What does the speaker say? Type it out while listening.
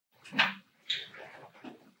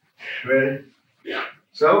Ready? Yeah.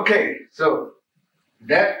 So, okay. So,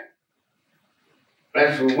 that's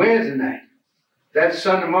for Wednesday night. That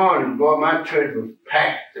Sunday morning, boy, my church was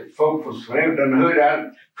packed. The folk was slammed on the hood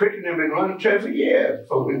out. Preaching them been running church for years.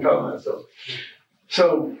 Folk been talking about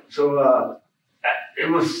so. It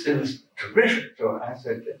was terrific. So I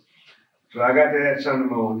said that. So I got there that Sunday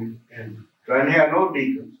morning, and so I didn't have no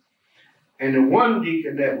deacons. And the one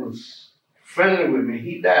deacon that was friendly with me,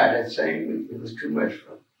 he died that same week. It was too much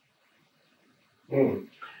for him.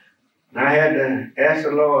 And I had to ask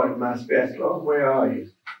the Lord, my special Lord, where are you?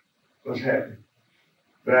 What's happening?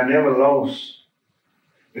 But I never lost.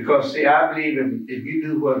 Because, see, I believe if you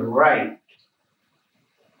do what's right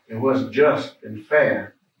and what's just and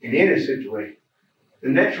fair in any situation, the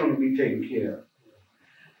next one will be taken care of.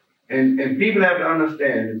 And people have to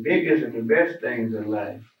understand the biggest and the best things in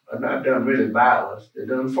life are not done really by us, they're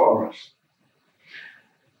done for us.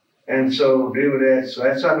 And so they were there. So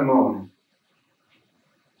that Sunday morning,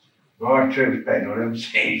 our church packed on them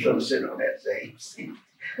saints, I'm sitting on that same seat.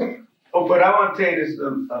 Oh, but I want to tell you this,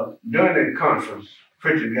 during the conference,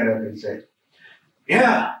 Pritchard got up and said,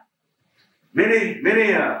 yeah, many,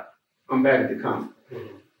 I'm back at the conference.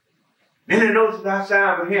 Many notices I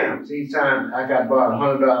signed for him. So he signed, I got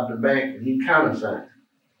borrowed $100 from the bank and he countersigned.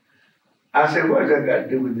 I said, what does that got to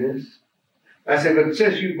do with this? I said, but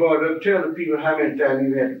since you brought it up, tell the people how many times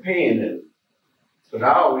you had to pay in it. Because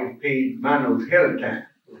I always paid my notes ahead of time.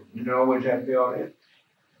 You don't always have to pay all that.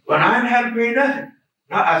 Well, I didn't have to pay nothing.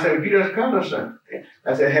 I said, you just countersigned.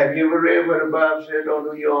 I said, have you ever read where the Bible said, don't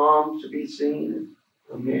do your arms to be seen?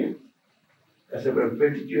 Amen. I said, but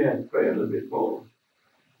Pritchard, you had to pray a little bit more.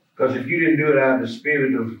 Because if you didn't do it out of the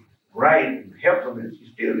spirit of right and helpfulness, you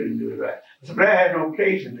still didn't do it right. I said, but I had no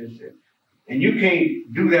place in this. And you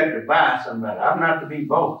can't do that to buy somebody. I'm not to be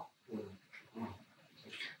bought.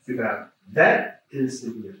 See that is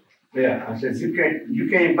significant. Yeah, I said, you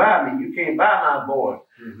can't buy me. You can't buy my voice.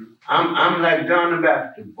 I'm like John the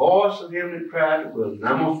Baptist, the voice of him that cried the wilderness.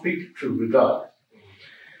 I'm going to speak the truth regardless.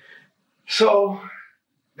 So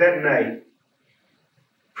that night,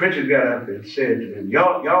 Pritchard got up and said to them,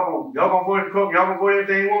 y'all gonna vote the cook, y'all gonna vote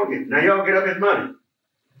everything you want to. Now y'all get up this money.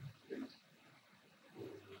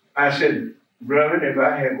 I said, brother, if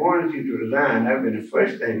I had wanted you to resign, that would be the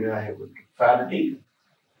first thing that I had would fire the deacon.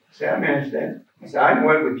 I said, I understand. I said, I can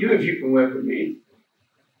work with you if you can work with me.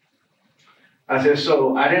 I said,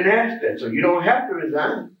 so I didn't ask that. So you don't have to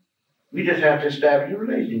resign. We just have to establish a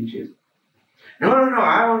relationship. No,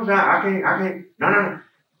 I don't resign. I can't. No.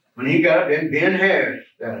 When he got up, then Ben Harris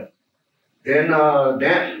got up. Then all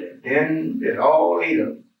 8 of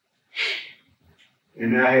them.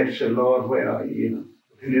 And I had to say, Lord, where are you?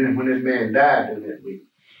 And then when this man died in that week.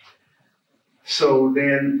 So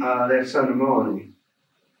then that Sunday morning,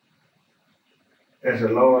 as the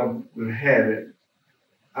Lord would have it,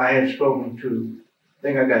 I had spoken to, I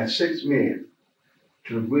think I got 6 men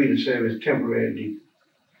to agree to serve as temporary deacon.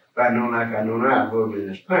 If I know like I know now, I voted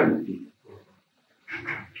as permanent deacon.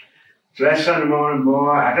 So that Sunday morning,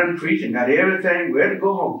 boy, I done preaching, got everything, ready to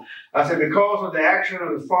go home. I said, because of the action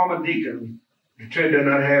of the former deacon, the church does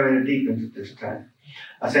not have any deacons at this time.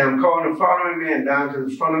 I said, I'm calling the following men down to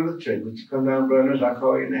the front of the church. Would you come down, brothers? I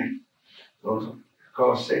call your name. So I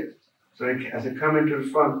called 6. So I said, come into the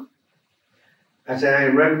front. I said, I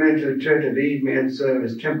recommend to the church that these men serve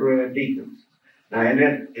as temporary deacons. Now, in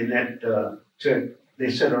that church, they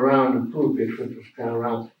sat around the pulpit, which was kind of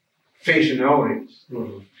around, facing the audience.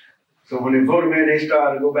 So when they voted me, they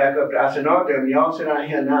started to go back up there. I said, no, them, y'all sit down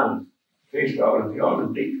here now. Face the audience, y'all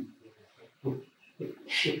are deacons.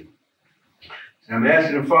 So I'm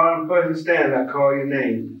asking the following person stand, I call your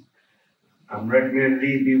name. I'm recommending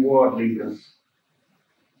these be ward leaders.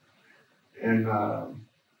 And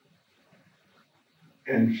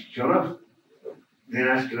sure enough, then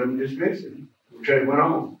I stood up and dismissed it. The church went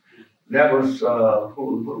on. That was, what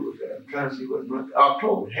was that? I'm trying to see what month.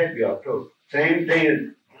 October, it had to be October. Same thing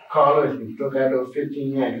that Carl Erskine took out those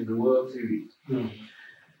 15 Yankees, the World Series.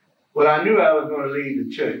 Well, I knew I was going to leave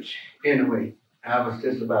the church anyway. I was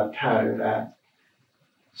just about tired of that.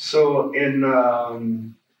 So in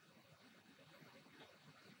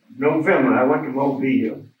November, I went to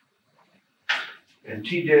Mobile. And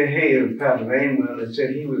T.J. Hayes, Pastor Ainwell, had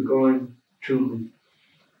said he was going to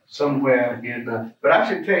somewhere in, but I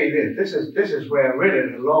should tell you this is where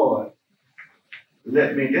really the Lord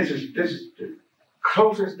let me, this is the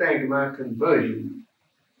closest thing to my conversion,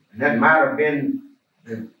 and that might have been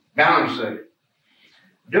the balance of it.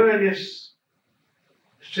 During this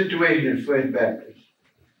situation in First Baptist,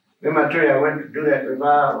 remember I told you I went to do that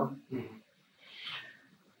revival?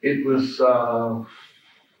 It was, what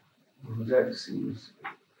was that?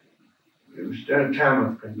 it was during the time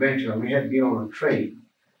of convention, we had to be on a train.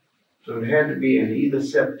 So it had to be in either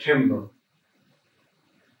September.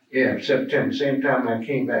 Yeah, September, same time I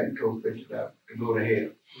came back and told Bishop out to go to hell.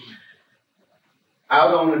 I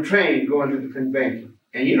was on the train going to the convention.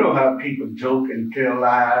 And you know how people joke and tell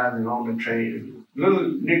lies and on the train.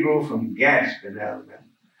 Little Negro from Gaston, Alabama,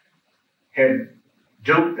 had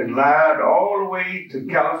joked and lied all the way to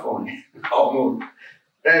California, almost.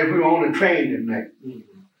 And we were on the train that night.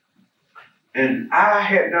 And I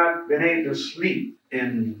had not been able to sleep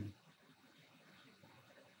in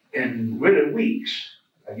really weeks,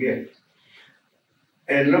 I guess.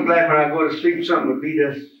 And it looked like when I go to sleep, something would be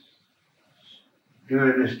just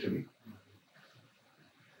doing this to me.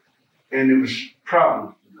 And it was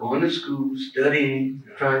problems, going to school, studying,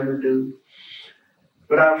 trying to do.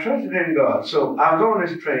 But I was trusting in God. So I was on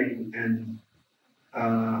this train, and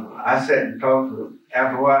I sat and talked to them.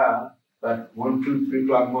 After a while, about 1, 2, 3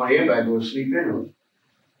 o'clock in the morning, everybody go to sleep anyway.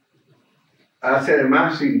 I sat in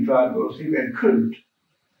my seat and tried to go to sleep and couldn't.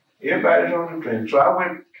 Everybody's on the train. So I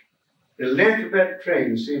went the length of that train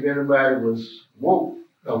to see if anybody was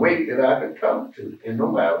awake that I could talk to. And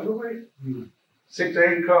nobody was awake. 6 or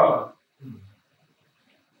 8 cars.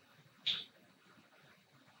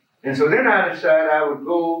 And so then I decided I would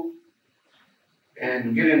go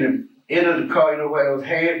and get in the end of the car, you know, where those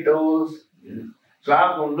head doors. You know. So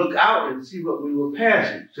I was going to look out and see what we were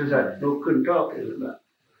passing, since I couldn't talk to anybody.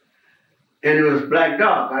 And it was black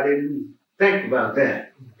dark. I didn't think about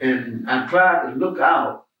that. And I tried to look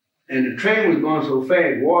out, and the train was going so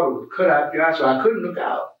fast, water was cut out the eye, so I couldn't look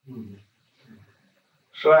out.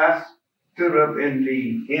 So I stood up in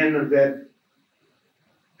the end of that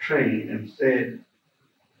train and said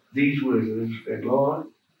these words, and I said, Lord,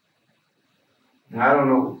 now I don't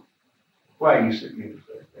know why you sent me to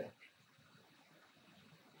like that.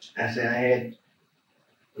 I said I had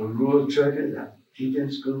a rural churches, I'm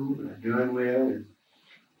teaching school, and I'm doing well, and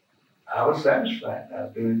I was satisfied. I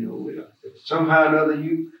was doing your will. I said, somehow or another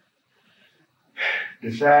you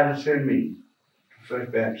decided to send me to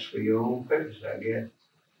First Baptist for your own purpose, I guess.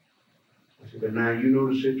 I said, but now you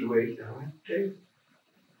know the situation. I went to tell you.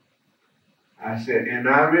 I said, and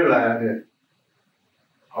I realized that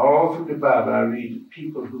all through the Bible I read that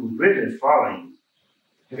people who really follow him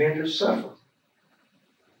have had to suffer.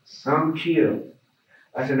 Some killed.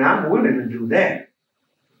 I said, now I'm willing to do that.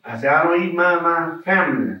 I said, I don't even mind my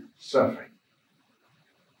family suffering.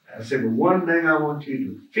 I said, but one thing I want you to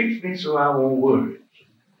do, fix me so I won't worry.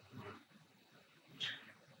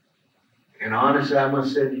 And honestly, I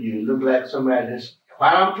must say to you, it looked like somebody just,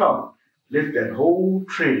 while I'm talking, lift that whole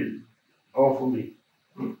train off of me.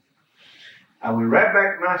 I went right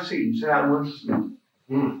back to my seat and said I went to sleep.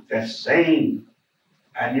 That same,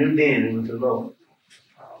 I knew then it was the Lord.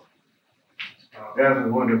 That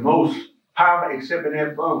was one of the most powerful, except in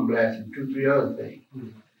that bomb blast and 2, 3 other things.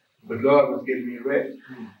 But God was getting me ready.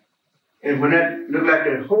 And when that looked like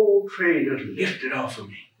that whole train just lifted off of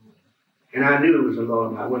me. And I knew it was the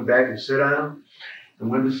Lord. And I went back and sat down and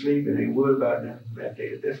went to sleep and ain't worried about that day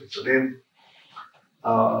or this one. So then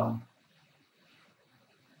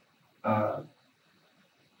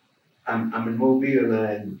I'm in Mobile now,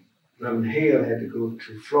 and Reverend Hale had to go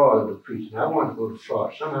to Florida to preach. And I wanted to go to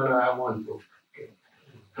Florida. Somehow I wanted to go to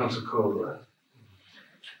Pensacola.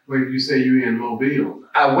 Where did you say you were in Mobile?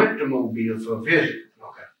 I went to Mobile for a visit.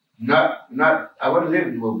 Okay. I wasn't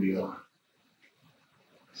living in Mobile.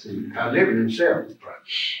 See, I lived in Selma.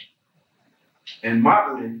 And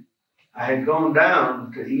modeling, I had gone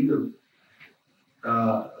down to either,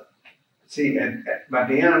 by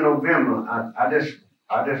the end of November, I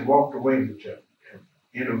just walked away from church,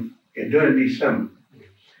 during December.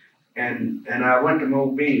 And I went to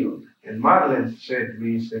Mobile, and modeling said to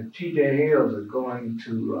me, he said, T.J. Hales is going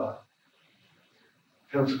to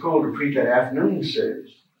Pensacola to preach that afternoon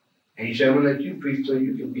service. And he said, I'm going to let you preach so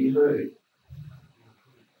you can be heard.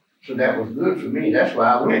 So that was good for me. That's why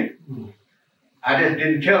I went. I just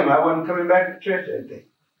didn't tell him I wasn't coming back to church that day.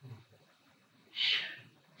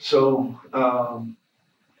 So,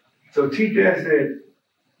 T.J. said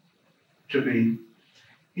to me,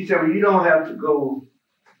 he said, well, you don't have to go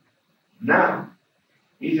now.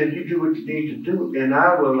 He said, you do what you need to do, and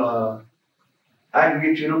I can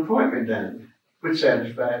get you an appointment down there, which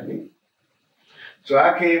satisfied me. So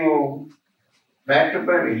I came on back to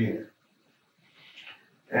Birmingham.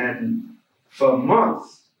 And for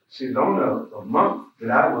months, see, it's only a month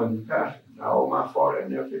that I wasn't pastoring. All my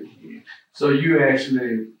 40 and 50 years. So you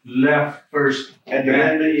actually left first at the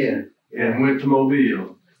end of the year and went to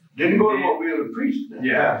Mobile. Didn't go to Mobile to preach.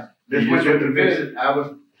 Yeah. Just went to visit.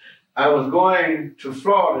 I was going to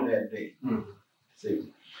Florida that day. See,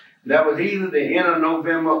 That was either the end of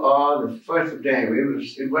November or the 1st of January.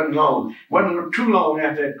 It wasn't long. It wasn't too long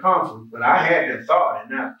after that conference, but I had the thought,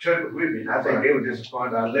 and now church was with me, and I think they were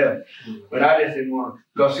disappointed I left. But I just didn't want to,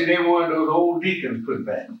 because see, they wanted those old deacons put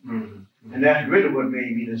back. And that's really what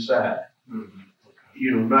made me decide,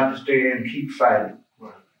 you know, not to stay there and keep fighting.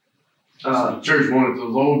 So the church wanted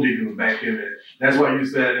those old deacons back in there. That's why you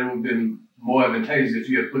said it would have been more advantageous if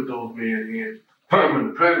you had put those men in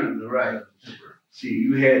permanently, right. See,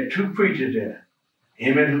 you had two preachers there.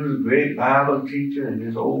 Emmett, who was a great Bible teacher, and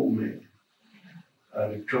this old man.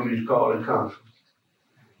 They told me to call the conference.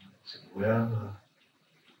 I said, well,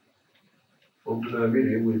 folks love me,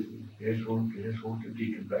 they're with me. They just want the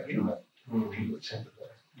deacon back. You know how people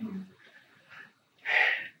sympathize.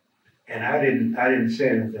 And I didn't say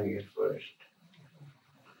anything at first.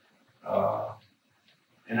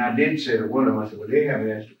 And I did say to one of them, I said, well, they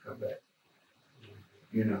haven't asked to come back.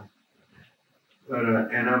 You know. But,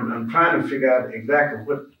 and I'm trying to figure out exactly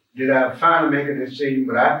what, did I finally make a decision,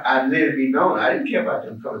 but I let it be known. I didn't care about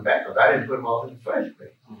them coming back because I didn't put them off in the first place.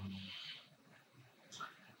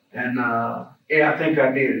 And yeah, I think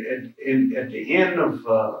I did. At the end of,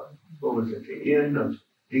 what was it, the end of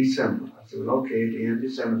December, I said, well, okay, at the end of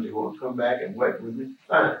December, they want to come back and work with me,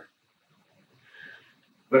 fine.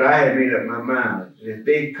 But I had made up my mind that if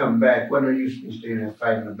they come back, what no use me staying there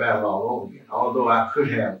fighting the battle all over again. Although I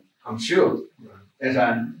could have, I'm sure, as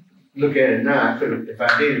I look at it now, I could have, if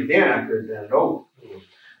I did it then, I could have done it over.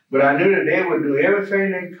 But I knew that they would do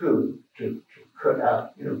everything they could to cut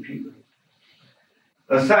out, you know, people.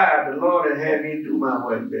 Aside, the Lord had me do my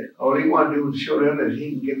work there. All he wanted to do was show them that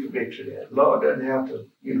he can get the victory there. The Lord doesn't have to,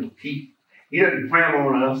 you know, he doesn't cram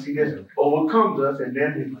on us. He just overcomes us and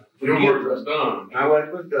then he forgives us. My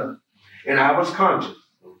work was done. And I was conscious.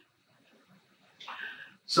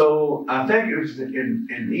 So I think it was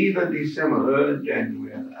in either December or early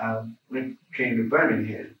January, I came to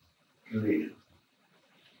Birmingham to live.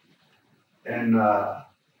 And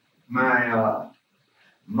my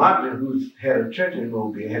mother, who had a church in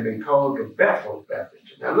Mobile, had been called to Bethel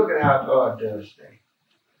Baptist. Now look at how God does things.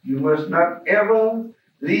 You must not ever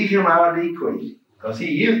leave him out of the equation, because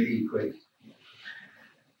he is the equation.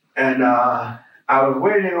 And I was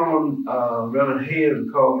waiting on Reverend Hill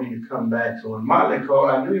to call me to come back. So when Marley called,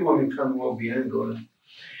 I knew he wanted me to come to Mobile and go to.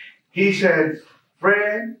 He said,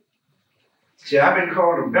 Fred, see, I've been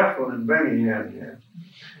called to Bethel in Birmingham here.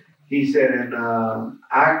 He said, and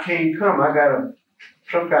I can't come. I got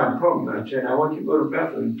some kind of program. I said, I want you to go to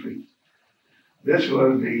Bethel and preach. This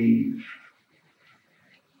was the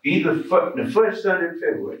first Sunday in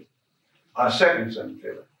February, or second Sunday in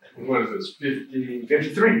February. What is this,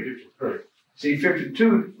 53? 53. See,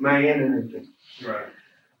 52 may end in anything. Right.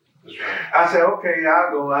 That's right. I said, okay,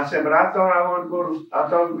 I'll go. I said, but I thought I wanted to go to, I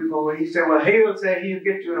thought we were going to, he said, well, Hale said he'll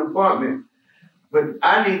get you an appointment, but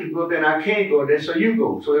I need to go there and I can't go there, so you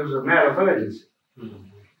go. So it was a matter of urgency.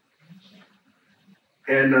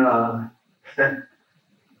 And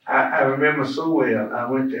I remember so well, I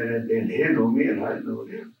went there that day and they didn't know me and I didn't know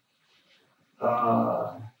them.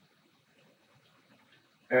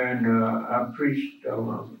 And I preached,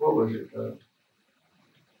 what was it?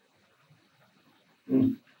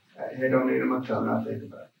 I had on the end of my tongue, I'll think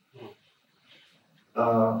about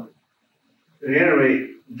it. At any rate,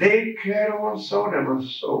 they carried on so damn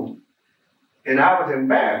so. And I was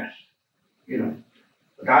embarrassed, you know.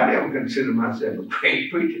 But I never considered myself a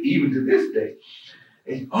great preacher, even to this day.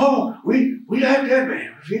 And, oh, we like that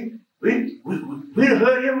man. We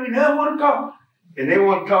heard him, we never want to talk. And they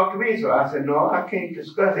want to talk to me, so I said, no, I can't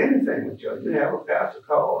discuss anything with you. You have a pastor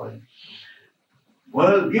call. And,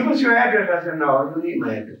 well, give us your address. I said, no, you don't need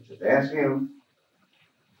my address. Just ask him.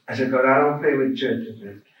 I said, because I don't play with churches.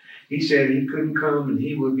 And he said he couldn't come and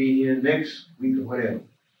he would be here next week or whatever.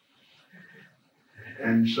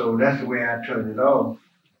 And so that's the way I turned it off.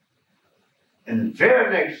 And the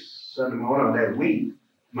very next Sunday morning of that week,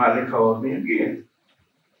 Marley called me again.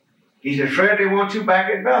 He said, Fred, they want you back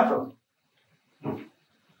at Bethel.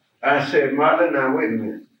 I said, Marley, now wait a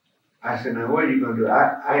minute. I said, now what are you going to do?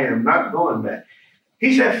 I am not going back.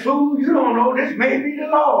 He said, fool, you don't know this may be the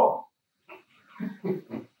law.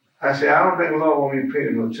 I said, I don't think the Lord wants me to pray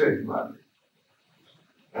to no church, Marley.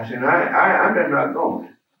 I said, I'm just not going.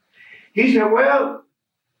 He said, well,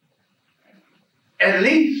 at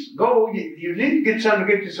least go, you need to get something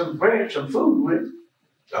to get you some bread, some food with.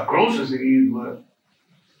 A grocer's if you would.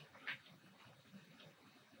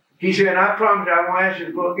 He said, I promise you I won't ask you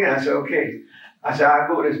to go again. I said, okay. I said, I'll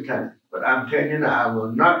go this time. But I'm telling you now, I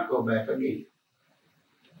will not go back again.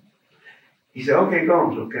 He said, okay, go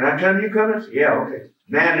on. So can I tell you coming? I said, yeah, okay.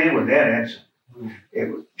 Man, they were that answer.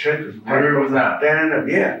 It was church was Word was out. standing up,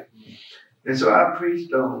 yeah. And so I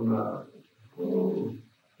preached on,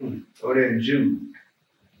 there in June.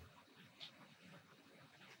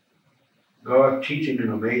 God teaching in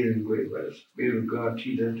an amazing way, but the Spirit of God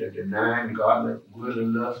teaches us that denying godly will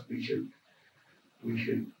and lust, we should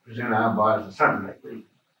present our bodies or something like that.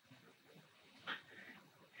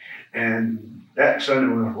 And that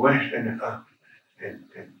Sunday was west, and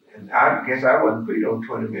I guess I wasn't preached on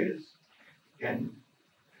 20 minutes. And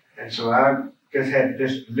so I just had to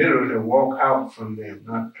just literally walk out from them,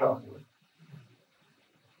 not talk with them.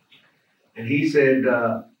 And he said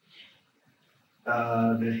that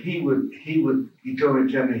he told me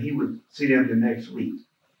to tell me he would see them the next week.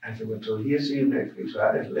 I said, well, so he'll see him next week. So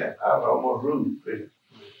I just left. I was almost rude with him.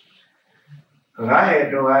 Because I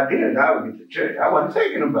had no idea that I would get to church. I wasn't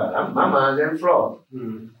thinking about it. My mind's in Florida.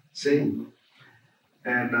 Mm-hmm. See?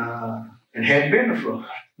 And hadn't been to Florida.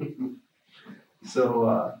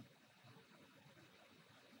 So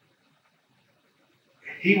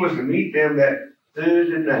he was to meet them that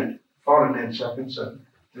Thursday night, following that second Sunday,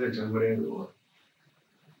 Thursday, whatever it was.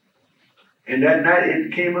 And that night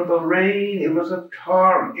it came up a rain. It was a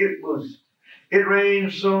torrent. It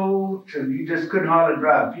rained so till you just couldn't hardly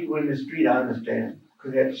drive. People in the street, I understand,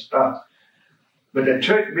 because they had to stop. But the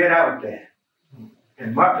church met out there.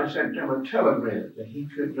 And Martin sent them a telegram that he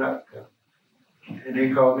could not come. And they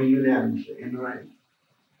called me unanimously in the rain.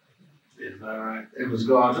 Is that right? It was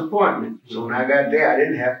God's appointment. So when I got there, I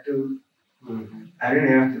didn't have to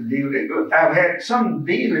deal with it. I've had some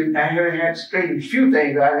dealing. I had straightened a few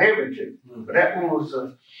things out of every church. But that one was,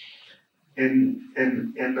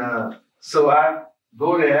 so I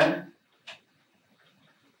go there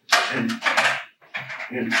and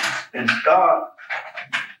start.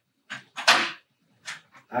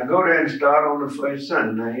 I go there and start on the first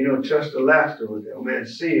Sunday. Now, you know, Chester Laster was there. Man,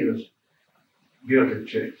 Sears built a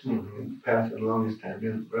church. Pastor the longest time,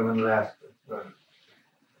 Reverend Laster. Right.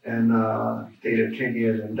 And stayed there 10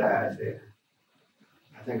 years and died there.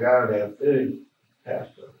 I think I was there 30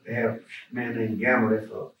 pastor. They had a man named Gamble there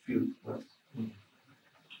for a few months.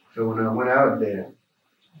 So when I went out there,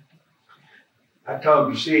 I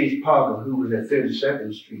talked to C.H. Parker, who was at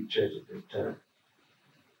 32nd Street Church at this time.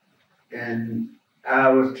 And I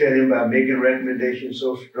was telling him about making recommendations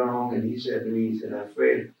so strong, and he said to me, he said, I'm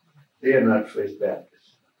afraid they're not First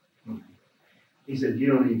Baptists. He said, you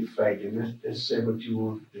don't need to fight them. Just say what you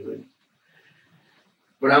want to do.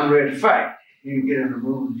 But I'm ready to fight. You can get in the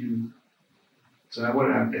mood. So I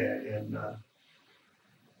went out there,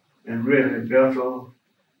 and really Bethel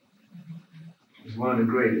was one of the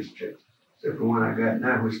greatest churches, except the one I got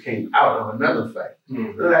now, which came out of another fight.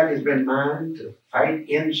 Look like it's been mine to fight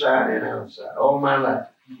inside and outside all my life.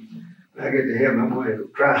 When I get to heaven, I'm going to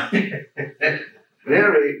cry. But at any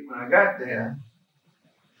rate, when I got there,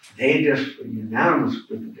 they just were unanimous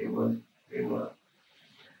with it.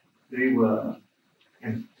 They were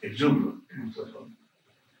exuberant.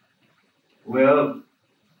 Well,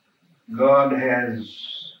 God has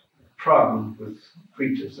problems with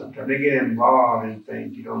preachers sometimes. They get involved in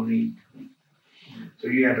things you don't need to. So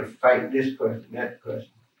you have to fight this person, that person.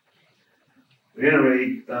 At any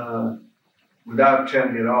rate, without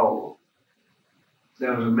telling it all,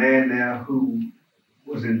 there was a man there who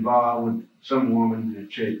was involved with some woman in the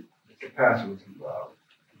church that the pastor was involved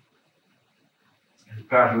with. The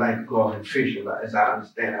pastor liked to go out and fish a lot, as I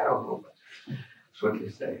understand. I don't know, but that's what they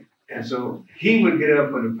say. And so he would get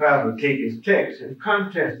up when the pastor would take his text and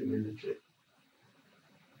contest him in the church.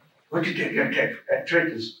 What'd you take that text?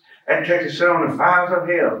 That text is set on the fires of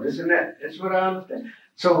hell, this and that. That's what I understand.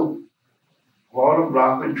 So Walter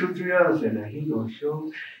Blockman, 2, 3 others said, now he's gonna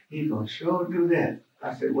sure do that.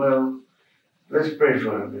 I said, well, let's pray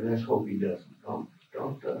for him and let's hope he doesn't. Don't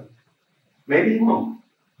maybe he won't.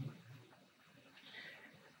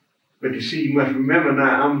 But you see, you must remember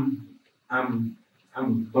now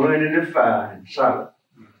I'm burning the fire and solid.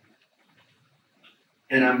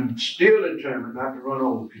 And I'm still determined not to run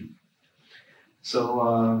over people.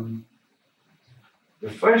 So the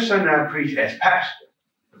first Sunday I preached as pastor,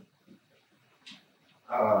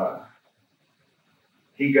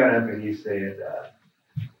 he got up and he said,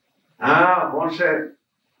 won't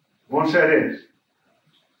say this.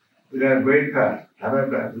 We got a great pastor. Blah, blah,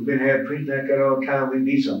 blah. We've been here preaching like that all the time. We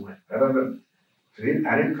be somewhere. Blah, blah, blah. So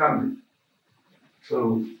I didn't comment.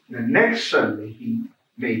 So the next Sunday he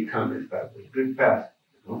made comments about me. Good pastor.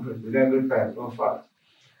 We got a good pastor. Don't follow.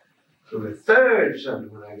 So the third Sunday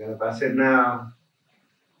when I got up, I said, now,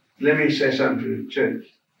 let me say something to the church.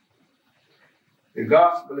 The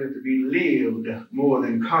gospel is to be lived more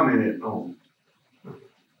than commented on.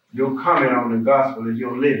 Your comment on the gospel is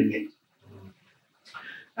your living it.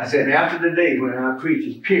 I said, after the day when I preach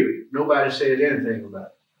is period, nobody says anything about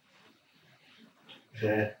it. I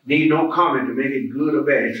said, need no comment to make it good or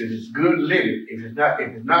bad. If it's good, live it. If it's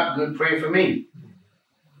not good, pray for me.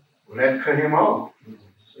 Well, that cut him off.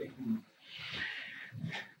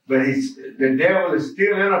 But the devil is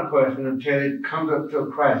still in a person until it comes up to a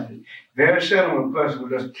crisis. Very seldom a person will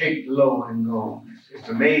just take the low and go on. It's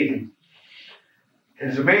amazing. And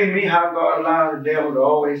it's amazing to me how God allows the devil to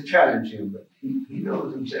always challenge him, but he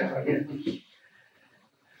knows himself, I guess.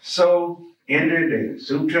 So, end of the day,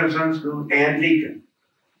 Superintendent Sunday School and deacon.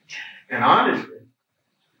 And honestly,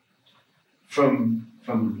 from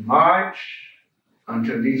March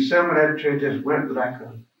until December, that church just went like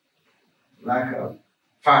a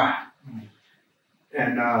fire.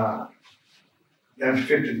 And that's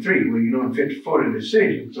 53. Well, in 54 the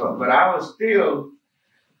decision. So, but I was still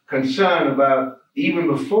concerned about, even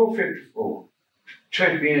before 54,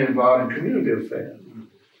 church being involved in community affairs.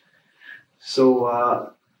 So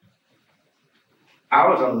I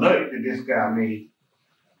was alert that this guy may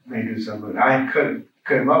do something. I couldn't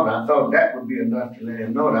cut him up, and I thought that would be enough to let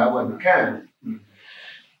him know that I wasn't kind.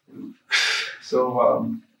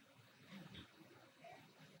 So,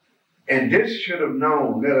 and this should have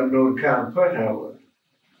known, let him know the kind of person I was.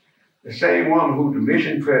 The same woman who's the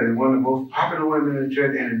mission president, one of the most popular women in the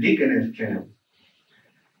church, and a deaconess champ.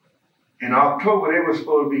 In October, they were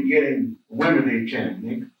supposed to be getting women champ.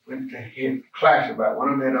 They went to clash about one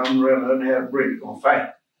of them had an umbrella, the other had a brick, gonna fight.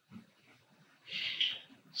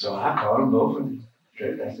 So I called them both and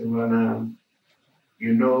I said, well, now,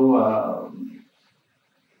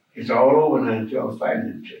 it's all over now that y'all fighting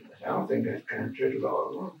in the church. I said, I don't think that's the kind of church all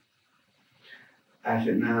I want. I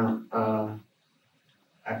said, now,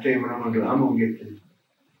 I tell you what I'm gonna do. I'm gonna get the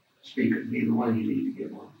speakers. Neither one of you need to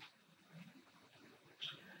get one.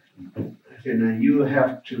 I said, now you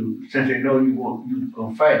have to, since they know you're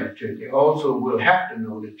gonna fight in the church, they also will have to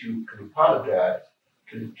know that you can apologize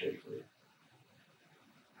to the church for it.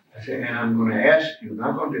 I said, and I'm gonna ask you, I'm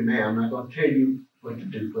not gonna demand, I'm not gonna tell you what to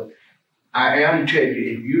do, but I am telling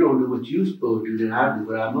you, if you don't do what you're supposed to do, then I'll do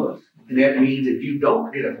what I must. And that means if you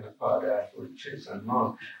don't get up and apologize for the church Sunday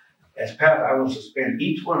morning, as pastor, I will suspend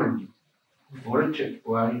each one of you before the church,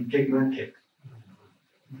 before I even take my text.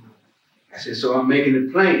 I said, so I'm making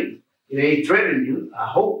it plain. It ain't threatening you, I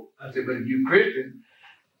hope. I said, but if you're Christian,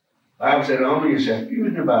 the Bible said, honor yourself. You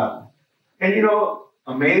in the Bible. And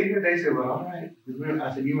amazing, they said, well, all right.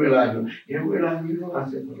 I said, you realize you realize you know? I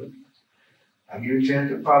said, well, look, I'll give you a chance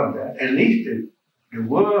to apologize. At least the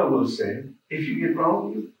word will say, if you get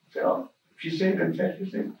wrong, you say, oh, if you sin, confess your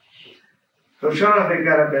sin. So sure enough, they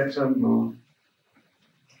got up that Sunday morning.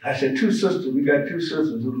 I said, we got two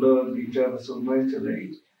sisters who loved each other so much till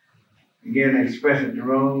they began to express it the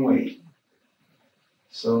wrong way.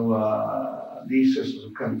 So these sisters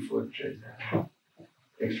were coming for the church,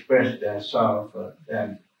 expressed their sorrow for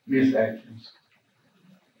their misactions.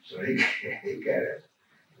 So they got it.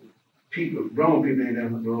 Grown people ain't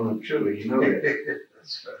never grown up children, you know that.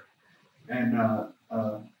 That's right. And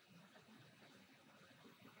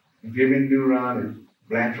Vivian Duran and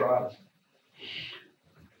Blanche Robinson.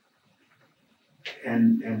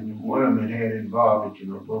 And one of them had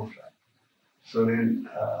involvement, both sides. So then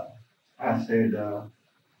I said,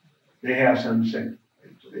 they have something to say.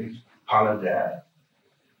 So they apologized.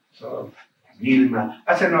 So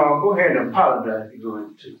I said, no, go ahead and apologize if you're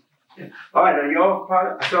going to. Yeah. All right, now y'all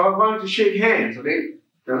apologize. I said, I wanted to shake hands. So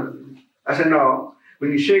I said, no,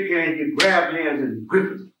 when you shake hands, you grab hands and grip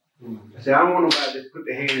them. I said, I don't want nobody to put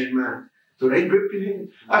their hand in mine. So they gripped your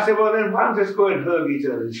hand. I said, well, then why don't we just go ahead and hug each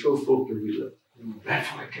other and show folks that we love? That's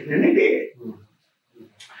what I did. And they did.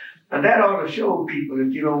 And that ought to show people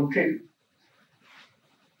that you don't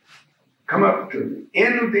come up to the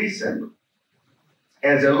end of December,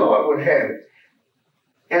 as the Lord would have it.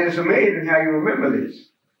 And it's amazing how you remember this.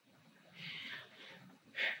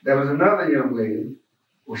 There was another young lady,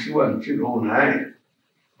 well, she was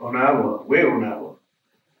on our, way on our.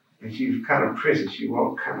 And she was kind of prissy. She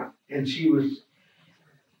walked kind of, and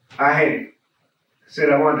I had said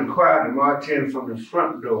I wanted to quiet to march in from the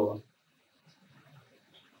front door.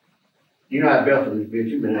 You know how Bethel is, bitch,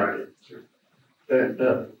 you've been out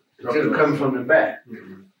there. Just come from the back.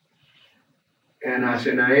 Mm-hmm. And I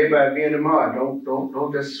said, now everybody be in the march,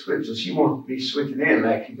 don't just switch. So she won't be switching in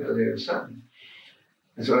like you go there or something.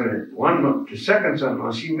 And so the second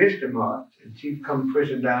Sunday, she missed the march, and she come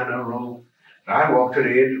pushing down her road. I walked to the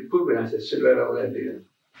edge of the pulpit and I said, sit right over there.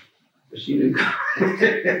 But she didn't come.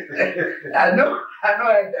 I know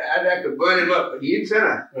I'd have to burn him up, but he didn't send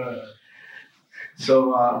her.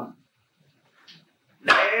 So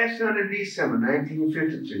last Sunday, December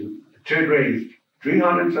 1952, the church raised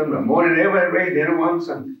 300 something, more than everybody raised any one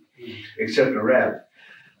Sunday, except the rabbi.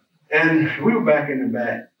 And we were back in the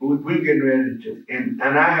back. We were getting ready to, and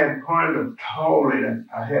I had pointed a tall lady.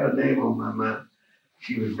 I had a name on my mind.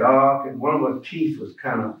 She was dark, and one of her teeth was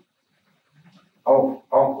kind of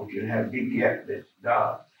awkward. You had a big gap that's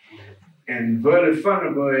dark. And Verdi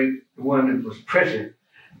Funderburg, the one that was president,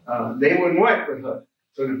 they wouldn't work with her.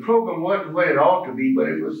 So the program wasn't what it ought to be, but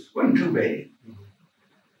it wasn't too bad.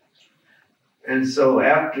 And so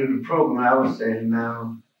after the program, I was saying,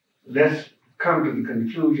 now, let's come to the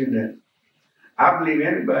conclusion that I believe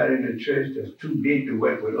anybody in the church that's too big to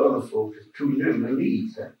work with other folks is too little to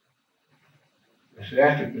lead. So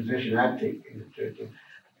that's the position I take in the church.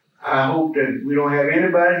 I hope that we don't have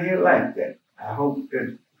anybody here like that. I hope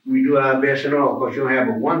that we do our best and all, because you don't have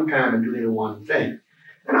a one time and do any one thing.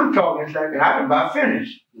 And I'm talking, it's like I'm about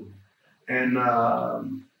finished. And I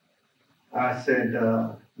said,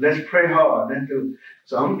 let's pray hard.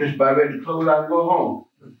 So I'm just about ready to close out and go home.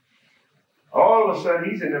 All of a sudden,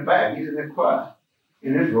 he's in the back, he's in the choir,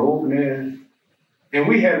 in his robe there. And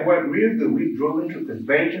we had worked real good. We drove into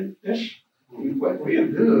convention. We worked real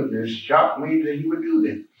good. It shocked me that he would do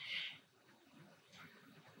this.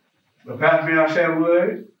 But Pastor, may I say a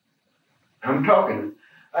word? I'm talking.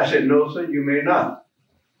 I said, no, sir, you may not.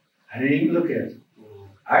 I didn't even look at him.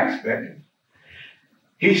 I expected.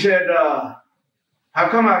 He said, how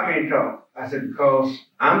come I can't talk? I said, because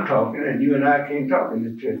I'm talking and you and I can't talk in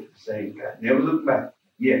the church at the same time. Never look back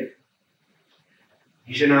yet.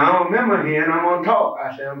 He said, now I don't remember here and I'm going to talk.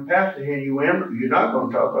 I said, I'm pastor here, you're not going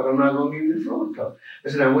to talk because I'm not going to give you the floor to talk. I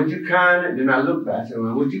said, now would you kind, then I looked back. I said,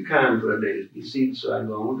 well, would you kind for a day? You see, so I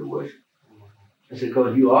go on to worship. I said,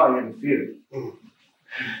 because you are interfering.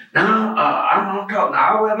 Now, I'm going to talk.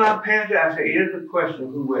 Now, I wear my pants. I said, it is a question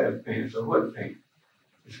of who wears pants or what pants.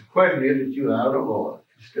 It's a question is that you're out of order.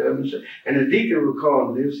 And the deacon would call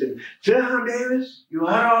him and said, sit down, Davis, you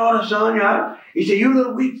out of order, son, you out. He said, you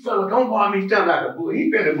little weak fellow, don't bother me, stand like a bull.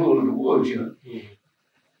 He been a bull in the woods, you know.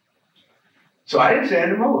 So I didn't say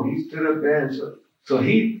anymore. He stood up there and so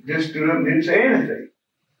he just stood up and didn't say anything.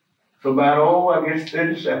 For about, I guess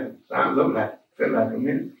 30 seconds. Felt like a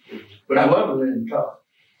minute. But I wasn't letting him talk.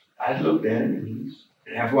 I looked at him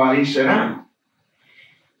and after a while he sat down.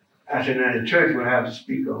 I said, now the church will have to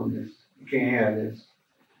speak on this. You can't have this.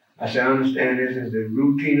 I said, I understand this is the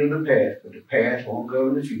routine of the past, but the past won't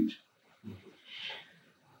govern the future.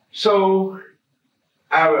 So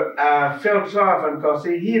I felt sorry for him because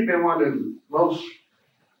he had been one of the most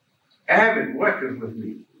avid workers with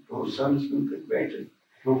me on Sunday school convention.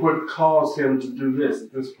 But what caused him to do this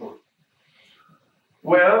at this point?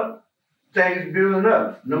 Well, things building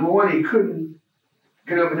up. Number one, he couldn't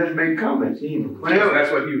get up and just make comments.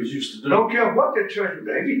 That's what he was used to do. Don't care what the church was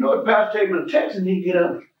doing. If you know the pastor taking a text and he'd get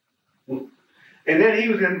up. And then he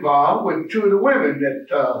was involved with two of the women that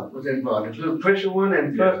was involved. This little Christian one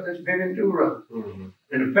and plus this Vivian Duran.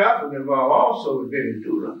 And the pastor was involved also with Vivian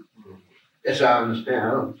Duran. That's how I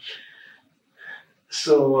understand.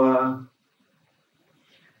 So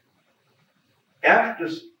after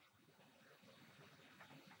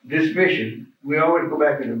this mission, we always go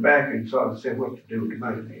back in the back and sort of say what to do with the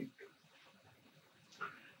money.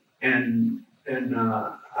 And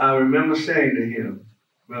I remember saying to him,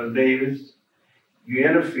 Brother Davis, you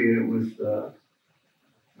interfered with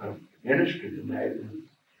my ministry tonight,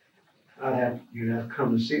 and you have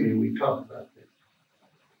come to see me and we talk about this.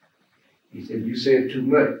 He said, you said too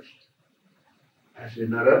much. I said,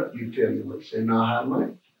 not up, you tell me what. He said, no, how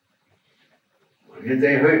much? Well, if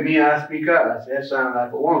they hurt me, I speak up. I said, that sounds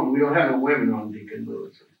like a woman. We don't have no women on deacon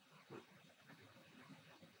boards.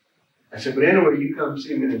 I said, but anyway, you come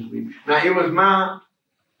see me this week. Now, it was my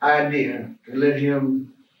idea to let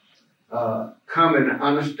him come and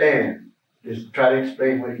understand, just try to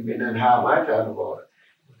explain what he'd been done, how I tried to order.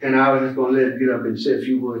 And I was just going to let him get up and say a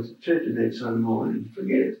few words at church the next Sunday morning and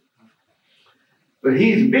forget it. But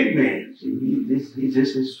he's a big man. He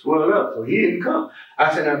just is swelled up, so he didn't come.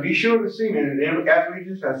 I said, now be sure to see me. And then after we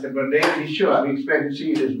just, I said, but David, be sure. I'm expecting to see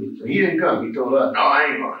you this week. So he didn't come. He told us, no, I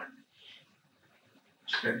ain't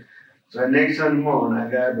going. So that next Sunday morning, I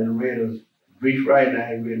got up and read a brief writing I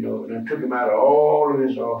had written over, and I took him out of all of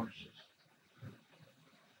his offices.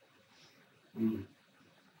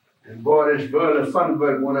 And boy, this girl, the fun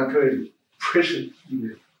bird, when I told you, prison,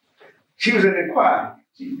 she was in the choir.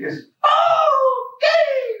 She just, oh,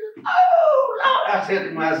 Jesus, oh, Lord. I said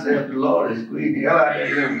to myself, the Lord is squeezing the hell out of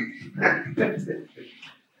him.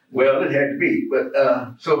 Well, it had to be. But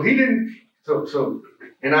so he didn't,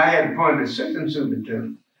 and I had appointed assistant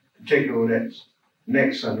superintendent to take over that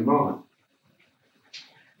next Sunday morning.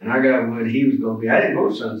 And I got word he was going to be, I didn't go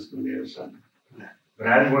to Sunday school every Sunday.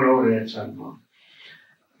 But I just went over there Sunday morning.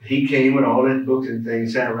 He came with all his books and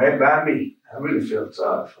things, sat right by me. I really felt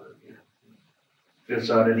sorry for him, you know. Felt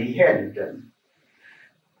sorry that he hadn't done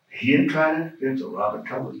it. He didn't try to, so Robert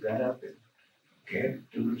Thomas got up and came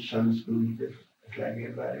to the Sunday school just like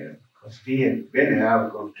everybody else. Because if he had been there, I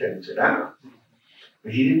was going to tell him to sit down.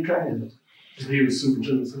 But he didn't try it. He was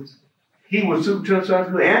superintendent of Sunday school? He was superintendent of Sunday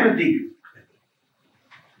school and a deacon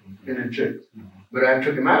in the church. But I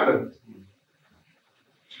took him out of it.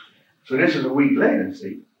 So this is a week later,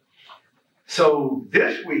 see. So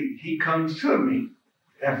this week, he comes to me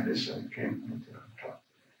after this son came into our talk.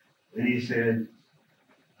 And he said,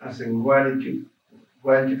 I said, well, why didn't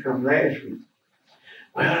you come last week?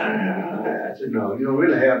 Well, I said, no, you don't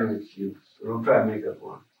really have no excuse. So don't try to make up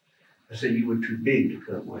one. I said, you were too big to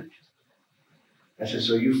come with you. I said,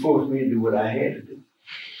 so you forced me to do what I had to do.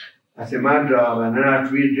 I said, my job, and then I have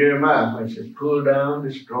to read Jeremiah. I said, pull down,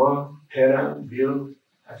 destroy, tear down, build.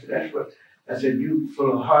 I said, that's what, I said, you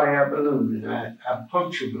full of hot air balloons, and I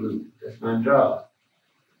puncture balloons. That's my job.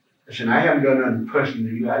 I said, I haven't done nothing personal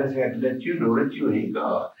to you. I just had to let you know that you ain't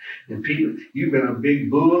God. And people, you've been a big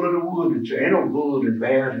bull of the wood in church. Ain't no bulls and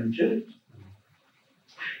bears in church.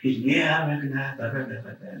 He said, yeah, I recognize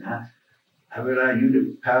that. I realize you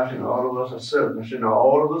the pastor and all of us are servants. I said, no,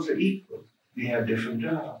 all of us are equal. We have different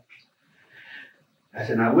jobs. I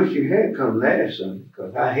said, I wish you had come last Sunday,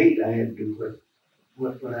 because I hate I had to do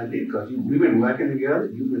what I did, because we've been working together.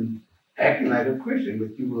 You've been acting like a Christian,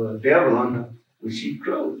 but you were a devil with sheep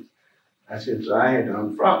clothes. I said, so I had to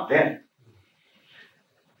unfrock that.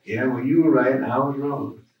 Yeah, well, you were right and I was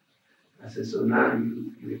wrong. I said, so now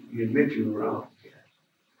you admit you were wrong. Yeah.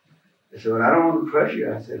 I said, well, I don't want to crush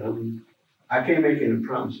you. I said, I can't make any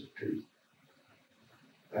promises to you.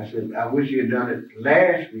 I said, I wish you had done it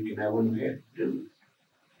last week and I wouldn't have had to do it.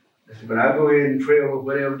 I said, but I'll go ahead and pray over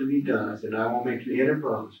whatever to be done. I said, I won't make you any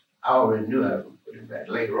promise. I already knew I was going to put it back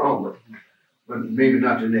later on, but maybe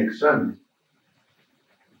not the next Sunday.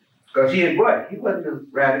 Because he had what? He wasn't a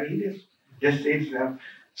rabbit. He just said stuff.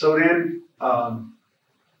 So then,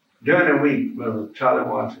 during the week, Brother Charlie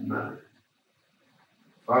Watson, my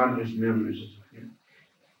fondest memories of him.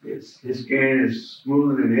 His skin is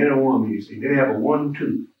smoother than any woman you see. They have a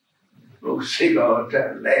 1-2. Smoke sick all the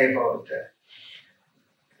time, laugh all the time.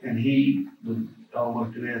 And he would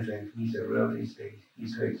almost do anything. He said, Reverend, he said,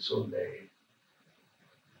 he's hurt so bad.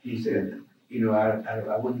 He said, you know,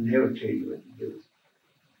 I wouldn't never tell you what to do.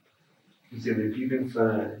 He said, if you can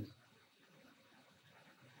find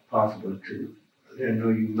possible to let him know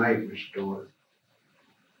you might restore it.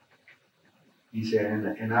 He said,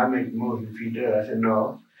 and I make the motion if he does. I said,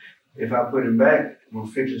 no, if I put him back, I'm going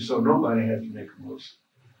to fix it so nobody has to make a motion.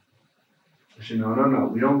 I said, no,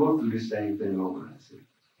 we don't go through the same thing over.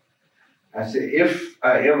 I said, if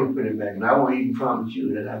I ever put him back, and I won't even promise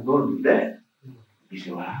you that I'm going to do that. He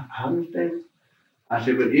said, well, I understand. I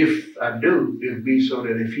said, but if I do, it'll be so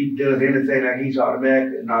that if he does anything like he's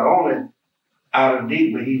automatically not only out of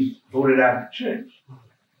date, but he's voted out of the church.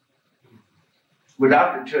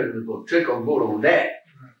 Without the church, the church will vote on that.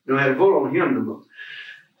 You don't have to vote on him no more.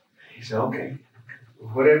 He said, okay,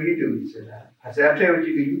 whatever you do, he said. I said, I'll tell you what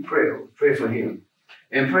you do. You pray for him,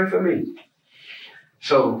 and pray for me.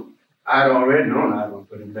 So I'd already known I was going to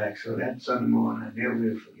put him back. So that Sunday morning, I never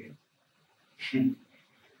will forget.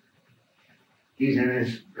 He's in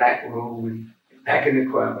his black robe and back in the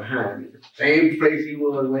choir behind me. The same place he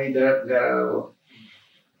was when he got out.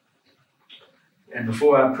 And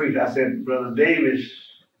before I preached, I said, Brother Davis,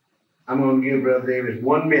 I'm going to give Brother Davis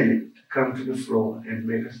 1 minute to come to the floor and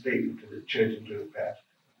make a statement to the church and to the pastor.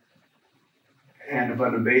 And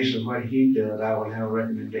upon the basis of what he does, I will have a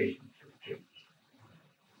recommendation to the church.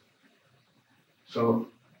 So,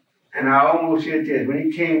 and I almost said this, when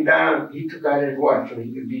he came down, he took out his watch so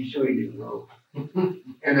he could be sure he didn't roll.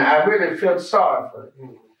 And I really felt sorry for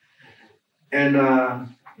him. And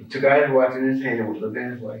he took out his watch in his hand, was looking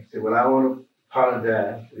at his watch. He said, well, I want to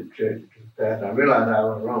apologize to the church, to the pastor. I realized I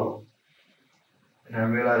was wrong. And I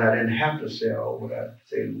realized I didn't have to say all what I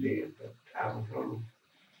said and did, but I was wrong.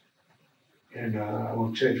 And I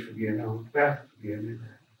want church to forgive me. I want the pastor to forgive me.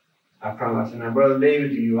 I promise. And Brother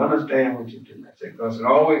David, do you understand what you're doing? I said, because it's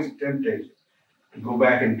always a temptation to go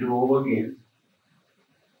back and do over again.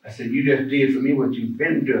 I said, you just did for me what you've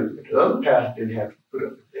been doing, but the other pastors didn't have to put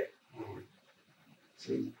up with that.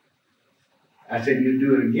 See? I said, you'll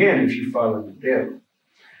do it again if you follow the devil.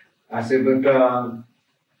 I said, but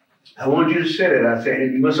I want you to say it. I said,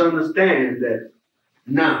 and you must understand that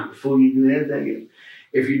now, before you do anything else,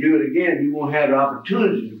 if you do it again, you won't have the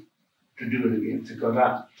opportunity to do it again.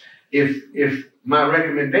 Because if my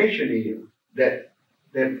recommendation is that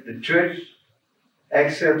the church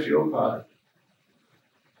accepts your apology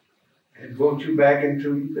and votes you back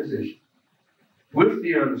into your position with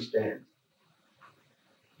the understanding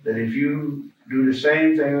that if you do the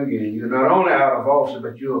same thing again, you're not only out of office,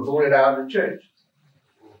 but you are voted out of the church.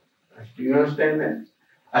 Do you understand that?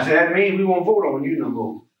 I said, that means we won't vote on you no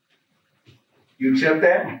more. You accept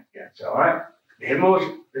that? Yeah, it's all right. The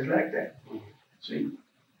motion is like that. See?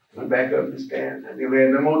 Went back up and stand. I never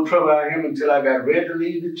had no more trouble out of him until I got ready to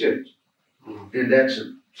leave the church. And that's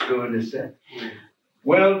a story to say.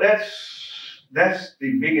 Well, that's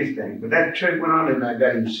the biggest thing. But that church went on and I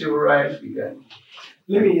got him civil rights.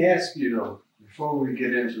 Let me ask you though, before we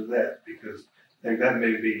get into that, because I think that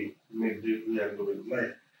may do a little bit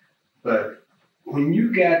late. But when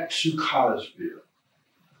you got to Collegeville,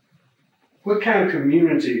 what kind of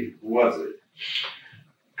community was it?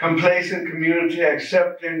 Complacent community,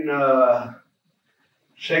 accepting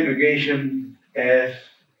segregation as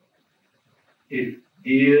it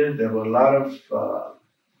is. There were a lot of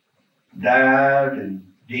dives and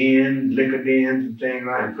dens, liquor dens and things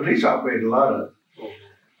like that. Police operated a lot of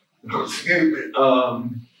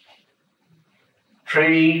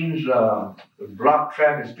trains, block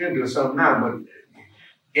traffic, still do something now, but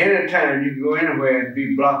anytime you can go anywhere and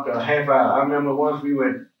be blocked a half hour. I remember once we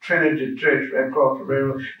went Trinity Church right across the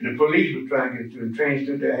railroad, and the police were trying to get through, and trains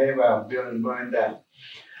stood there half hour, building burned down.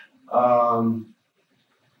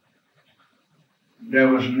 There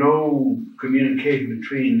was no communication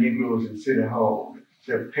between Negroes and City Hall,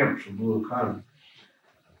 except pimps from Bull County,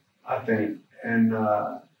 I think. And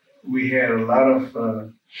we had a lot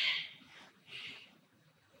of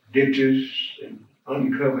ditches and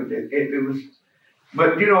uncovered. It was,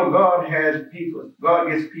 but you know, God has people. God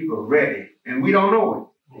gets people ready, and we don't know it.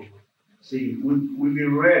 See, we be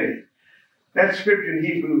ready. That scripture in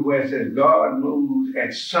Hebrew where it says God moves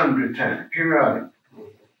at sundry times, periodic.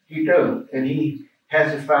 He does, and He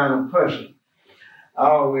has to find a person. I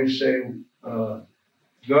always say God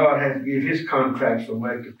has to give His contracts for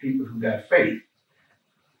work to people who got faith.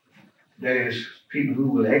 That is, people who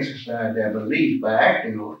will exercise their belief by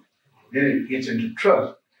acting on it. Then it gets into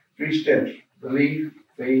trust. 3 steps: belief,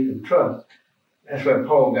 faith, and trust. That's what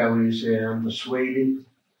Paul got when he said, "I'm persuaded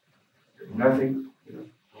that nothing." You know.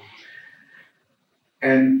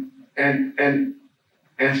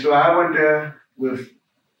 And so I went there with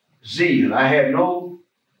zeal. I had no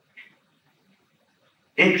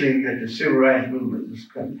inkling that the civil rights movement was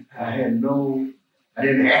coming. I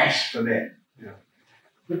didn't ask for that. Yeah.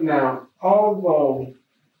 But now, although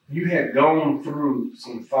you had gone through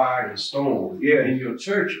some fire and storm in your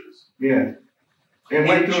churches. Yeah. And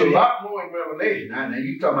went through a lot more in Revelation. Now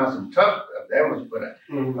you talking about some tough stuff. That was what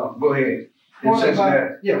go ahead. What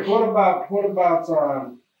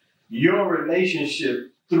about your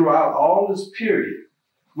relationship throughout all this period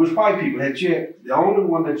with white people? The only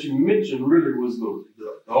one that you mentioned really was the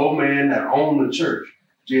old man that owned the church.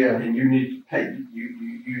 Yeah. And you need to pay.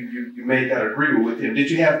 You made that agreement with him. Did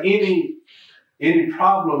you have any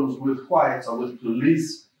problems with whites or with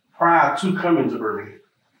police prior to coming to Birmingham?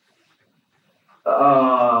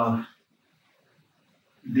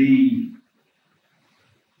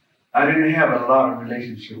 I didn't have a lot of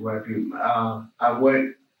relationship with white people. I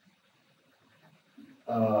went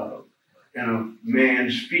in a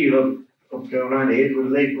man's field up there around the edge of the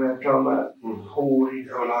lake where I'm talking about. Holy,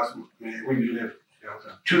 when you lived.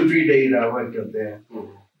 2 or 3 days I went up there.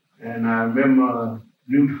 And I remember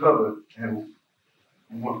Newt Hubbard had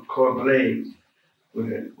one called Blade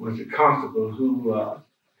was a constable who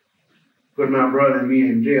put my brother and me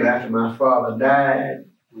in jail after my father died.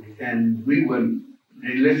 And we wouldn't,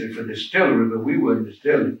 they listed for distillery, but we wouldn't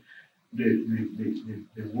distill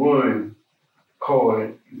the wine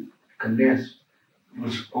called condensed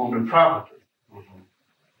was on the property.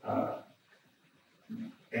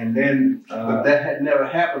 And then but that had never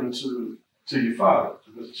happened to your father,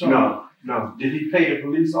 to Mr. Chong. No. Did he pay the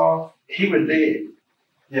police off? He was dead.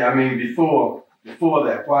 Yeah, I mean before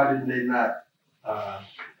that, why didn't they not?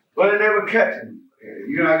 Well, they never catch him.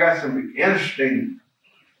 You know, I got some interesting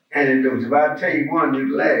anecdotes. If I tell you one,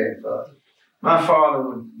 you'd laugh. My father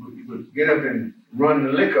would get up and run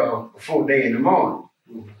the liquor off before day in the morning.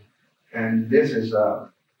 And this is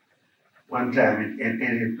one time, and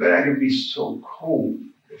it felt like it'd be so cold.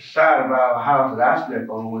 The side of our house that I slept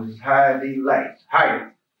on was as high as these lights,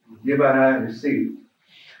 higher, about high as the ceiling.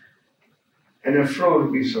 And the floor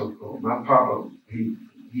would be so cold. My papa, he'd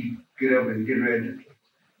get up and get ready to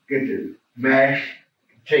get the mash,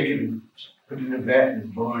 take it and put it in the vat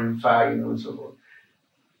and burn fire, and so forth.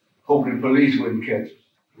 Hoping the police wouldn't catch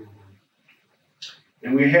us.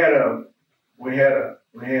 And we had a,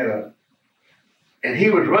 and he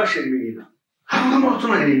was rushing me, come on,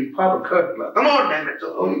 son. And he popped a cut block. Come on, damn it. So,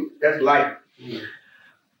 oh, that's life.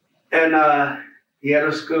 And he had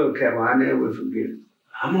a skull cap on. I never will forget it.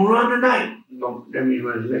 I'm gonna run tonight. That means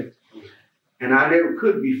run left. And I never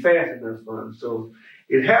could be fast enough for him. So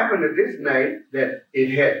it happened that this night that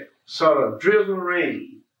it had sort of drizzle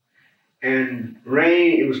rain. And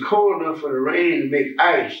rain, it was cold enough for the rain to make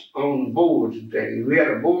ice on the boards and things. We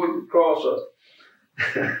had a board across us.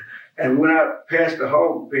 And when I passed the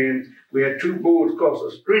hog pen, we had 2 boards across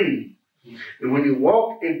a stream. And when you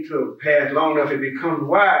walk into a path long enough, it becomes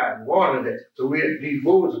wide, water there. So we had these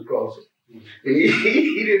boards across it. And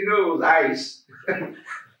he didn't know it was ice.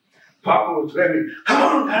 Papa was telling me, come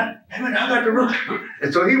on, God damn it, I got to run.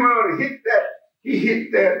 And so he went on and hit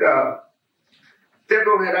that, stepped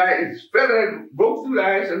on that ice, fell and broke through the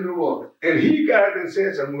ice into the water. And he got up and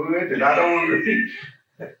said some words that I don't want to repeat.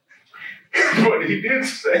 But he did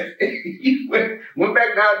say, he went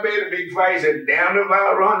back down to bed in a big fight, said, damn if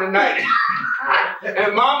I'll run tonight.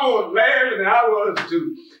 And Mama was laughing and I was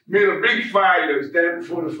too. Made a big fire, stand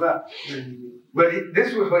before the fire. But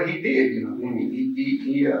this was what he did,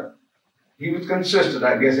 you know. He was consistent,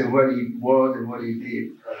 I guess, in what he was and what he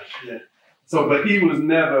did. Yeah. So, but he was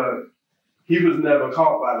never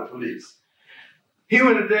caught by the police. He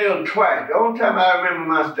went to jail twice. The only time I remember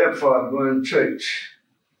my stepfather going to church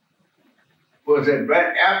was that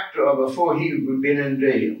right after or before he had been in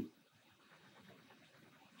jail.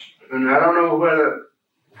 And I don't know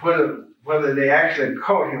whether they actually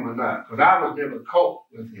caught him or not, because I was never caught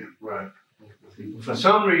with him. Right. For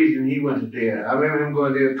some reason, he went to jail. I remember him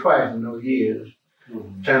going there twice in those years.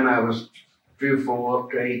 Mm-hmm. Time I was 3 or 4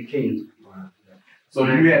 up to 18. Right. So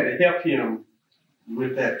you had to help him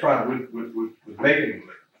with that, with making it.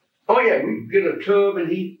 Oh yeah, we get a tub and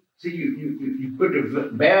you put the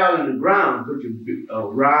barrel in the ground, put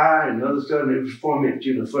your rye and other stuff, and it was ferment,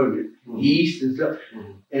 yeast and stuff.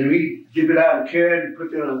 Mm-hmm. And we dip it out and carry it and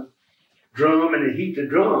put it in a drum and then heat the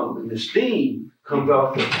drum, and the steam comes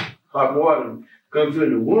off the hot water and comes through.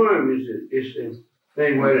 And the worm is the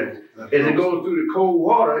thing where as it goes through the cold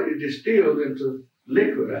water, it distills into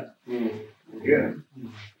liquid. Mm-hmm. Yeah. Mm-hmm.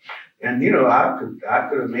 And you know, I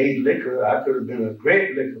could have made liquor. I could have been a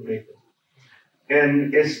great liquor maker.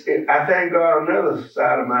 And I thank God on the other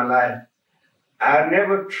side of my life, I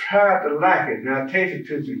never tried to like it. Now I tasted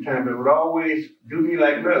 2 or 3 times, but it would always do me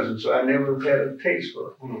like medicine, so I never had a taste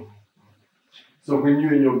for it. Mm-hmm. So when you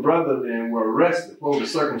and your brother then were arrested, what were the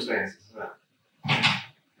circumstances?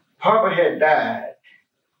 Papa had died.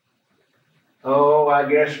 Oh, I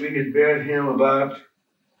guess we had buried him about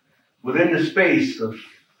within the space of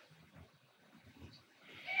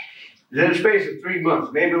 3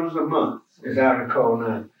 months. Maybe it was a month, as I recall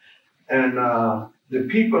now. And the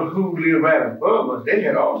people who lived right above us, they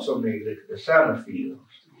had also made the salad fields.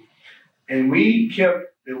 And we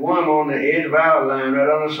kept the one on the edge of our line right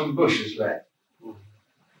under some bushes like.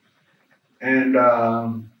 And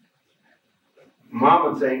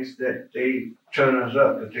Mama thinks that they turned us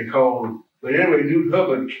up, that they called. But anyway, Newton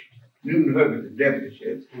Hubbard, the deputy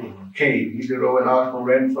sheriff, came. He stood over in Osborne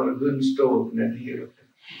right in front of Gooden Store and that hill.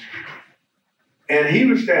 And he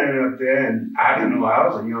was standing up there, and I didn't know, I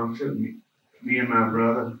was a youngster, me and my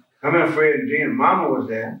brother. I mean, Fred and Jean, Mama was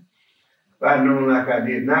there. If I'd known like I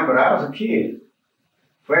did now, but I was a kid.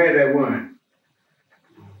 Fred that one.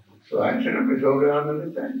 So I turned up and over there under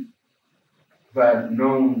the thing. If I'd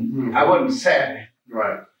known, I wasn't savvy.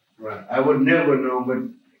 Right. I would never know, but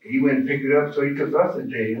he went and picked it up, so he took us to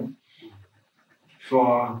jail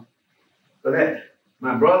for that.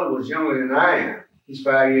 My brother was younger than I am. He's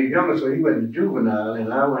 5 years younger, so he went to juvenile,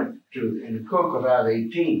 and I went in the court because I was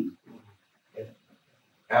 18.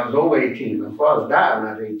 I was over 18. My father died when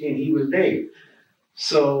I was 18. He was dead.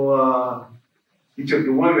 So he took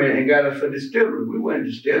the woman and got us for distillery. We weren't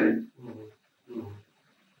distilling.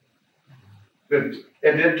 But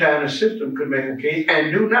at that time, the system could make a case,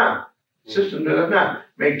 and do now. The system does now.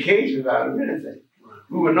 Make cases out of anything.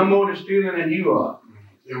 We were no more distilling than you are.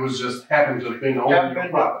 It was just happened to have been on your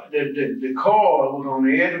property. The car was on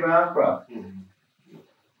the edge of our property. Mm-hmm.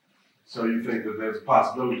 So you think that there's a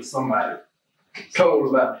possibility somebody told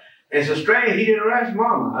about it. It's a strange, he didn't arrest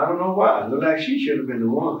Mama. I don't know why. It looked like she should have been the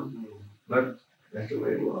one. Mm-hmm. But that's the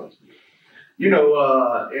way it was. You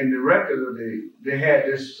know, in the record, they had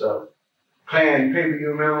this Klan paper, you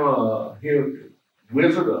remember, here,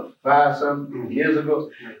 Wizard, 5-something years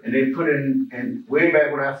ago, and they put in, and way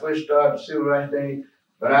back when I first started the civil rights thing,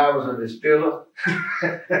 but I was a distiller.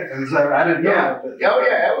 And so I didn't know. Oh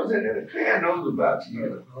yeah, that was in there. The Klan knows about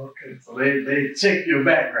you. Okay, so they checked your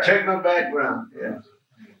background. Check my background, yeah.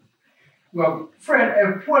 Well, Fred,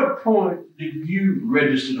 at what point did you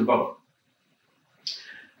register to vote?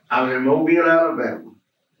 I was in Mobile, Alabama.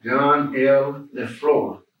 John L.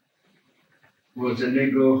 LaFleur was a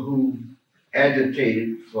Negro who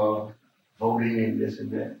agitated for voting and this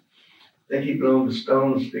and that. I think he belonged to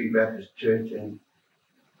Stone Street Baptist Church. And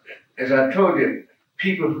as I told you,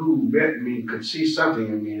 people who met me could see something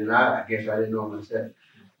in me, and I guess I didn't know myself.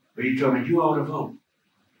 But he told me, you ought to vote.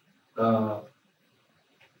 I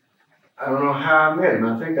don't know how I met him.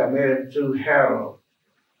 I think I met him through Harold,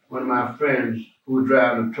 one of my friends who was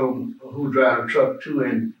driving a truck too.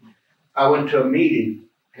 And I went to a meeting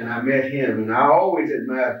and I met him. And I always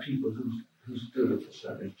admired people who stood up for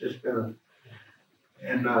something. It's just been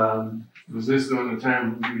was this during the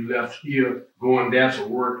time when you left here, going down to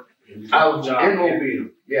work? I was in Mobile.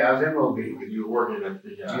 Yeah, I was in Mobile. You were working at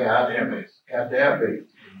the air base. At the air base.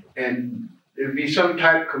 And there'd be some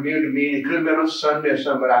type of community meeting. It could have been on Sunday or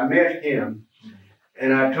something, but I met him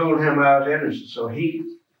and I told him I was interested. So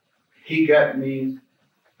he got me,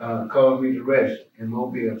 called me to rest in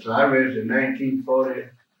Mobile. So I rested in 1940,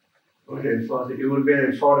 it would have been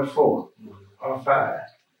in 44 or 5.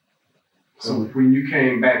 So when you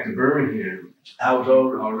came back to Birmingham, I was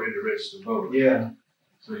already registered voter. Yeah.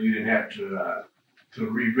 So you didn't have to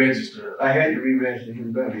re-register. I had to re-register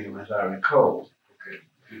in Birmingham, as I recall. Okay.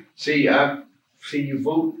 See, you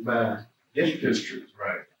vote by district.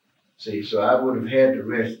 Right. See, so I would have had to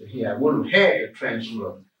register here. I wouldn't have had to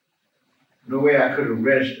transfer. No way I could have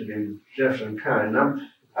registered in Jefferson County. And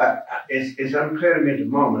it's unclear to me at the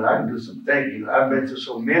moment. I can do some thinking. I've been through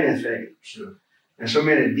so many things. Sure. And so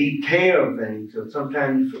many detailed things. So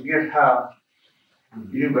sometimes you forget how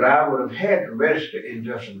you do. But I would have had to register in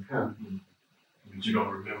Jefferson County. But you don't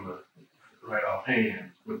remember right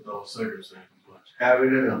offhand with those circumstances much. I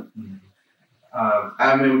really don't.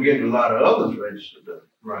 I remember getting a lot of others registered though.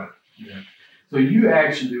 Right. Yeah. So you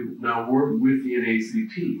actually now work with the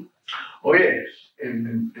NACP. Oh yes,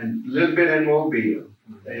 and a little bit in Mobile.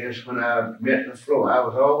 That's when I met LaFleur. I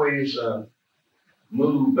was always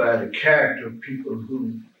moved by the character of people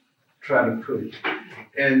who try to push.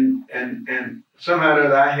 And somehow or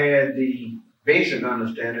other I had the basic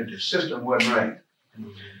understanding that the system wasn't right.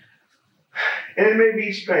 And it may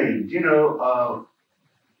be strange,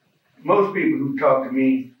 most people who talk to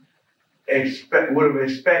me would have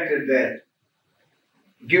expected that,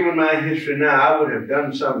 given my history now, I would have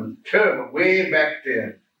done something terrible way back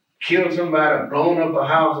there, killed somebody, blown up a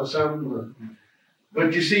house or something.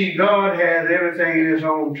 But you see, God has everything in His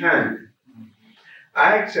own time.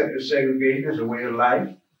 I accepted segregation as a way of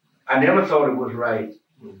life. I never thought it was right.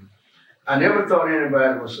 I never thought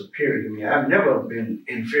anybody was superior to me. I've never been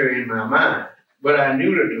inferior in my mind. But I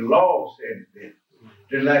knew that the law said that.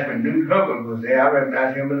 Just like when Newt Hubbard was there, I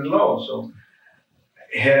recognized him in the law. So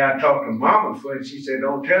had I talked to Mama first, she said,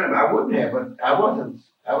 don't tell him. I wouldn't have, but I wasn't.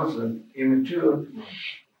 I was an immature.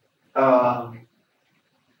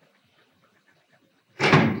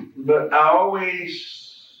 But I always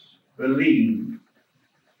believed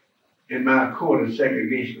in my core that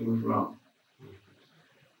segregation was wrong.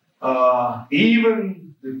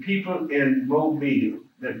 Even the people in Mobile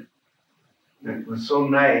that was so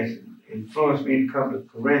nice and influenced me to come to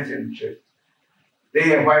Corinthian church, they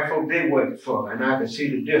had white folk they worked for, and I could see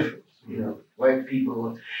the difference, white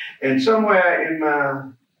people. And somewhere in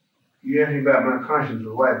you asked me about my conscience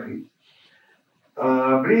of white people.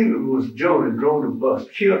 I believe it was Joe that drove the bus,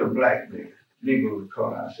 killed a black man, Negro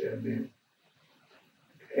car, I said then.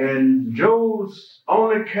 And Joe's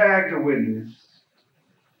only character witness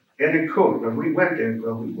in the court, because we went there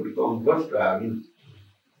because we would have gone bus driving,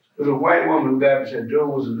 was a white woman who got up and said Joe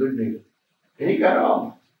was a good nigga. And he got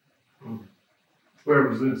off. Where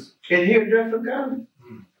was this? In here in Jefferson County.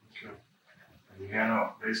 Okay. And he got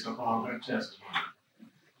off based upon her testimony.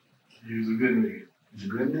 He was a good nigga. He's a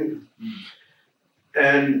good nigga.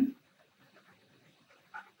 And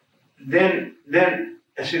then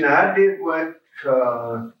see, now I did work,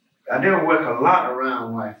 I didn't work a lot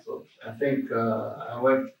around white folks. I think I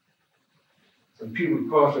worked some people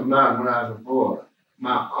across the mountain when I was abroad.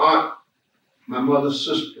 My aunt, my mother's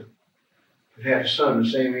sister, had a son the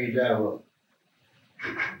same age I was.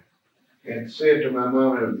 And said to my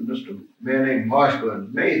mom, Mr. Man named Marshburn,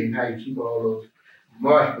 amazing how you keep all those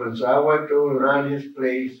Marshburn. So I worked over around his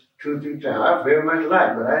place 2 or 3 times. I very much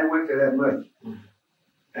liked, but I didn't work there that much.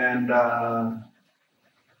 And I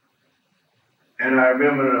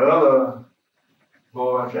remember the other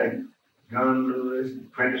boys like John Lewis,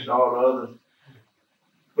 Prentice, and all the others.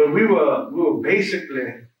 But we were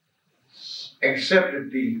basically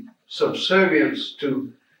accepted the subservience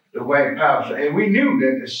to the white power. And we knew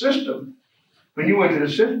that the system, when you went to the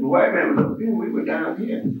system, the white man was up here, we were down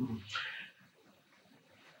here.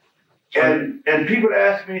 And people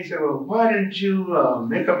ask me, say, well, why didn't you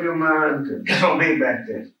make up your mind to disobey back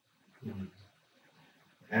then?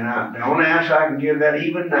 And the only answer I can give that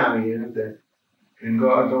even now is that in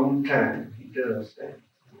God's own time, He does that.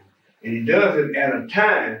 And He does it at a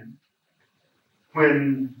time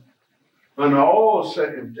when, under all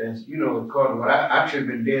circumstances, you know, according to I should have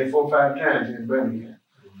been dead 4 or 5 times in Birmingham,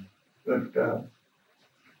 but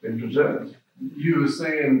been preserved. You were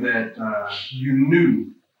saying that you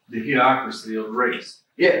knew the hypocrisy of race.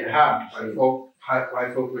 Yeah, how?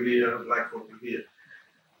 White folk were here, black folk were here.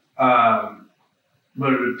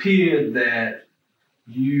 But it appeared that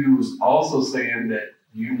you was also saying that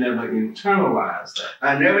you never internalized that.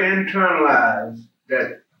 I never internalized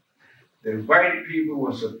that the white people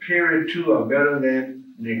were superior to or better than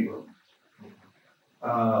Negroes.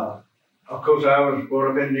 Of course, I was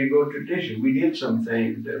brought up in Negro tradition. We did some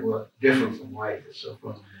things that were different from white and so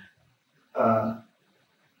forth.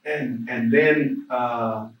 And then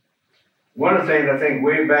one of the things I think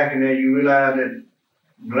way back in there, you realize that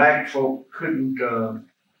black folk couldn't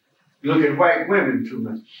look at white women too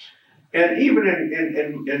much. And even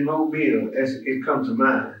in Mobile, as it comes to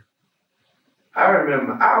mind, I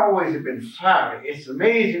remember I always have been fiery. It's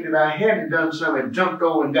amazing that I hadn't done something and jumped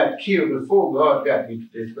over and got killed before God got me to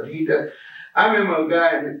this, but He does. I remember a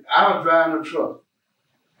guy, I was driving a truck,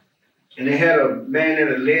 and they had a man in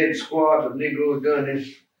a lead squad of Negroes doing this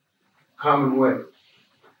common way.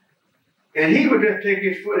 And he would just take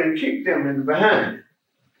his foot and kick them in the behind.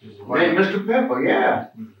 Man, Mr. Pepper, yeah.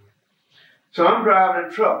 So I'm driving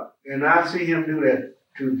a truck, and I see him do that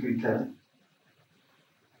 2 or 3 times.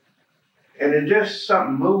 And it just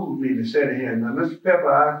something moved me to say to him, now, Mr.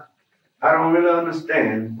 Pepper, I don't really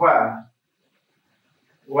understand why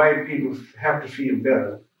white people have to feel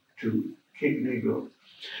better to kick Negroes.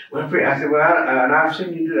 Well, I said, well, and I've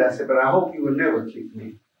seen you do that. I said, but I hope you will never kick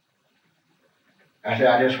me. I said,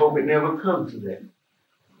 I just hope it never comes to that.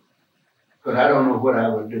 Because I don't know what I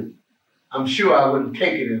would do. I'm sure I wouldn't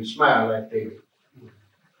take it and smile like they did.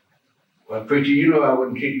 Well, preacher, you know I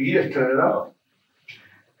wouldn't kick you. You just turn it off.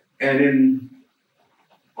 And then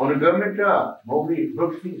on a government job, Mobley,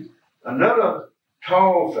 Brookfield, another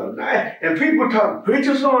tall fellow. And people talk,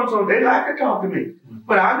 preacher so-and-so, they like to talk to me.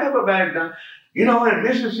 But I never back down. You know, in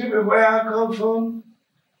Mississippi, where I come from,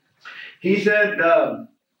 he said,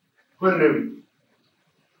 when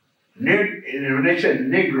they said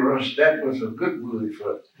Negroes, that was a good word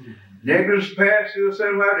for it. Negroes pass through a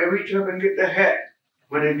certain way, they reach up and get the hat.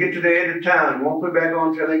 When they get to the edge of town, won't put back on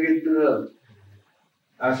until they get to the other.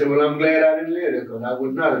 I said, well, I'm glad I didn't live there, because I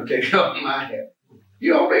would not have taken off my hat.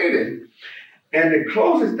 You don't need it. And the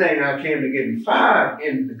closest thing I came to getting fired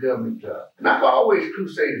in the government job, and I've always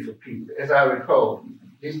crusaded for people, as I recall,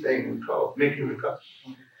 these things recall, make you recall.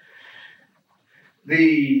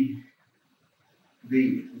 The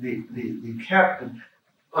captain,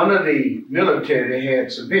 under the military, they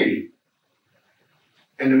had civilian.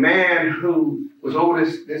 And the man who was over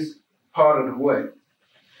this part of the way,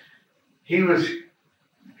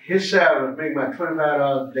 his salary was making about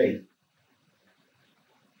 $25 a day.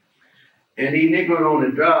 And these Negroes on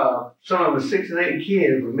the job, some of the 6 and 8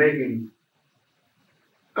 kids were making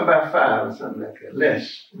about 5 or something like that,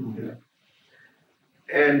 less. You know?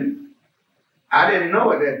 And I didn't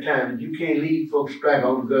know at that time that you can't leave folks strike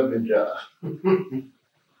on the government job.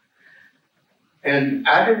 And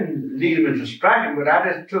I didn't lead them into striking, but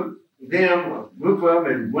I just took them, a group of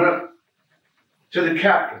them, and went up to the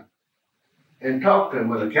captain and talked to him.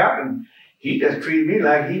 Well, the captain, he just treated me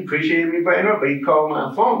like he appreciated me very much, but he called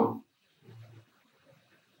my foreman.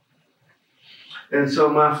 And so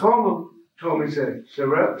my foreman told me, said,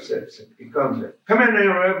 Rev, he comes in, come in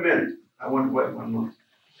there, Rev, a minute. I went to wait 1 month.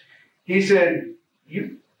 He said,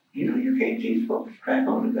 you know you can't teach folks to strike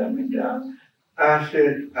on the government job. I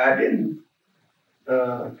said, I didn't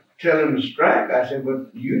tell him to strike. I said,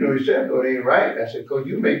 but you know yourself, though, it ain't right. I said, because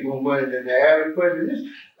you make more money than the average person is.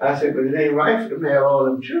 I said, but it ain't right for them to have all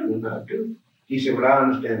them children I do. He said, well, I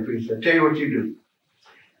understand, priest. I tell you what you do.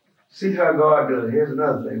 See how God does it. Here's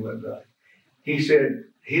another thing with God. He said,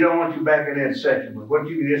 he don't want you back in that section, but what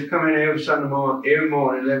you do is come in every Sunday morning,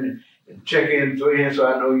 and let me check in, throw your hand so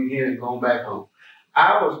I know you're here and going back home.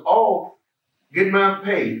 I was off getting my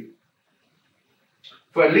pay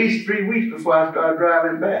for at least 3 weeks before I started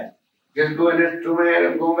driving back. Just going there, throw my hand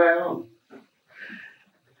up and go back home.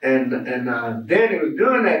 And then it was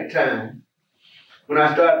during that time when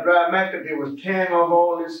I started driving back that they was tearing off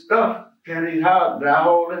all this stuff, tearing these houses. I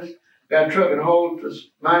hauled this, got a truck and hauled to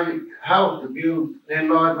my house to view and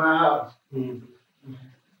enlarge my house.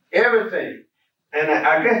 Everything. And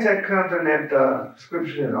I guess that comes in that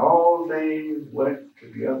scripture that all things work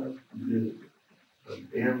together for good for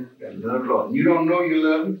them that love the Lord. You don't know you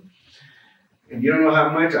love him, and you don't know how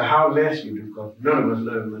much or how less you do, because none of us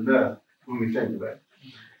love him enough when we think about it.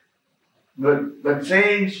 But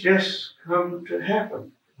things just come to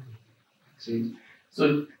happen. See?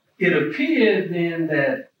 So it appeared then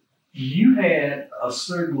that you had a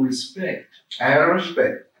certain respect. I had a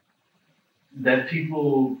respect. That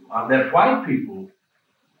people, that white people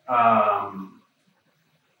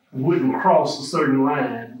wouldn't cross a certain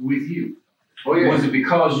line with you. Oh, yeah. Was it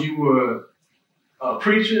because you were a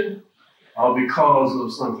preacher or because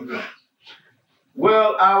of something else?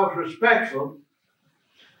 Well, I was respectful,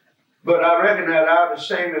 but I recognize I was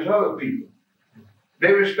the same as other people.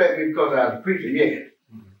 They respect me because I was a preacher, yeah.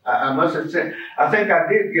 I must have said, I think I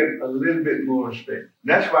did get a little bit more respect.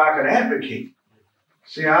 That's why I could advocate.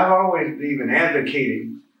 See, I've always believed in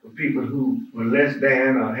advocating for people who were less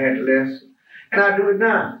than or had less, and I do it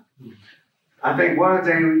now. I think one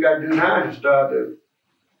thing we got to do now is start to,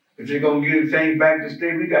 if they're going to give things back to the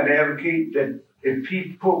state, we got to advocate that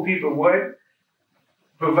if poor people work,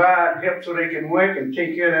 provide help so they can work and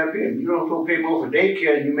take care of their business. You don't go pay more for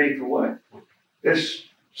daycare than you make for what? That's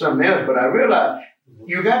something else, but I realize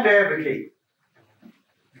you got to advocate.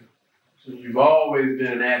 So you've always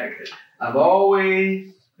been an advocate. I've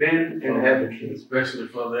always been an advocate. Especially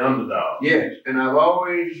for the underdog. Yes, and I've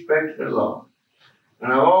always respected the law.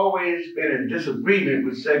 And I've always been in disagreement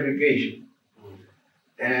with segregation.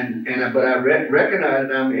 But I recognize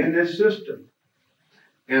that I'm in this system.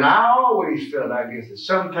 And I always felt, I guess, that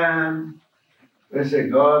sometimes, let's say,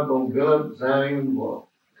 God's going to build up Zion wall.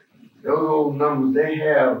 Those old numbers they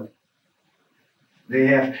have.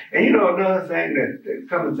 And you know, another thing that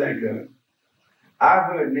come to think of it,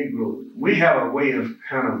 I've heard Negroes, we have a way of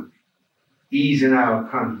kind of easing our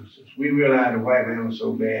consciences. We realize the white man was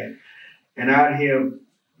so bad. And I'd hear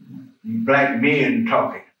black men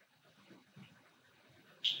talking.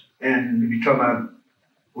 And you talk about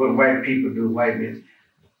what white people do, white men.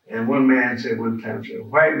 And one man said one time,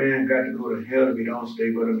 white man got to go to hell if he don't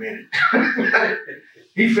stay but a minute.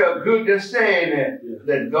 He felt good just saying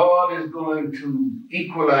that God is going to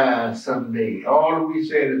equalize someday. All we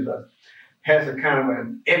said is has a kind of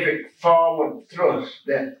an epic forward thrust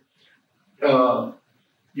that you're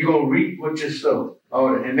going to reap what you sow.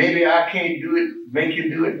 And maybe I can't do it, make you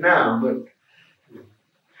do it now,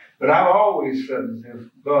 but I've always felt as if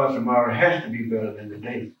God tomorrow has to be better than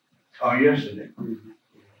today or yesterday.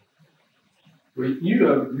 Well, you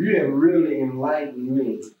have really enlightened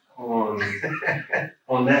me on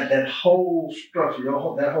that whole structure,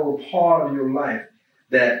 that whole part of your life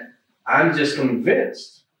that I'm just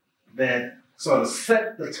convinced that sort of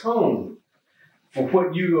set the tone for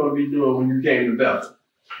what you're going to be doing when you came to Bethel.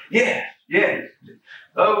 Yes.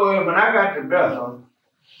 Well, when I got to Bethel,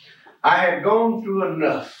 I had gone through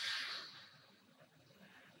enough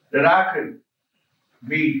that I could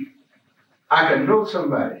know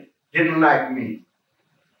somebody didn't like me,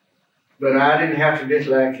 but I didn't have to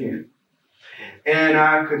dislike him. And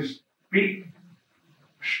I could speak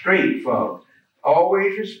straightforward,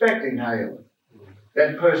 always respecting, however,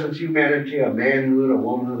 that person's humanity or manhood or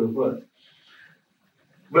womanhood or what.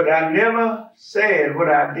 But I never said what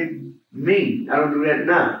I didn't mean. I don't do that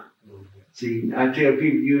now. See, I tell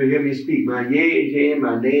people, you hear me speak, my yea is yea,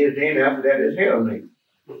 my nay is nay, and after that is hell nay.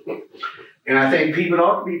 And I think people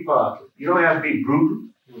ought to be positive. You don't have to be brutal.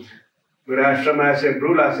 But somebody said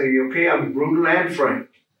brutal, I say, okay, I'm brutal and frank.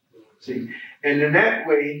 See, and in that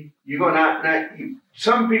way, you're going to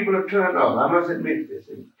some people are turned off. I must admit this.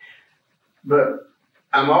 But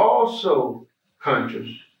I'm also conscious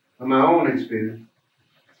of my own experience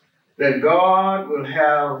that God will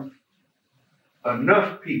have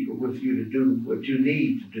enough people with you to do what you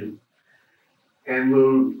need to do, and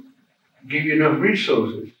will give you enough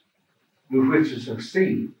resources with which to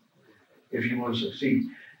succeed if you want to succeed.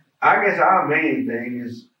 I guess our main thing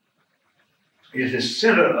is the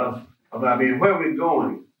center of our being, where we're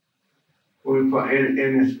going.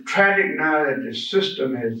 And it's tragic now that the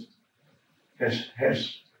system has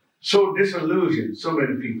so disillusioned so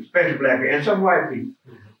many people, especially black people and some white people,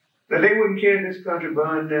 that they wouldn't care if this country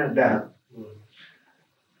burned down.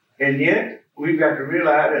 And yet, we've got to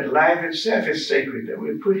realize that life itself is sacred, that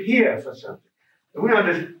we're put here for something. And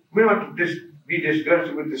we don't just be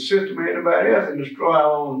disgusted with the system or anybody else and destroy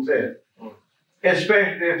our own self.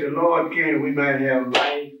 Especially if the Lord can, we might have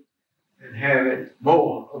life and have it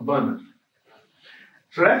more abundantly.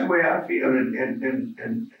 So that's the way I feel.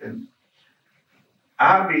 And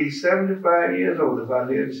I'll be 75 years old if I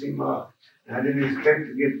live to see March. And I didn't expect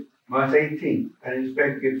to get March 18th. I didn't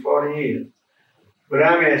expect to get 40 years. But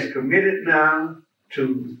I'm as committed now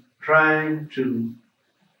to trying to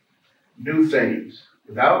do things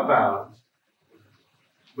without violence,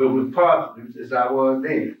 but with positives as I was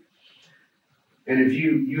then. And if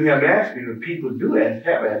you have asked me, if people have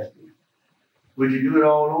asked me, would you do it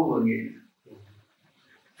all over again?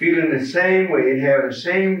 Feeling the same way and having the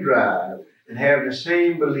same drive and having the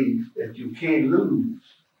same belief that you can't lose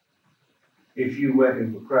if you're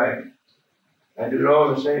working for Christ. I do it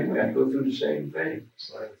all the same way. I go through the same thing.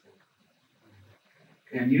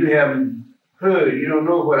 And you haven't heard, you don't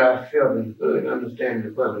know what I felt and heard, understanding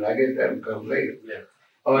the public. I guess that will come later. Yeah.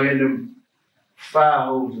 Or in the fire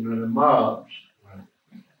hose and the mobs.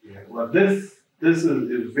 Yeah. Well, this is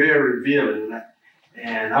very revealing,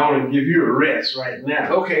 and I want to give you a rest right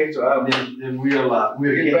now. Okay, so then we'll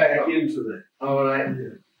get back into that. All right.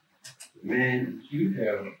 Yeah. Man, you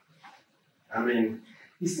have. I mean,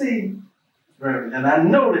 you see, Reverend, and I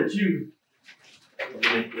know that you.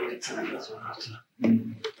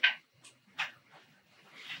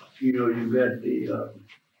 You know, you got the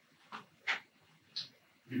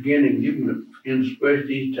beginning. You can intersperse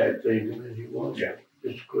these type things as you want. Yeah.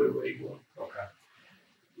 Just go where you want. Okay.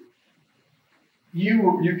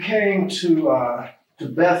 You came to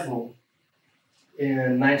Bethel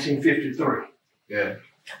in 1953. Yeah.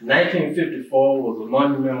 1954 was a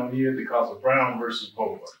monumental year because of Brown versus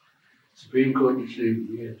Board. Supreme Court decision.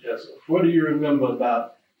 Yes. Yes, sir. What do you remember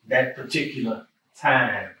about that particular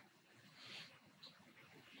time?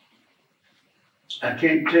 I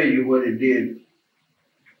can't tell you what it did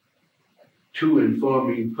to inform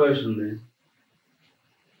me personally,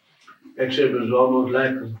 except it was almost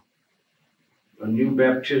like a new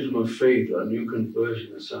baptism of faith or a new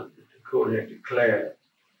conversion or something. The court had declared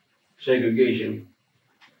segregation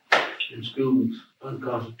in schools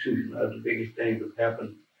unconstitutional. That was the biggest thing that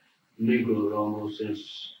happened in Negroes almost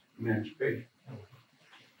since emancipation.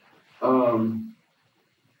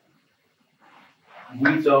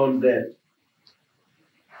 We thought that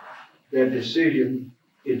decision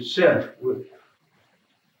itself would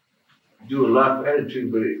do a lot for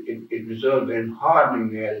attitude, but it resulted in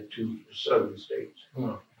hardening the attitude of the southern states.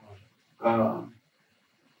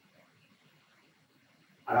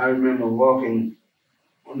 I remember walking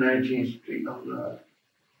on 19th Street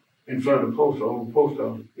in front of the post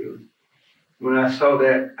office building. When I saw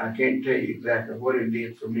that, I can't tell you exactly what it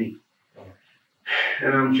did for me.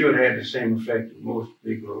 And I'm sure it had the same effect on most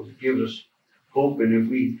Negroes. It gives us hope,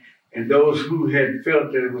 and those who had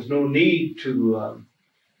felt that there was no need to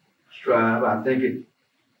strive, I think it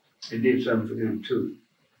did something for them too.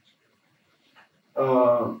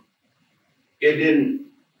 It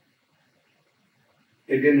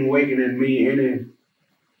didn't awaken in me any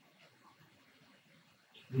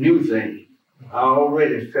new thing. I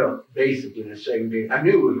already felt basically the segregation. I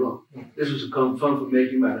knew it was wrong. This was a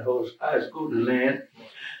confirmation by the whole high school in the land.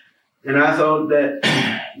 And I thought that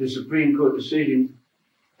the Supreme Court decision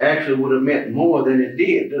actually would have meant more than it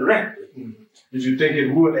did directly. Did you think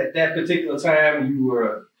it would at that particular time?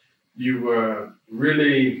 You were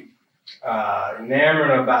really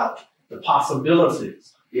enamored about the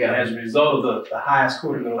possibilities. Yeah. As a result of the highest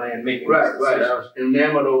court in the land making Right. I was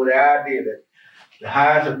enamored over the idea that the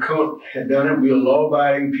highest court had done it. We are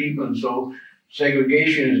law-abiding people, and so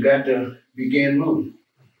segregation has got to begin moving.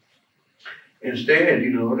 Instead,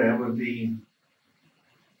 that would be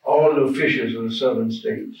all the officials of the southern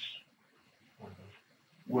states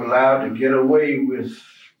were allowed to get away with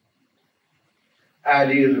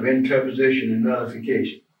ideas of interposition and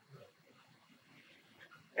nullification.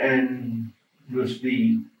 And with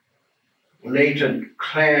the latent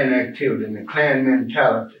Klan activity and the Klan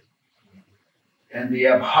mentality and the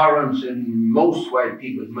abhorrence in most white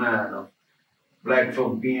people's mind of black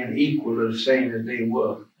folk being equal or the same as they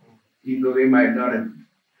were, even though they might not have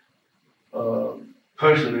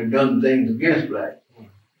personally done things against black.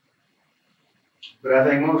 But I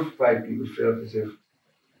think most white people felt as if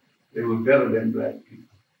they were better than black people.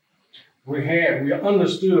 We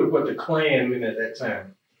understood what the Klan meant at that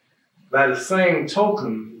time. By the same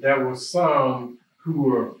token, there were some who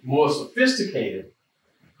were more sophisticated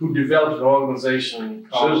who developed an organization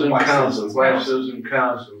called Citizen White Council, White Citizen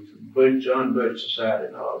Councils, Unbird Society,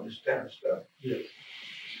 and all this kind of stuff. Yeah.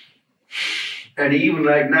 And even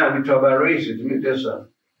like now, we talk about racism. That's a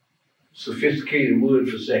sophisticated word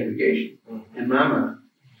for segregation, in my mind.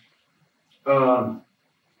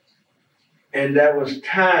 And that was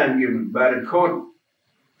time given by the court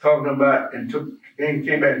talking about, and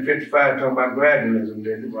came back in 55 talking about gradualism,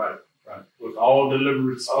 didn't it? Right. With all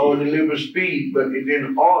deliberate speed. All deliberate speed, but it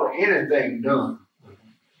didn't order anything done.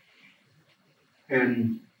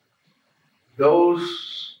 And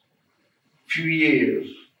those few years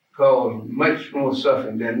caused much more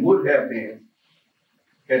suffering than would have been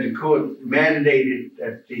had the court mandated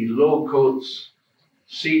that the lower courts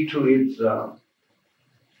see to its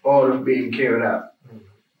orders being carried out,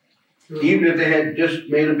 even if they had just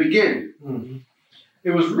made a beginning. Mm-hmm.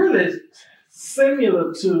 It was really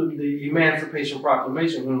similar to the Emancipation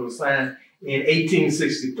Proclamation when it was signed in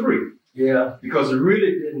 1863. Yeah. Because it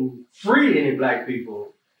really didn't free any black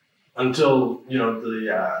people until,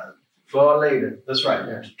 the far later. That's right.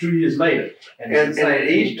 Yeah. 2 years later. And at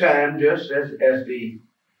each time, just as the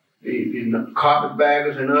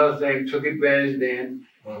carpetbaggers and other things took advantage then,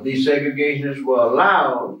 these segregationists were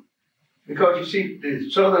allowed, because you see, the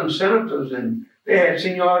Southern senators, and they had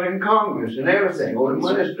seniority in Congress and everything, or the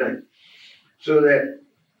money strength. So that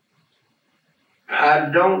I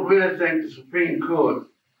don't really think the Supreme Court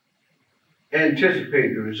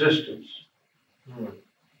anticipated the resistance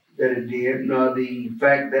that it did, nor the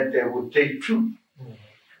fact that they would take truth.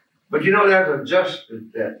 But there's a justice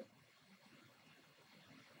that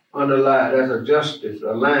underlies, there's a justice,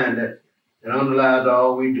 a line that underlies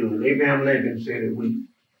all we do. And Abraham Lincoln said it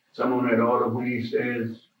someone had ordered when he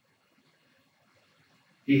says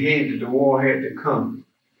he hated the war had to come.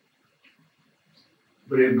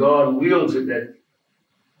 But if God wills it that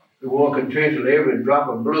the war continues till every drop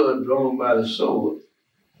of blood drawn by the sword,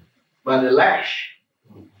 by the lash,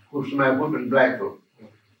 which somebody whipping black folk,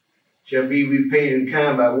 shall be repaid in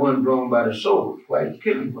kind by one drawn by the sword, white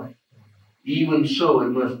killing white. Even so, it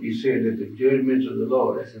must be said that the judgments of the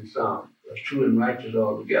Lord, that's in Psalm, are true and righteous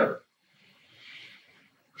altogether.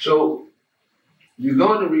 So, you're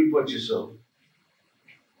going to reap what you sow.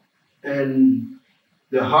 And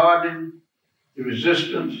the hardening, the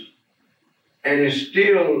resistance, and it's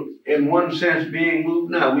still, in one sense, being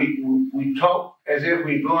moved now. We talk as if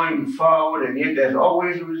we're going forward, and yet there's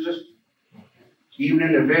always a resistance. Even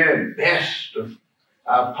in the very best of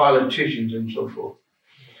our politicians and so forth.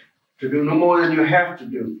 To do no more than you have to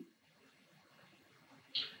do.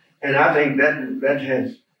 And I think that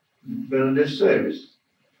has been a disservice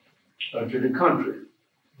to the country.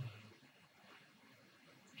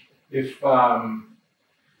 If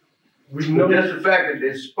we know just the fact that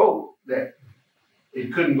they spoke that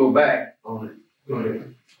it couldn't go back on it. Go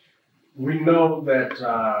ahead. We know that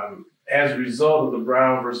as a result of the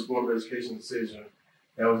Brown versus Board of Education decision,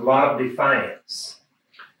 there was a lot of defiance.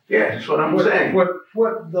 Yeah, that's what I'm saying.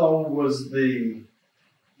 What though was the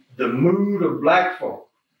mood of black folk?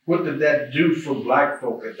 What did that do for black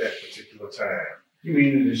folk at that particular time? You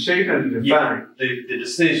mean the decision or the defiance? Yeah, the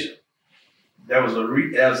decision. There was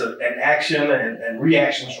an action and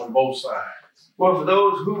reactions from both sides. Well, for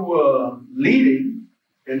those who were leading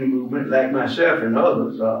in the movement, like myself and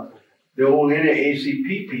others, the old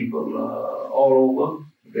NAACP people all over,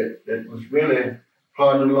 that was really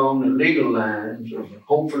plodding along the legal lines of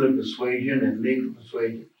hopefully persuasion and legal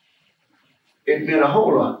persuasion. It meant a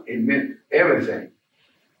whole lot. It meant everything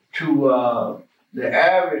to the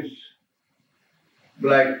average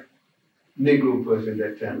black Negro person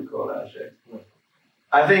at that time, I say.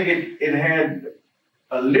 I think it had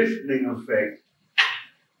a lifting effect,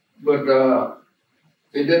 but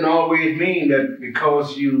it didn't always mean that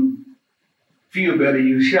because you feel better,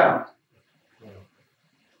 you shout.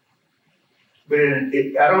 But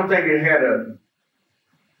I don't think it had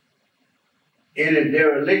any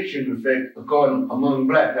dereliction effect among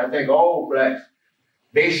blacks. I think all blacks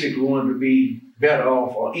basically wanted to be better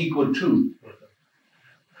off or equal to.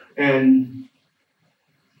 And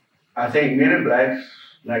I think many blacks,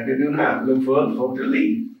 like they do now, look for other folk to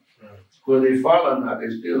lead. Whether they follow or not, they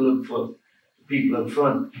still look for people up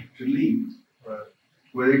front to lead.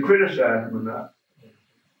 Whether they criticize them or not.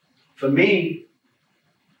 For me,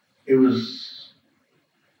 it was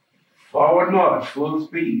forward march, full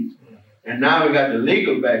speed. And now we got the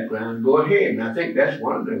legal background, go ahead. And I think that's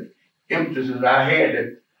one of the emphases I had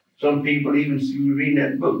that some people, even you reading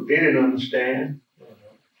that book, they didn't understand.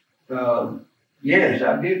 Yes,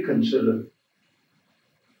 I did consider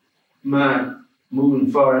my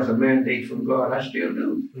moving forward as a mandate from God. I still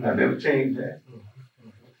do. I've never changed that.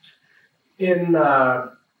 In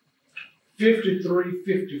 53,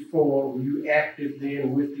 54, were you active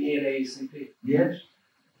then with the NAACP? Yes.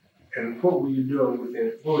 And what were you doing with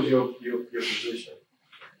it? What was your position?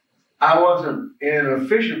 I wasn't in an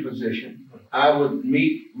official position. I would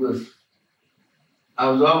meet I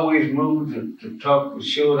was always moved to talk with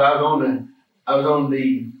shows. I was on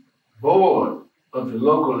the board of the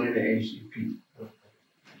local NAACP.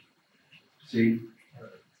 See,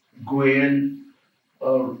 Gwen,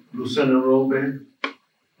 Lucinda Robin,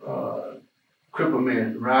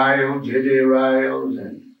 Crippleman, Riles, J.J. Riles,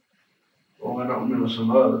 and I don't remember some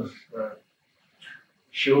others.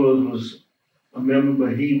 Shores was a member,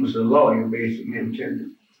 but he was a lawyer, basically,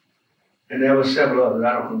 intended. And there were several others,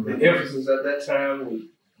 I don't remember. The emphasis at that time was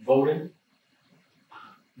voting?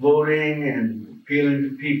 Voting and appealing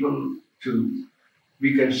to people to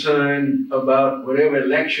be concerned about whatever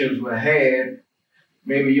elections were had.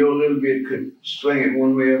 Maybe your little bit could swing it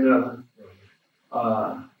one way or another.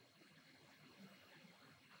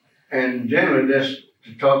 And generally, that's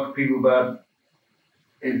to talk to people about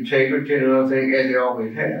integrity and other things, as they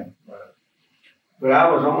always have. Right. But I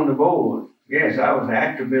was on the board. Yes, I was an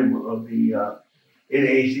active member of the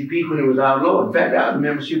NAACP when it was outlawed. In fact, I was a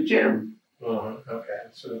membership chairman. Okay.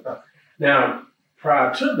 So now,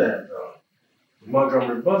 prior to that, though, the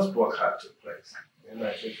Montgomery bus boycott took place in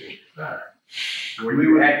 1955. Were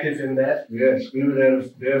you active in that? Yes, we were there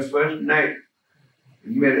the first night.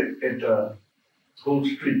 We met at Holt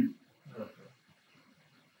Street.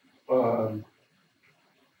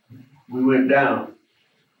 We went down.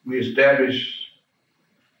 We established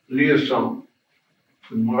liaison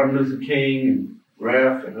with Martin Luther King and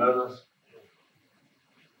Ralph and others.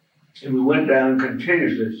 And we went down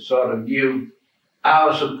continuously to sort of give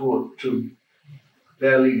our support to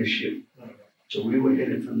their leadership. So we were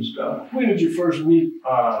in it from the start. When did you first meet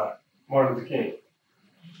Martin Luther King?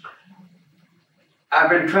 I've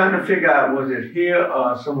been trying to figure out, was it here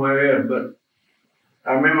or somewhere else, but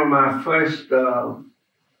I remember my first,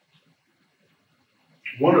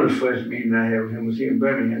 one of the first meetings I had with him was here in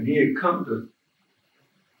Birmingham. He had come to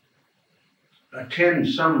attend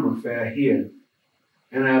some affair here,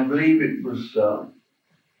 and I believe it was,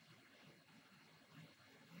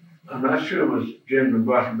 I'm not sure it was Jim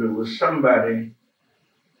Nebraska, but it was somebody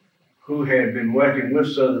who had been working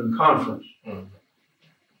with Southern Conference,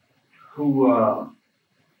 who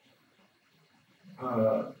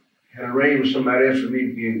had arranged with somebody else for me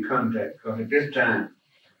to be in contact. Because at this time,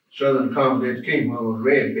 Southern Conference Education was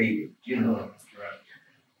red baby, you know. Right.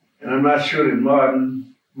 And I'm not sure that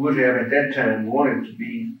Martin would have at that time wanted to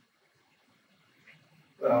be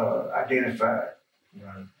identified.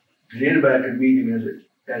 Right. Because anybody could meet him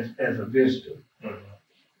as a visitor.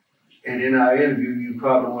 And in our interview, you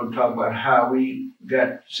probably want to talk about how we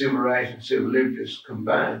got civil rights and civil liberties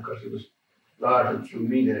combined, because it was largely through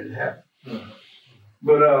me that it happened.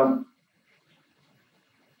 But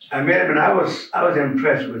I met him, and I was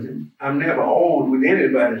impressed with him. I'm never old with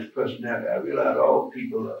anybody's personality. I realize all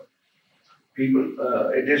people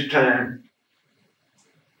at this time,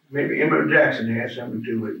 maybe Emmett Jackson had something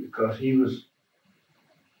to do with it, because he was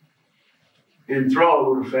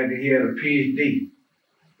enthralled with the fact that he had a PhD.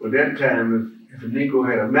 But that time, if a Negro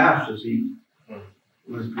had a master's, he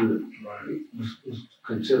was good. Right. Was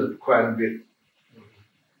considered quite a bit.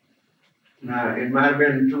 Now, it might have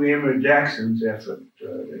been through Emmett Jackson's effort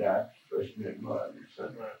that I first met Martin.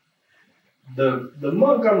 Right. The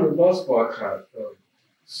Montgomery bus boycott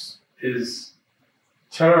is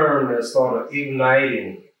termed as sort of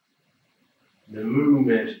igniting the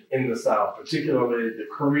movement in the South, particularly the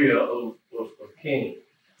career of King.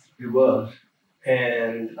 It was.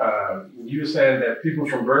 And you were saying that people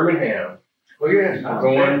from Birmingham yes, were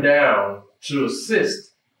going down to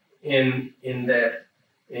assist in that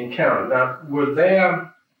encounter. Now, were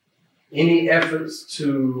there any efforts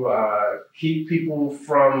to keep people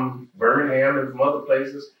from Birmingham and from other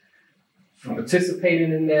places from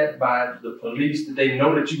participating in that by the police? Did they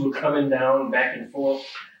know that you were coming down back and forth?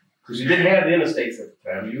 Because you didn't have the interstates at the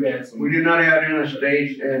time. You had some. We did not have the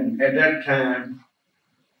interstates, and at that time,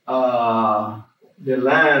 the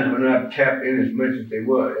lines were not tapped in as much as they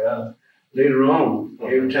were. Later on,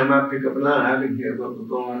 every time I pick up a line, I can hear what was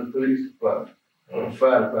going on in the police department or the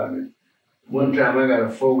fire department. One time I got a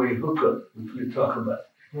 4-way hookup, which we talk about.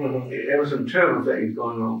 There was some terrible things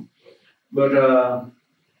going on. But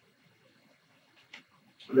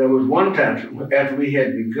there was one time after we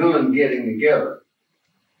had begun getting together,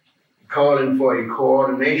 calling for a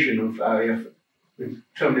coordination of our effort, which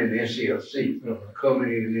terminated the SCLC,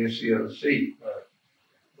 culminated in the SCLC.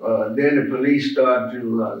 Then the police started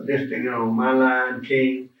to listing on my line,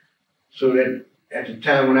 King, so that at the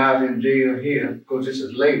time when I was in jail here, of course this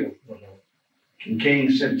is later, and King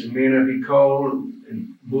sent some men up, he called,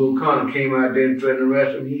 and Bull Connor came out there and threatened to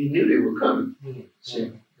arrest him. He knew they were coming.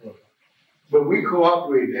 But we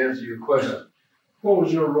cooperated, to answer your question. What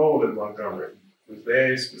was your role at Montgomery? Was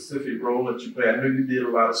there a specific role that you played? I know you did a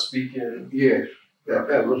lot of speaking. Yes,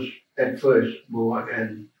 that was at first more,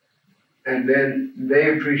 and then they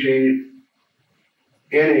appreciated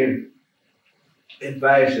any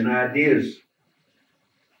advice and ideas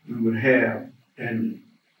we would have. And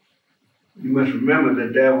you must remember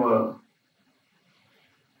that there were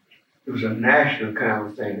it was a national kind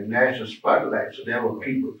of thing, a national spotlight. So there were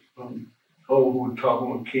people from who were talking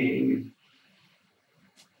with King, and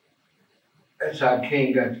that's how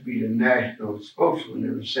King got to be the national spokesman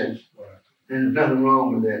in a sense. Right. And there's nothing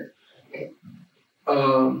wrong with that.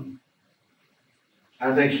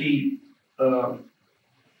 I think he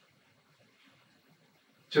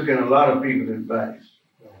took in a lot of people's advice.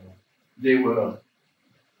 They were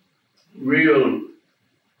real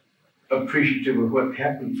appreciative of what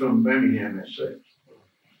happened from Birmingham as such.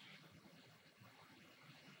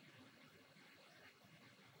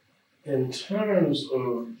 In terms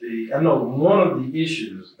of I know one of the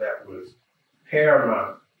issues that was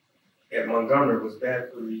paramount at Montgomery was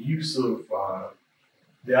that the use of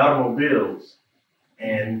the automobiles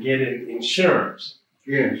and getting insurance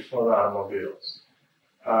Yes. for the automobiles.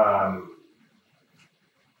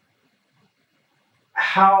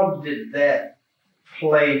 How did that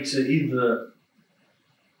play to either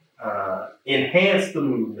enhance the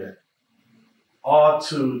movement or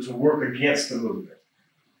to work against the movement?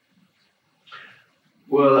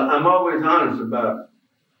 Well, I'm always honest about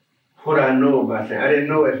what I know about that. I didn't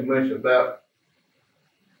know as much about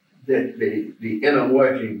the inner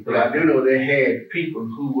working, but I do know they had people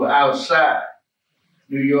who were outside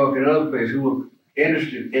New York and other places who were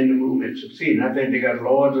interested in the movement succeeding. I think they got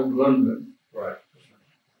Lords of London, Right.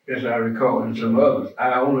 as I recall, and some others.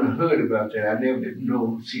 I only heard about that. I never did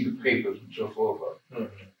know, see the papers and so forth. Mm-hmm.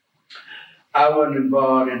 I wasn't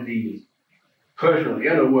involved in the personal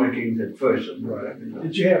inner workings at first. Right. You know.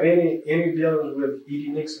 Did you have any dealings with E.D.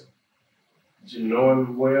 Nixon? Did you know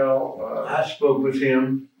him well? I spoke with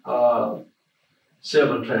him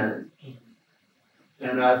several times,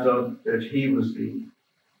 and I thought that he was in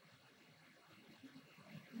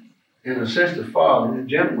a sense, the father, the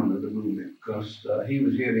gentleman of the movement, because he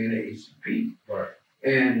was here in the NAACP. Right.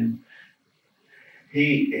 And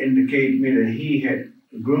he indicated to me that he had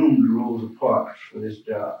groomed Rosa Parks for this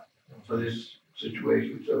job, for this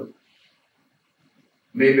situation. So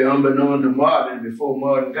maybe unbeknown to Martin, before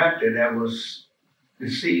Martin got there, the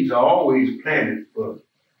seeds are always planted for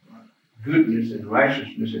goodness and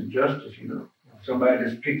righteousness and justice, you know. Somebody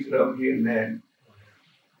just picks it up here and there.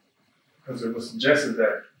 Because it was suggested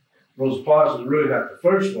that Rosa Parks was really not the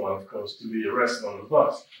first one, of course, to be arrested on the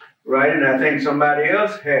bus. Right, and I think somebody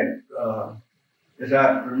else had, as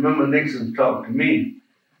I remember Nixon talked to me,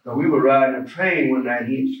 we were riding a train one night,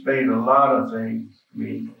 he explained a lot of things to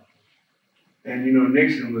me. And you know,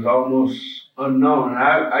 Nixon was almost unknown. And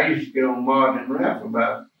I used to get on Martin and Ralph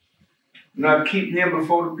about not keeping him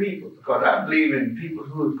before the people, because I believe in people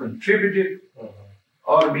who have contributed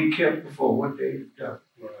ought to be kept before what they've done.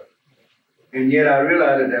 Right. And yet I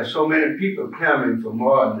realized that there are so many people clamoring for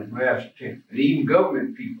Martin and Ralph's attention, and even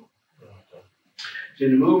government people. So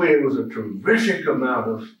in the movement, it was a terrific amount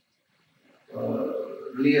of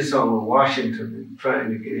liaison with Washington and trying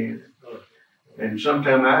to get in. And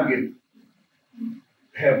sometimes I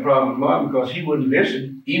have a problem with Martin because he wouldn't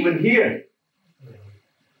listen, even here.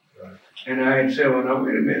 Right. And I had said, well, now,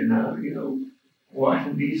 wait a minute now, you know,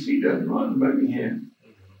 Washington, D.C. doesn't run Birmingham.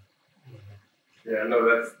 Yeah, I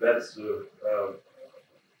know that's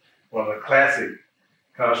one of the classic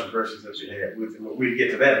controversies that you had. We'll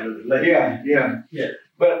get to that a little bit later. Yeah.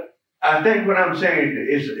 But I think what I'm saying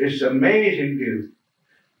is it's amazing to,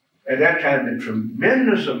 at that time, the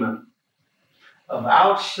tremendous amount of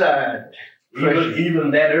outside pressure.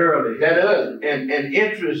 Even that early. And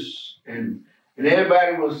interest, and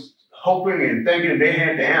everybody was hoping and thinking they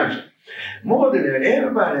had the answer. More than that,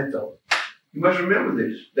 everybody thought, you must remember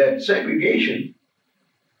this, that segregation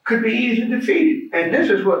could be easily defeated. And this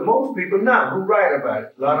is what most people now who write about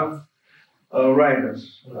it, a lot of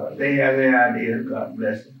writers, they have their ideas, God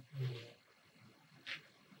bless them.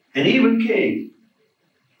 And even King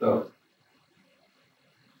thought.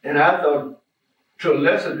 And I thought to a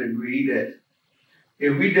lesser degree that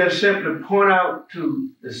if we just simply point out to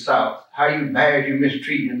the South how bad you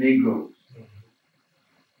mistreat the Negroes.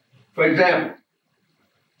 For example,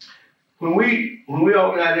 when we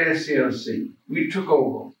organized SCLC, we took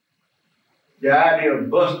over the idea of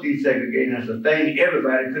bus desegregation as a thing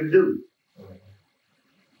everybody could do.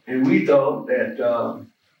 And we thought that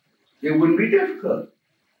it wouldn't be difficult.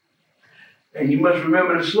 And you must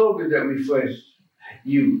remember the slogan that we first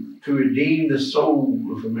used, to redeem the soul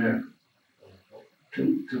of America,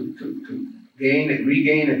 to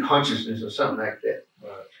regain the consciousness or something like that.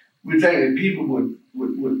 Right. We think that people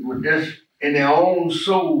would just, in their own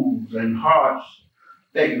souls and hearts,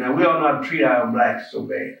 think, now we ought not treat our blacks so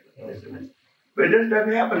bad. But it just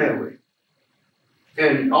doesn't happen that way.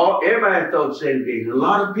 And everybody thought segregation. A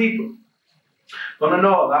lot of people From the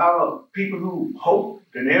north, our people who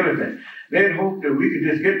hoped and everything, they'd hoped that we could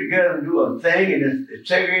just get together and do a thing and the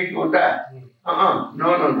segregation would die.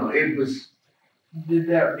 No. It was Did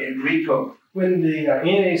that in recall. when the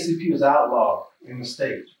NAACP was outlawed in the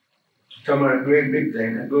state? Talking about a great big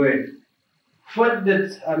thing. Now go ahead. What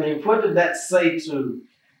did that say to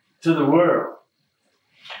the world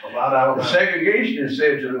about The Alabama? segregation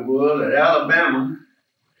said to the world that Alabama,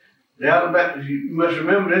 you must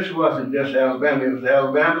remember this wasn't just Alabama, it was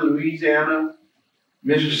Alabama, Louisiana,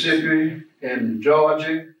 Mississippi, and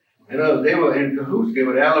Georgia, and others. They were in cahoots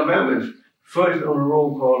together, but Alabama is first on the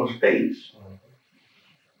roll call of states.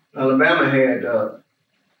 Alabama had a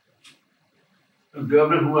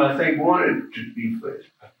governor who I think wanted to be first,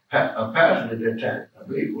 a pastor at that time, I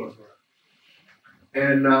believe it was.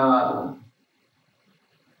 And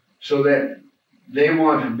so that they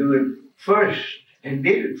wanted to do it first and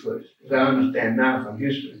did it first, as I understand now from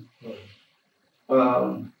history.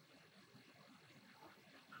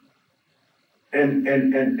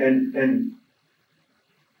 And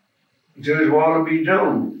Judge Walter B.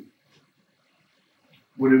 Jones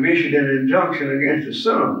would have issued an injunction against the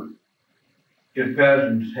son if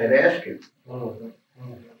Parsons had asked him.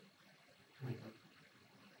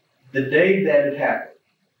 The day that it happened,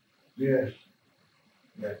 Yes.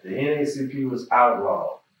 that the NAACP was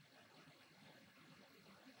outlawed,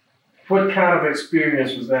 what kind of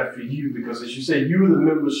experience was that for you? Because as you say, you were the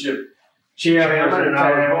membership chairman, And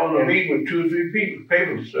I was going to meet with 2 or 3 people,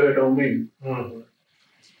 papers served on me.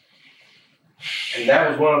 And that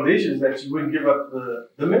was one of the issues, that you wouldn't give up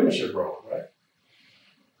the membership role, right?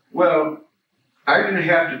 Well, I didn't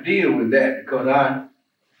have to deal with that because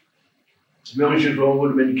membership role would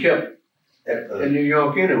have been kept in New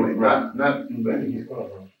York anyway, not in Birmingham.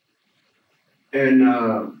 And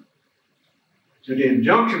so the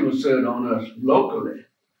injunction was served on us locally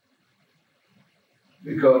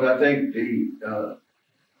because I think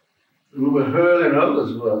Ruben Hurl and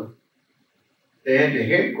others they had the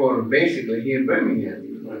headquarters basically here in Birmingham,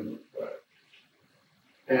 you remember.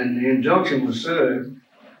 And the injunction was served.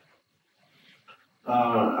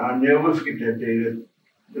 I'll never forget that day that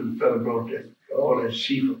the fellow brought all that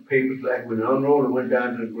sheaf of papers, like when the unrolled and went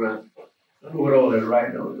down to the ground. I don't know what all that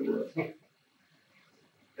writing on it was.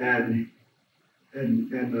 And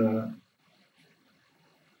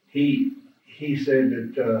he said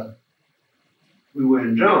that we were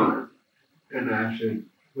enjoined. And I said,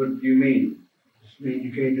 what do you mean? This mean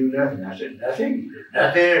you can't do nothing? I said, nothing?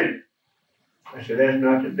 Nothing. I said, that's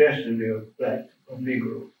not the destiny of black or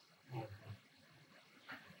Negroes.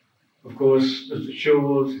 Of course, Mr.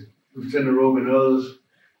 Shores, Lieutenant Robe, and others,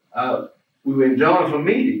 we were enjoined for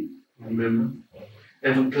meeting, remember,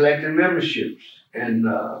 and for collecting memberships. And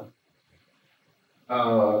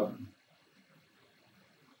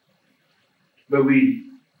but we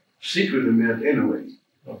secretly met anyway,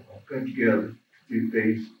 got together, 3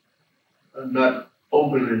 days, not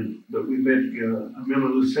openly, but we met together. I remember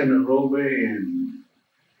Lieutenant Robe and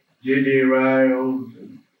J.J. Riles,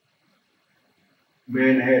 and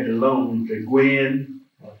man that had the loans, and Gwen,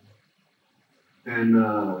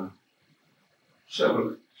 and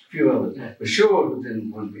several, few others. But sure was in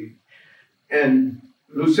one meeting. And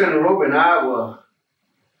Lieutenant Robe and I were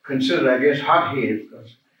considered, I guess, hotheads,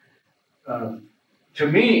 because to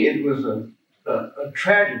me it was a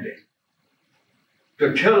tragedy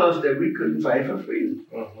to tell us that we couldn't fight for freedom.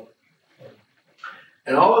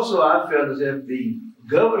 And also I felt as if the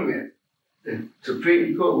government, the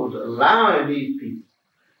Supreme Court, was allowing these people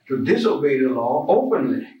to disobey the law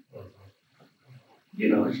openly. You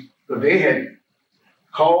know, so they had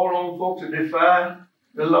called on folks to defy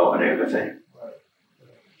the law and everything.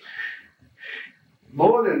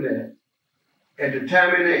 More than that, at the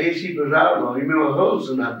time NAACP was outlawed, you remember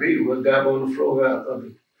Hudson, I believe, was got on the floor out of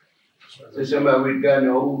it. Said somebody we'd gotten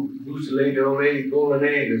an old bucelated old egg, golden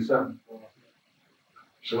egg or something.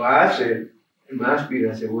 So I said, in my speech,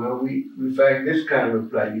 I said, well, we fight this kind of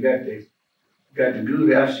reply. You got the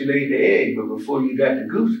goose after she laid the egg, but before you got the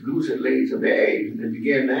goose had laid some eggs and then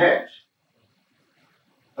began to hatch.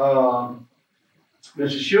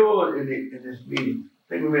 Mr. Shore in this meeting,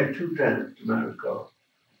 I think we met 2 times, to my recall.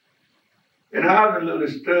 And I was a little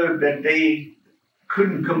disturbed that they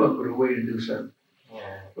couldn't come up with a way to do something.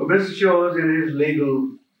 But Mr. Shore was in his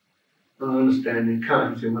legal understanding,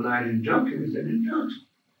 conscience, and when I injunction, he said, injunction.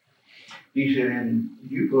 He said, and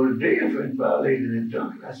you go to jail for violating an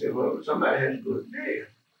injunction. I said, well, somebody has to go to jail.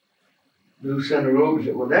 Lieutenant Robe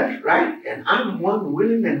said, well, that's right, and I'm one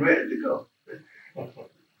willing and ready to go.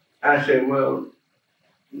 I said, well,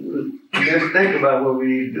 let's think about what we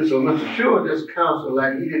need to do. So Mr. Shore just counseled,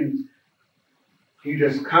 like he didn't he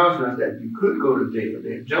just counseled us that you could go to jail.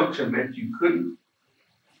 The injunction meant you couldn't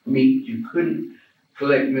meet, you couldn't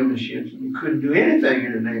collect memberships, and you couldn't do anything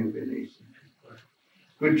in the name of NAACP,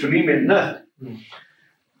 which to me meant nothing.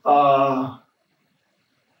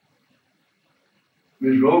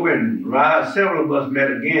 Ms. Robin, Rye, several of us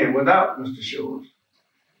met again without Mr. Shores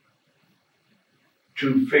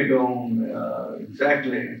to figure on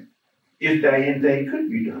exactly if there anything could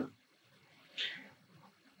be done.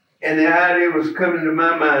 And the idea was coming to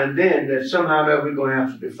my mind then that somehow that we're going to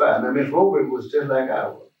have to defy. Now, Ms. Robin was just like I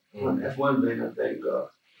was. That's one thing I thank God.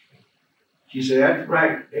 She said, that's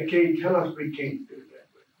right. They can't tell us we can't do that.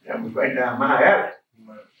 That was right down my alley.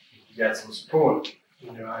 You got some support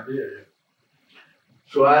in your idea.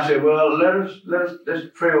 So I said, well, let's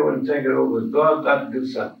pray over and think it over. God's got to do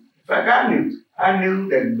something. In fact, I knew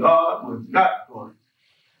that God was not going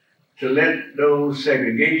to let those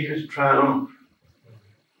segregationists triumph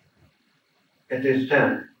at this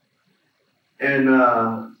time. And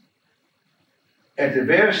at the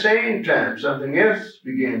very same time, something else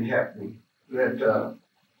began happening that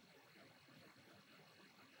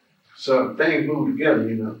so things moved together,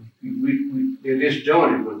 you know. They're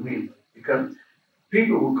disjointed with me because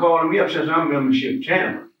people were calling me up since I'm membership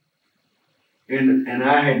chairman. And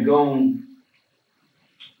I had gone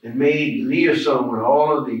and made liaison with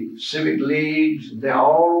all of the civic leagues. They're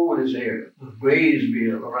all over this area,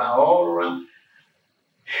 Graysville, all around,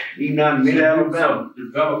 even down mid-Alabama.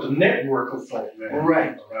 Developed a network of folk, man.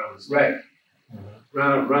 Right, right.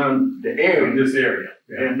 Around the area. In this area.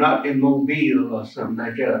 Yeah. And not in Mobile or something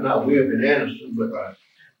like that. Not way up in Anderson, but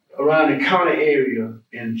around the county area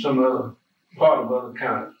in some other part of other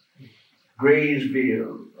counties.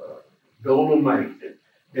 Graysville, Dolomite.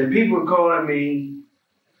 And people were calling me,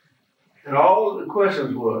 and all the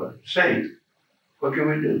questions were the same. What can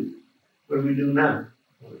we do? What do we do now?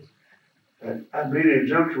 I believe the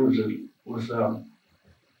injunction was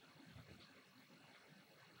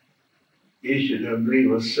issued, I believe,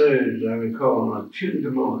 was served, I recall, on Tuesday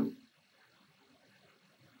morning.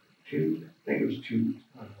 Tuesday, I think it was Tuesday.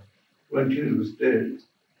 Well, Tuesday was Thursday.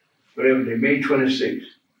 Whatever day, May 26th.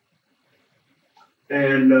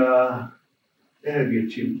 And that had to be a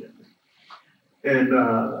Tuesday. And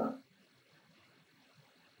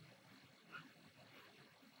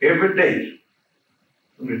every day,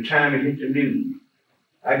 from the time it hit the news,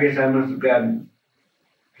 I guess I must have gotten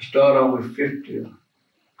to start off with 50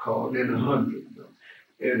 calls, then 100.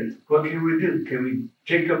 And what can we do?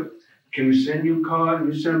 Can we send you a card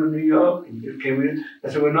and you send them to New York? Can we? I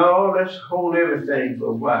said, well, no, let's hold everything for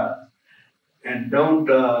a while. And don't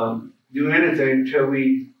do anything until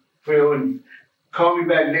we feel and call me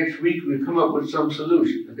back next week. We'll come up with some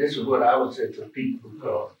solution. And this is what I would say to people.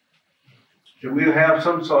 So we'll have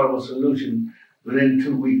some sort of a solution within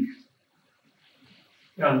 2 weeks.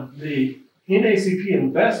 Now, the NAACP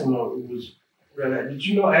ambassador was, did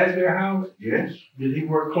you know Asbury Howard? Yes. Did he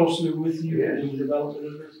work closely with you Yes. in the development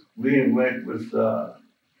of this? We had went with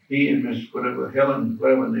he and Miss Helen,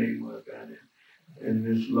 whatever her name was down there, and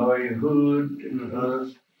this lawyer Hood and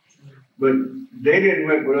others. But they didn't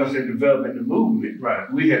work with us in developing the movement.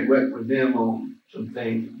 Right. We had worked with them on some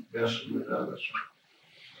things, investment and others.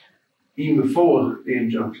 Even before the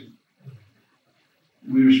injunction,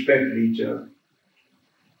 we respected each other.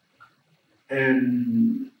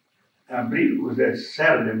 And I believe it was that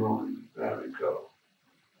Saturday morning, I recall.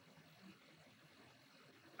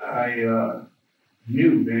 I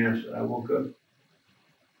knew the answer. I woke up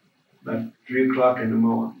about 3 o'clock in the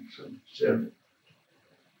morning, so 7.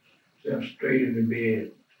 Sat straight in the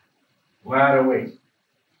bed, wide awake.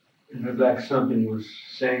 It looked like something was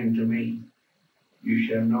saying to me, you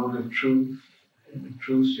shall know the truth, and the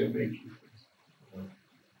truth shall make you free.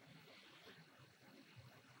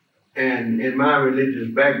 And in my religious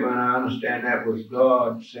background, I understand that was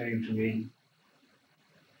God saying to me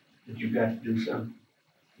that you got to do something.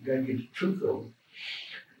 You got to get the truth over.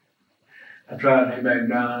 I tried to lay back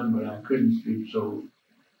down, but I couldn't sleep. So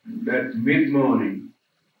that mid-morning,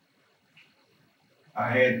 I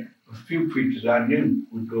had a few preachers I knew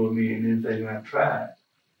would go with me, and anything I tried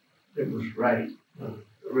that was right.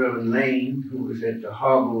 Reverend Lane, who was at the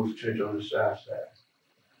Hargrove Church on the south side,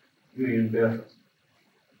 in Bethel.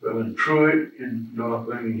 Reverend Pruitt in North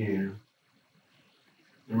Birmingham.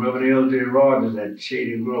 And Reverend L.J. Rogers at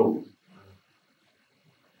Shady Grove.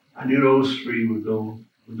 I knew those 3 would go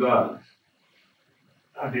regardless.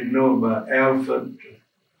 I didn't know about Alfred,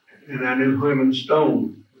 and I knew Herman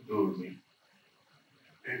Stone would go with me.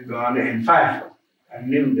 And Gardner and Pfeiffer. I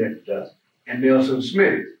knew that, and Nelson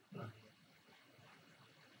Smith.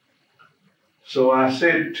 So I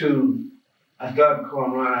said to I started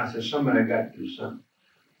calling around. I said, somebody got to do something.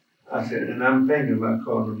 I said, and I'm thinking about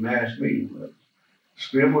calling a mass meeting, but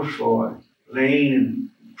Smith was for it, Lane and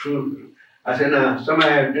Truth. I said, now,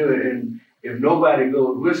 somebody has to do it, and if nobody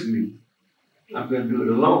goes with me, I'm going to do it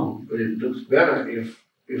alone. But it looks better if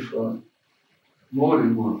more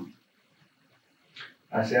than one.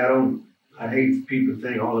 I said, I hate people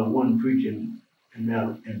think all of one preaching in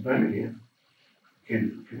Birmingham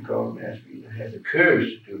can call a mass meeting. I had the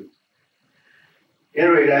courage to do it.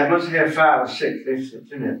 Anyway, I must have 5 or 6.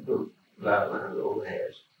 It's in that book, a lot of lines over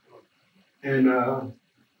has. And I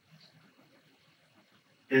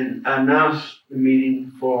announced the meeting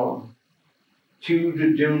for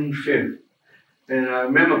Tuesday, June 5th. And I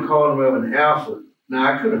remember calling Reverend Alfred.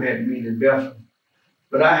 Now, I could have had the meeting in Bethlehem,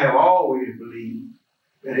 but I have always believed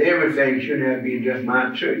that everything shouldn't have been just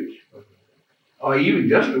my church, or even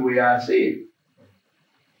just the way I see it.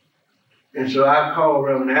 And so I called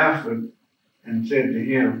Reverend Alfred and said to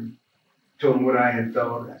him, told him what I had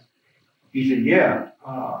thought. He said,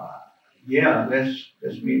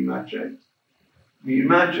 let's meet in my church. Meet in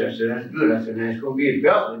my church. I said, that's good. I said, now it's going to be at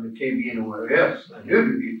Bethlehem. It can't be anywhere else. I knew it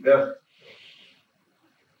would be at Bethlehem.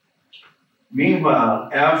 Meanwhile,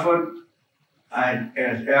 Alfred, I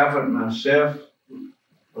asked Alfred and myself,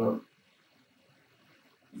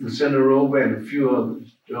 Lucinda Rover and a few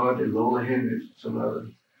others, George and Lola Hendricks, some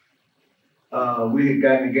others. We had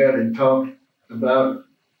gotten together and talked about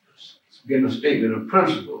getting a statement of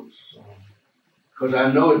principles. Because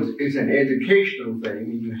I know it's an educational thing,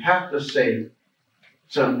 and you have to say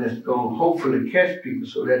something that's going to hopefully catch people.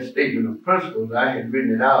 So that statement of principles, I had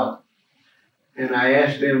written it out. And I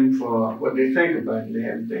asked them for what they think about it. They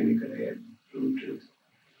had anything they could add through to.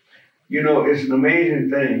 You know, it's an amazing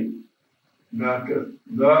thing, Doctor.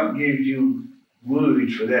 God gives you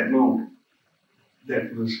words for that moment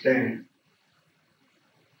that will stand.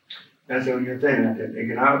 That's the only thing. I said, they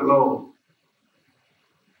can outlaw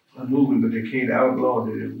a movement, but they can't outlaw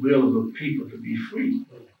the will of the people to be free.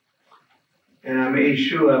 And I made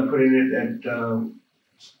sure I put in it that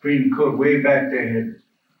Supreme Court way back there had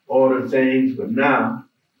ordered things, but now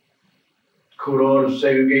court ordered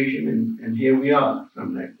segregation, and here we are,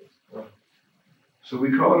 something like this. So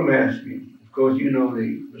we called a mass meeting. Of course, you know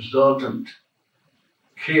the resultant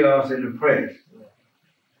chaos in the press.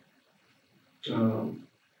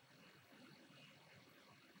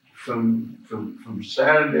 From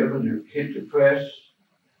Saturday when it hit the press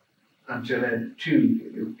until that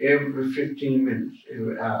Tuesday, every 15 minutes,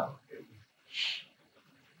 every hour.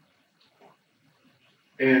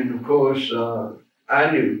 And of course,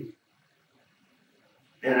 I knew.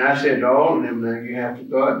 And I said to all of them, now you have to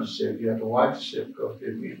guard yourself, you have to watch yourself, because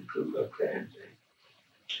they're being the Ku Klux Klan thing.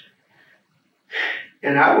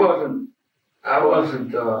 And I wasn't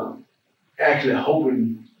actually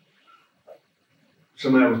hoping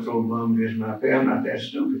somebody would throw a bomb against my face. I'm not that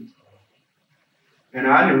stupid. And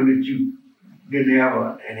I knew that you didn't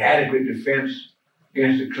have an adequate defense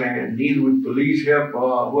against the Klan, neither with police help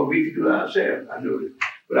or what we could do ourselves. I knew that.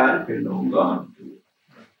 But I depended on God to do it.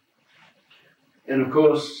 And of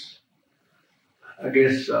course, I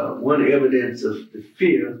guess one evidence of the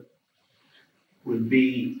fear would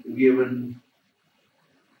be given,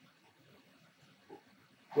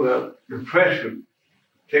 well, the press would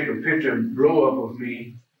take a picture and blow up of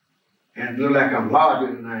me and look like I'm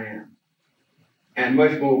larger than I am and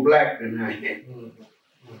much more black than I am.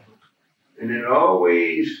 And then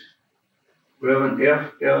always Reverend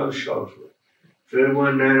F.L. Shuttlesworth,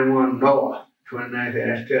 3191 North, 29th,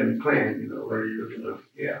 that's telling the Klan, you know, where you're looking up.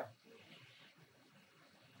 Yeah.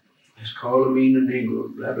 It's called a meeting in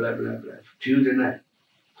England, blah, blah, blah, blah. Tuesday night.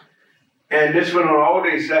 And this went on all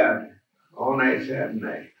day Saturday, all night Saturday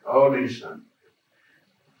night, all day Sunday.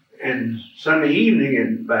 And Sunday evening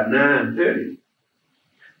at about 9:30,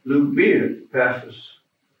 Luke Beard, pastor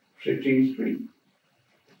 16th Street,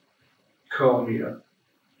 called me up.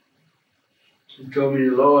 He told me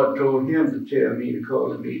the Lord told him to tell me to call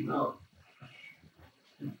the meeting off.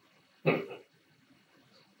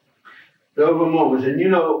 Those were moments. And you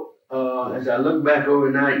know, as I look back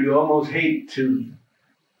overnight, you almost hate to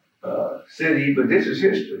say it, but this is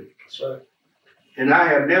history. That's right. And I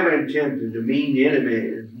have never intended to demean the enemy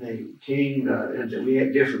in his name, King, and we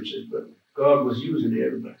had differences, but God was using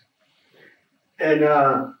everybody. And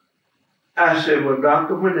I said, well,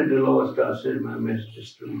 Doctor, when did the Lord start sending my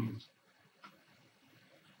messages through you?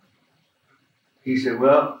 He said,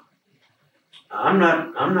 well, I'm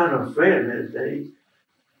not afraid of anything,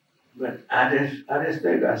 but I just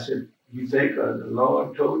think, I said, you think the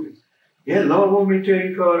Lord told you? Yeah, the Lord want me to tell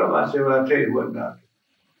you, call it off. I said, well, I'll tell you what, Doctor.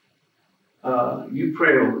 You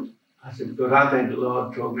pray over it. I said, because I think the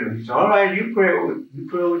Lord told me. He said, all right, you pray over it. You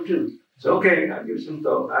pray over it too. So okay, I'll give some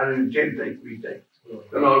thought. I didn't intend to rethink.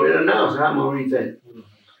 But already announced how I'm going to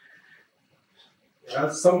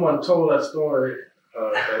rethink. Someone told that story.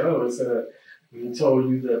 It said he told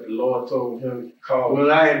you that the Lord told him to call. Well,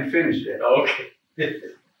 I hadn't finished that. Okay.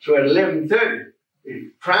 So at 11:30,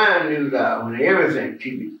 the prime news hour, when everything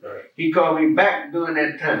TV, Right. he called me back during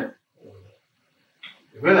that time.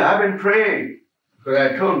 Really, I've been praying, because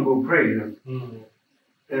I told him to go pray, you know. Mm-hmm.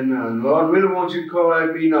 And the Lord really wants you to call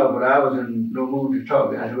that meeting off, but I was in no mood to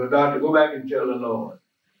talk. I said, well, Doctor, go back and tell the Lord.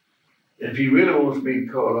 If he really wants me to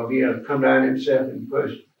call off, he has to come down himself in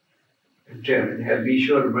person and tell me. He had to be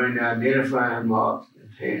sure to bring the identifying marks in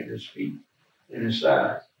his hand, his feet, and his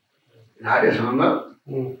side. And I just hung up,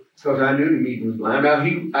 because I knew the meeting was blind.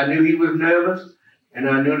 I knew he was nervous, and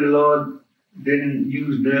I knew the Lord didn't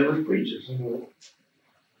use nervous preachers. Mm-hmm.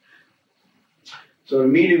 So the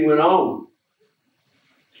meeting went on.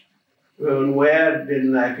 Well, Ware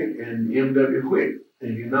didn't like it, and M.W. quit,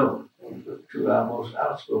 as you know, two of our most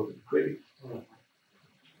outspoken critics.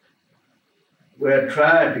 Ware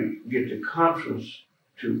tried to get the conference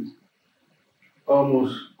to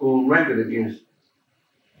almost go on record against it.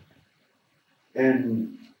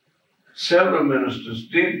 And several ministers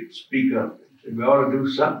did speak up and said, we ought to do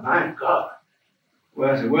something. My God.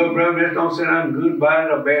 Well, I said, well, brother, just don't say I'm good about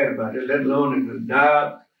it or bad about it, let alone it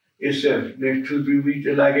die itself. Next 2-3 weeks,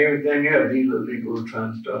 just like everything else, these little niggas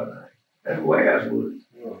trying to start out. That's the way I was.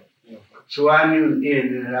 So I knew the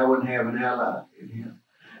end that I wouldn't have an ally in him.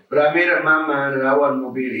 But I made up my mind that I wasn't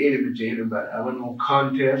going to be an enemy to anybody. I wasn't going to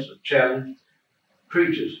contest or challenge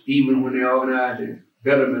preachers, even when they organized a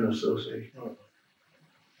Betterment Association.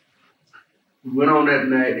 We went on that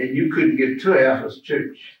night, and you couldn't get to Alpha's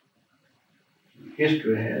church.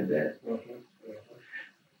 History had that.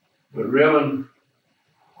 But Reverend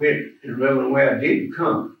Whit and Reverend Ware didn't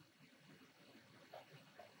come.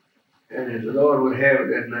 And as the Lord would have it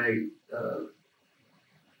that night,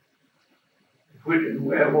 Whit and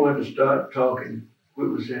Ware wanted to start talking. Whit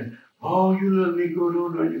was saying, oh, you little Negro,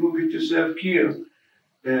 you're going to get yourself killed.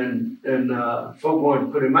 And folk wanted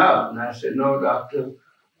to put him out. And I said, no, doctor,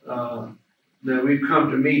 now we've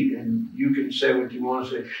come to meet, and you can say what you want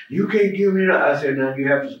to say. You can't give me that. I said, now you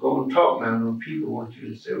have to go and talk now. No, people want you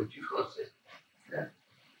to say what you want to say. Yeah.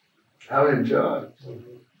 I was in charge.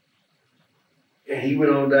 And he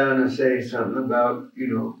went on down and say something about,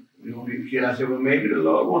 you don't get killed. I said, well, maybe the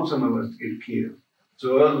Lord wants some of us to get killed,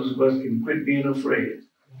 so others of us can quit being afraid.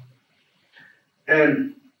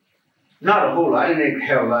 And not a whole lot. I didn't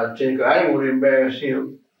have a lot of time, because I didn't want to embarrass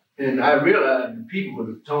him. And I realized the people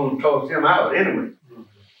would have tossed him out anyway.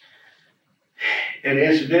 And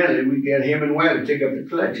incidentally, we got him and Ware to take up the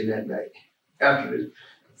collection that night after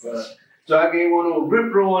this. So I gave one of those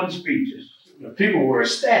rip-roaring speeches. The people were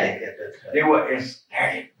ecstatic at that time. They were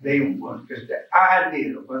ecstatic. They were just the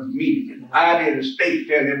idea of us meeting, the idea of the state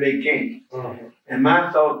telling them they came. And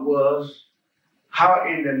my thought was, how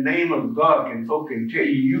in the name of God can folk can tell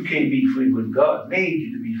you can't be free when God made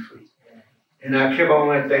you to be free? And I kept on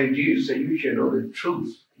that thing. Jesus said, you should know the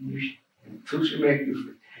truth. The truth should make you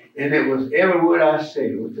free. And it was every word I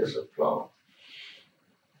said was just applause.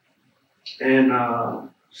 And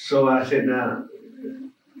so I said, now,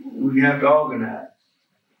 we have to organize.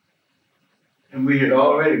 And we had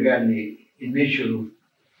already gotten the initial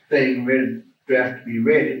thing ready, draft to be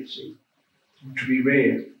read, to be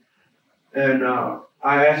read. And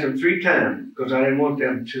I asked them 3 times, because I didn't want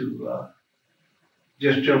them to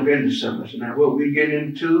just jump into something. I said, now what we get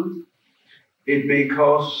into, it may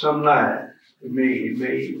cost some lives. It may,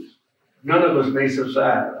 none of us may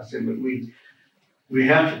subside. I said, but we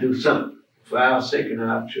have to do something for our sake and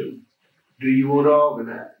our children. Do you want to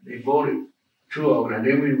organize? They voted to organize.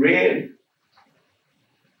 Then we read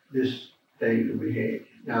this thing that we had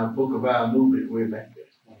in our book of our movement way back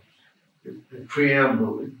there. The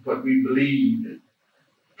preamble and what we believe,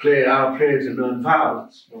 and our pledge of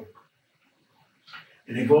nonviolence.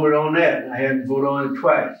 And they voted on that. I had to vote on it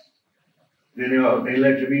twice. Then they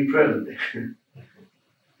elected me president.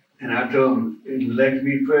 And I told them, if you elect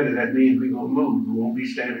me president, that means we're going to move. We won't be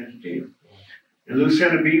standing still. And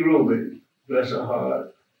Lieutenant B. Rubin, bless her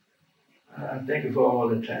heart, I thank her for all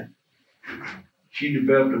the time. She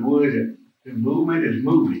developed the word that the movement is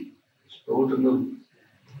moving. It's supposed to move.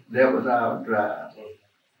 That was our drive.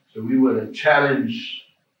 So we were to challenge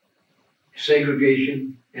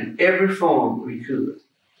segregation in every form we could.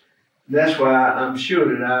 That's why I'm sure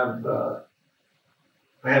that I've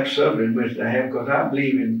perhaps suffered in which I have, because I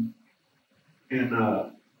believe in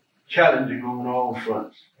challenging on all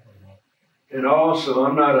fronts. And also,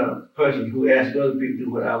 I'm not a person who asks other people to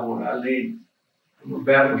do what I want. I'm a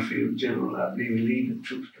battlefield general. I believe in leading the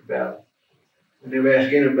troops to battle. I never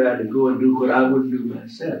ask anybody to go and do what I wouldn't do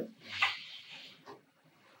myself.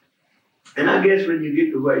 And I guess when you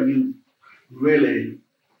get to where you really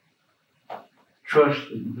trust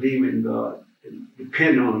and believe in God and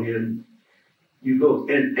depend on Him, you go.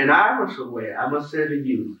 And I was aware, I must say to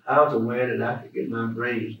you, I was aware that I could get my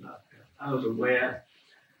brains knocked out. I was aware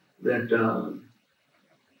that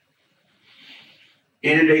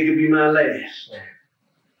any day could be my last.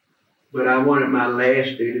 But I wanted my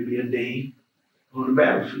last day to be a day on the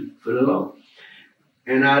battlefield for the Lord.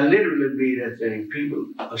 And I literally believe that thing. People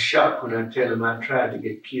are shocked when I tell them I tried to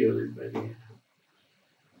get killed in Birmingham.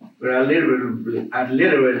 But I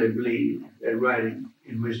literally believe that writing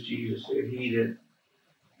in which Jesus said, "He that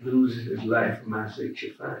loses his life for my sake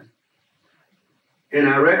shall find it." And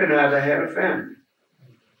I recognized I had a family.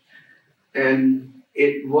 And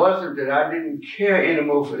it wasn't that I didn't care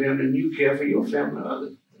anymore for them than you care for your family or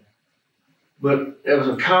others. But there was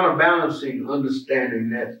a counterbalancing understanding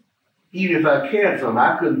that even if I cared for them,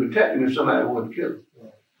 I couldn't protect them if somebody wanted to kill them.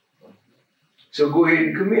 So go ahead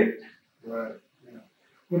and commit. Right. Yeah.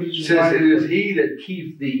 What did you Since it is He that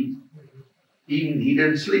keeps thee, even He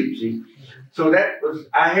doesn't sleep, see. So that was,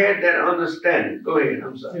 I had that understanding. Go ahead,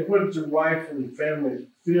 I'm sorry. What did your wife and family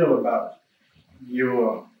feel about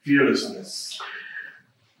your fearlessness?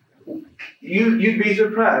 You'd be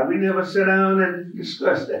surprised. We never sat down and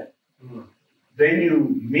discussed that. Mm. They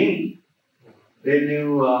knew me. They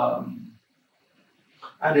knew I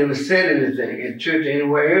never said anything in church or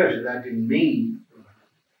anywhere else that I didn't mean.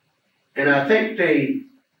 And I think they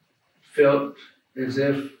felt as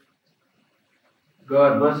if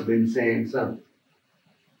God must have been saying something.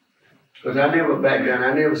 Because I never backed down.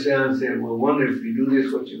 I never sat down and said, well, wonder if you do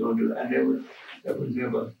this, what you're going to do. That was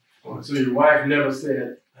never. So your wife never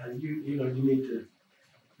said, you need to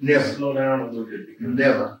slow down a little bit.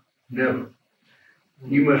 Never.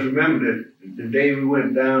 You must remember that the day we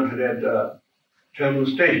went down to that terminal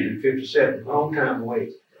station in 57, a long time away,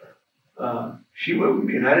 she went with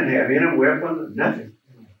me and I didn't have any weapon, nothing.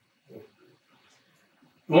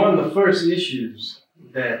 One of the first issues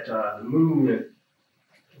that the movement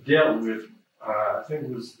dealt with, I think,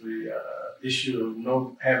 was the issue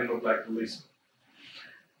of having no black policemen.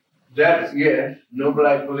 That's, yes, no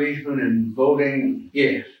black policemen and voting,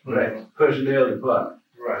 yes, right. Mm-hmm. Personnel department.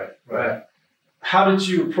 Right. How did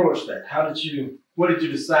you approach that? What did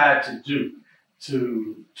you decide to do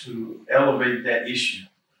to elevate that issue?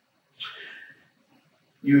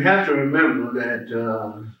 You have to remember that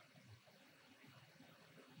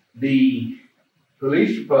the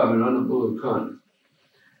police department under Bull Connor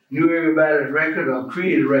knew everybody's record or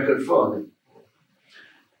created a record for them.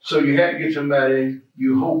 So you had to get somebody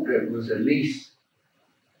you hoped that was at least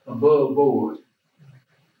above board.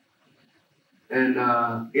 And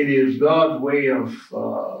it is God's way of,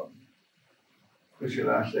 what shall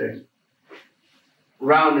I say,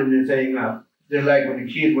 rounding the thing up. Just like when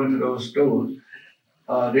the kids went to those stores,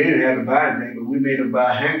 they didn't have to buy anything, but we made them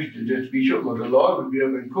buy handkerchiefs just to be sure, because the Lord would be up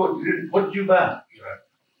in court. What did you buy? Right.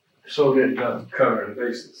 So that covering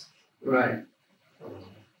bases. Right.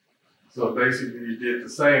 So basically, you did the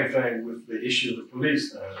same thing with the issue of the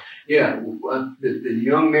police. Yeah, the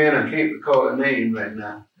young man, I can't recall the name right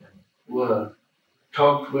now, was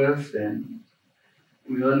talked with, and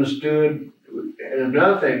we understood. And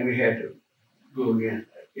another thing we had to go again.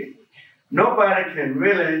 Nobody can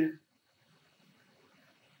really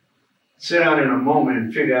sit down in a moment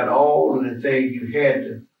and figure out all of the things you had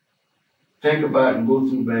to think about and go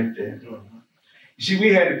through back there. Mm-hmm. You see,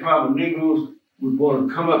 we had the problem. Negroes would want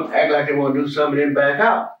to come up, act like they want to do something, then back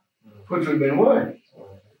out, which would have been worse.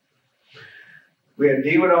 We had to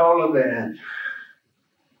deal with all of that.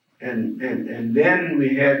 And then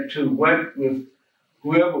we had to work with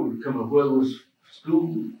whoever would come up, whether it was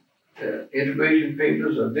school integration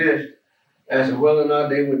papers or this, as to whether or not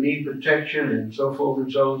they would need protection and so forth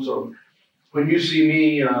and so on. So when you see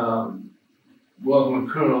me working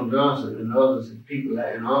with Colonel Johnson and others and people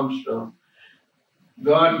like in Armstrong,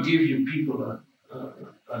 God gives you people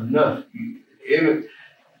enough.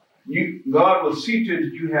 God will see to it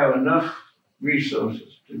that you have enough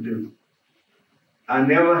resources to do. I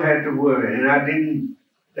never had to worry, and I didn't.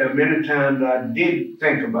 There are many times I did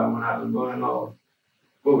think about when I was going on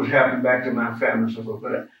what was happening back to my family and so forth,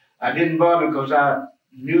 but I didn't bother because I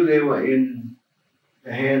knew they were in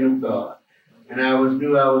the hand of God, and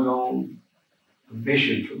knew I was on a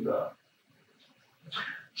mission for God.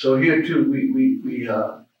 So here too, we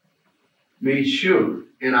made sure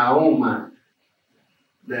in our own mind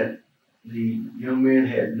that the young men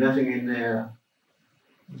had nothing in their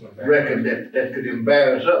record that could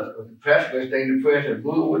embarrass us. Because the pastor thing the press had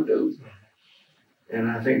Bull would do. And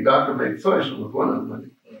I think Dr. McPherson was one of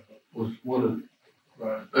them. Was one of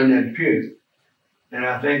in that period. And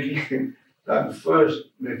I think Dr.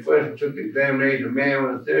 McPherson took the examination. A man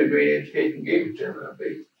with a third grade education gave it to him. I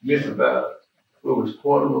think missed about what was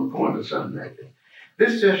quarter of a point or something like that.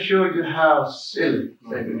 This just shows you how silly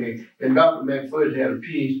segregation. And Dr. McPherson had a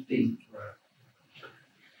PhD.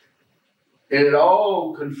 And it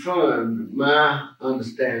all confirmed my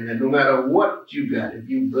understanding that no matter what you got, if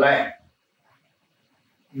you black,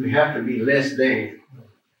 you have to be less than.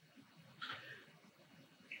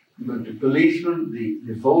 But the policemen,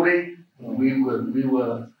 the voting, we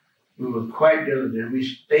were quite diligent. We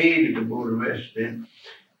stayed at the voter register. And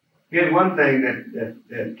here's one thing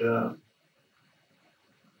that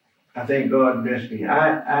I think God blessed me.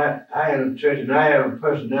 I had a church and I have a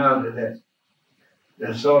personality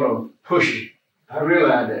that's sort of pushy. I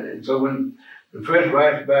realized that. And so when the press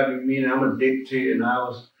writes about me, meaning I'm a dictator and I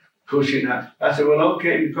was pushing, I said, well,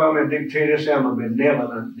 okay, you call me a dictator, say I'm a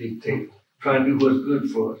benevolent dictator, trying to do what's good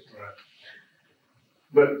for us. Right.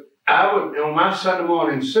 But I would, on my Sunday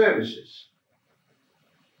morning services,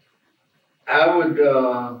 I would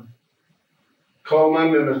call my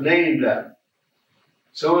members' names out.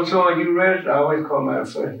 So-and-so, are you ready? I always call my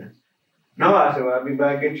first name. No, I said, well, I'll be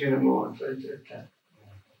back at you in the morning. So it's that time.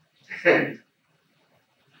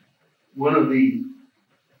 One of the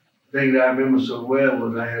things I remember so well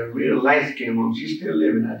was I had a real light-skinned woman. She's still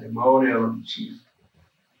living out there, Maud Ellen. She's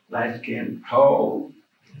light-skinned, tall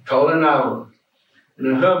than I was. And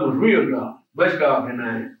her husband was real dark, much darker than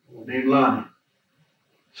I am, named Lonnie.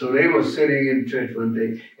 So they were sitting in church one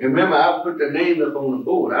day. And remember, I put the names up on the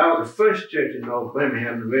board. I was the first church in North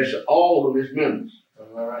Birmingham to register all of its members.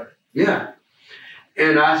 All right. Yeah.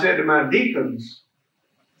 And I said to my deacons,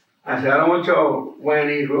 I said, I don't want y'all wearing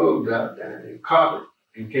these robes out there and carpet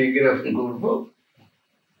and can't get up and go to vote.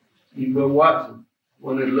 You go Watson,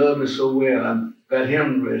 one that loved me so well, I got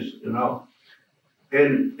him registered and all.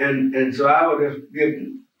 And so I was just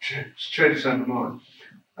getting church Sunday morning.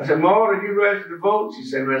 I said, Maud, did you register to vote? She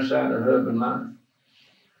said, right side of her husband line.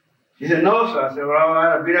 She said, no, sir. I said, well, all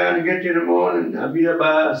right, I'll be down to get you in the morning. I'll be there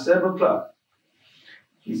by 7 o'clock.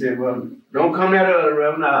 She said, well, don't come that early,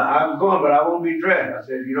 Reverend. I'm going, but I won't be dressed. I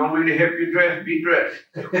said, you don't really help you dress, be dressed.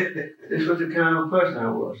 This was the kind of person I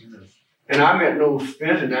was. And I meant no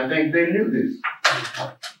offense, and I think they knew this.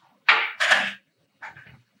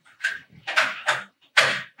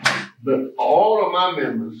 But all of my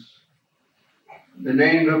members, the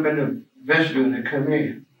names up in the vestibule that come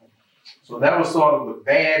in. So that was sort of the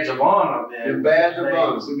badge of honor then. The badge of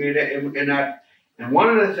honor. And one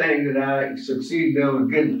of the things that I succeeded in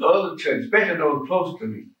was getting other churches, especially those close to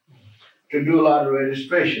me, to do a lot of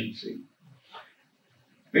registration, see.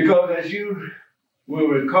 Because as you will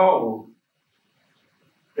recall,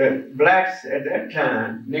 that blacks at that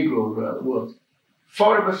time, Negroes rather, was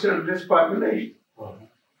 40% of this population.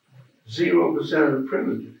 0% of the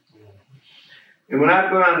privileges. And when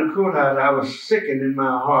I'd go down to the courthouse, I was sickened in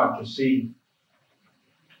my heart to see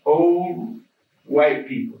old white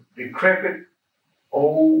people, decrepit,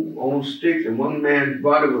 old on sticks, and one man's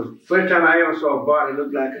body was, first time I ever saw a body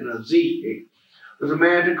look like an Z shape. There was a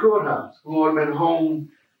man at the courthouse who had been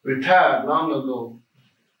home, retired long ago,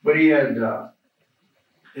 but he had a job.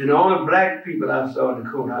 And the only black people I saw in the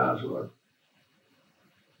courthouse were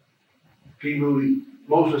people who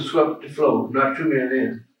mostly swept the floor, not too many of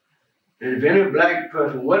them. And if any black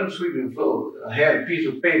person wasn't sweeping the floor, or had a piece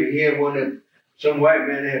of paper, he had one that some white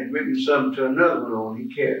man had written something to another one on,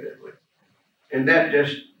 he carried that way. And that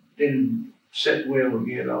just didn't sit well with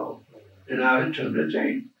me at all. And I was turned to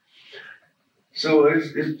change. So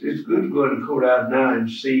it's good to go to the courthouse now and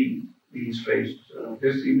see these faces.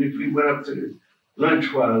 Even if we went up to the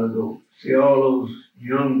lunch a while ago, see all those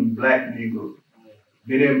young black Negroes,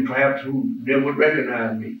 many of them perhaps who never would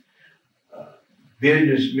recognize me,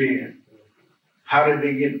 businessmen. How did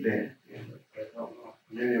they get there?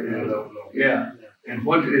 Many of them don't know. Yeah. And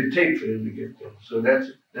what did it take for them to get there? So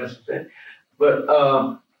that's the thing. But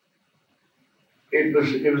it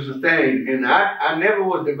was a thing, and I never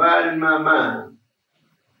was divided in my mind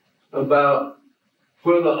about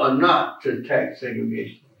whether or not to attack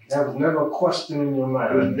segregation. That was never a question in your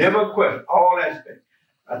mind. It was never a question. All aspects.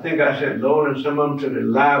 I think I said, Lord, and some of them to the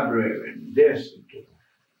library and this, and to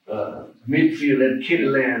midfield at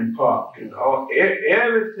Kittyland Park, and all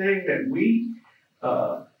everything that we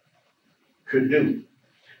could do.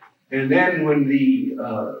 And then when the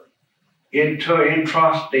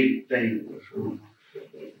intrastate thing was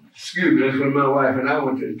excuse me, that's when my wife and I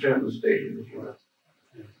went to the Temple Station.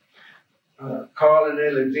 Carl and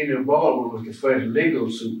Alexander Baldwin was the first legal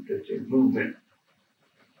suit that the movement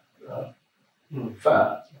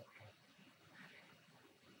filed.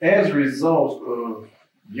 As a result of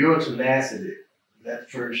your tenacity that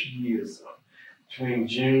first year or so, between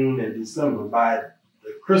June and December, by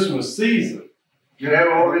the Christmas season. Yeah, that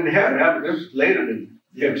all didn't happen. This was later than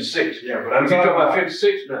 56. Yeah, but I'm talking talking about about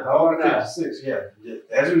 56 now. all 56, yeah.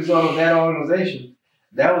 As a result of that organization,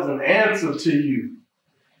 that was an answer to you.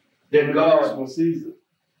 Then God, Christmas season.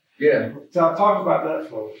 yeah. So talk about that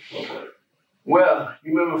for a minute. Well,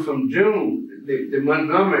 you remember from June, the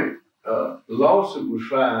Montgomery lawsuit was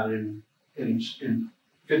filed in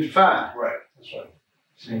 55. Right, that's right.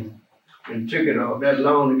 See, and took it off that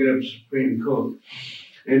long to get up to the Supreme Court.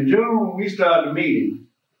 In June, we started the meeting,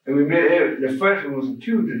 and we met. The first one was a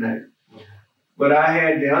Tuesday night, but I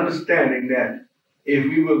had the understanding that if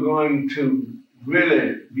we were going to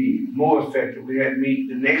really be more effective, we had to meet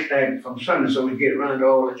the next night from Sunday, so we get around to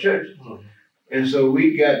all the churches. And so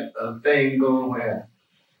we got a thing going where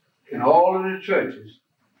in all of the churches,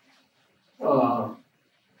 the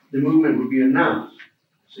movement would be announced,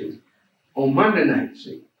 see, on Monday night,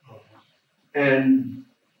 see. And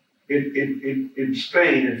it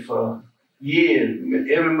strained for years.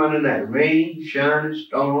 Every Monday night, rain, shine,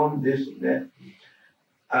 storm, this and that.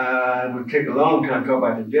 It would take a long time to talk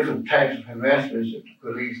about the different types of harassments that the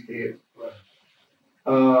police did.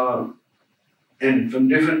 And from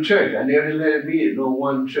different churches. I never let it be at no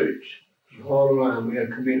one church. All around, we had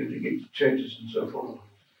a community to get to churches and so forth.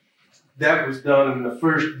 That was done in the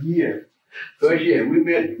first year. First year, we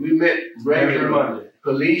met regularly. Monday.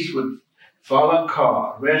 Police would follow a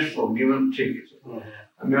car, arrest folks, give them tickets. I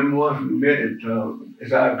remember once we met at,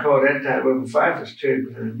 as I recall that time, Reverend Pfeiffer's church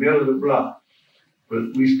was in the middle of the block.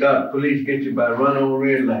 But we stopped, police get you by run on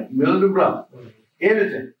red light, middle of the block,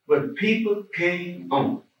 anything. But people came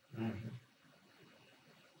on.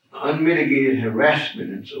 Unmitigated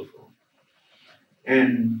harassment and so forth.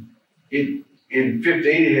 And it, in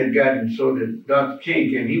 58, it had gotten so that Dr.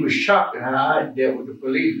 King came. He was shocked at how I dealt with the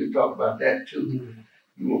police. We talk about that too.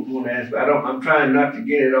 You won't ask, I'm trying not to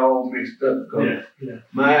get it all mixed up because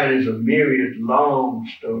mine is a myriad long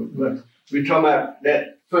story. But we're talking about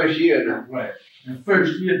that first year now. Right. The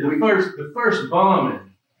first year, the first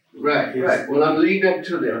bombing. Right, right. Well, I'm leading up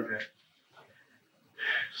to that. Okay.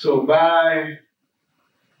 So by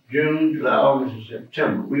June, July, August, and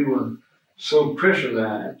September, we were so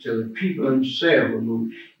crystallized till the people themselves were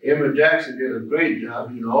moved. Emma Jackson did a great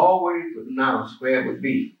job. He always would announce where it would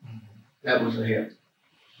be. That was a help.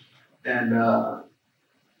 And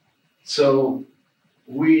so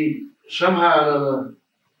we somehow or another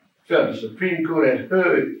felt the Supreme Court had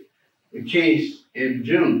heard the case in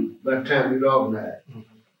June by the time we'd organized.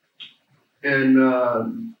 And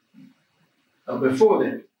before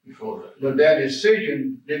that. But that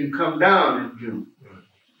decision didn't come down in June.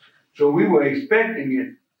 So we were expecting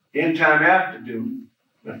it in time after June,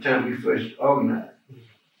 by the time we first organized.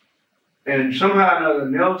 And somehow or another,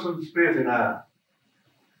 Nelson Smith and I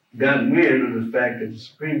got wind of the fact that the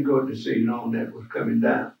Supreme Court decision on that was coming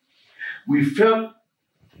down. We knew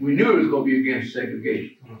it was going to be against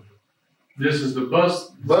segregation. This is the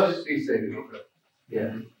bus desegregation. Okay.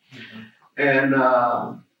 Yeah. And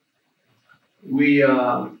we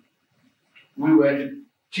were at the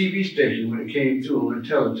TV station when it came through on the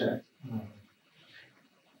teletype.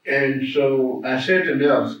 And so I said to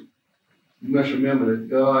Nelson, you must remember that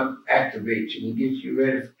God activates you and gets you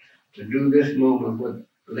ready to do this moment with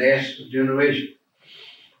the last generation.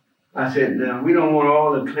 I said, now we don't want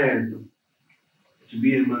all the Klansmen to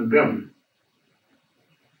be in Montgomery.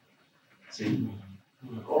 See,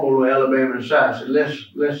 all over Alabama and South. I said,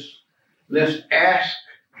 let's ask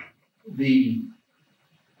the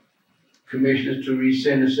commissioners to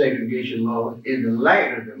rescind the segregation law in the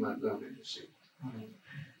light of the Montgomery decision.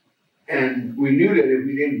 And we knew that if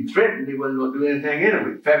we didn't threaten, they wasn't going to do anything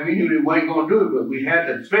anyway. In fact, we knew they weren't going to do it, but we had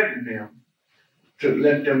to threaten them to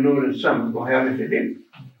let them know that something was going to happen if they didn't.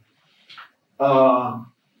 So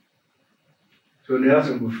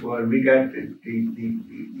Nelson was for it. We got the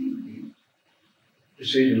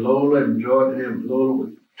decision. Lola and Jordan and Lola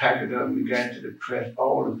would type it up. We got to the press,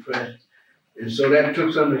 all the press. And so that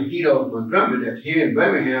took some of the heat off Montgomery. That here in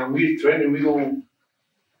Birmingham, we threatened we're going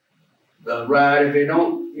to ride if they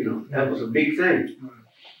don't. You know, that was a big thing.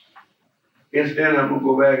 Instead, I'm going to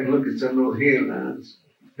go back and look at some of those headlines.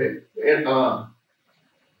 And,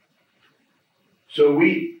 so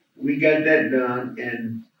we got that done,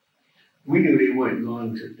 and we knew they weren't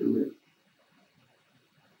going to do it.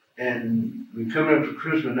 And we coming up to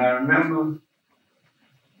Christmas, and I remember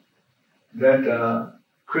that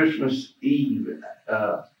Christmas Eve,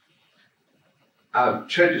 our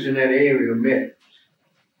churches in that area met.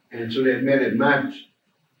 And so they met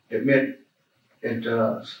at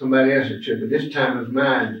somebody else's church, but this time it was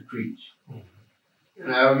mine to preach.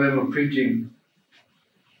 And I remember preaching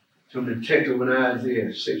from the text of Isaiah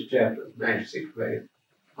 6th chapter, 96th verse.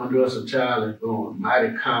 Unto us a child is born,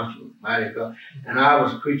 mighty counselor, mighty God. And I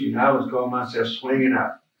was preaching, I was calling myself swinging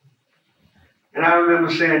out. And I remember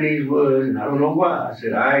saying these words, and I don't know why. I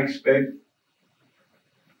said, I expect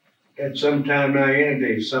at some time now, any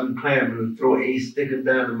day, some clan will throw 8 sticks of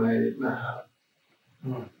dynamite at my house.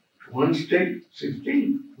 Mm. 1 stick,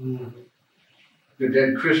 16. Mm-hmm. But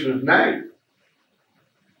that Christmas night,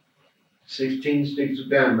 16 sticks of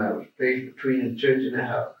dynamite was placed between the church and the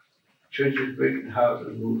house. Church was brick, the house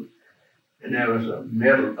was wood. And there was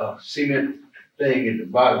a cement thing at the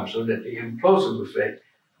bottom so that the implosive effect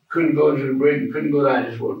couldn't go into the brick and couldn't go down,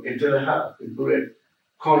 just went into the house. Could go that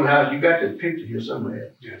corner house. You got that picture here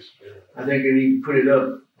somewhere. Yes. I think they even put it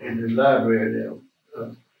up in the library there.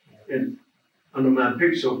 And under my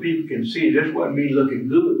picture so people can see this wasn't me looking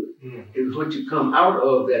good. Mm-hmm. It was what you come out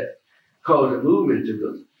of that caused the movement to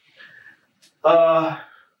go.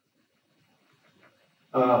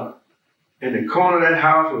 And the corner of that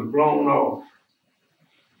house was blown off.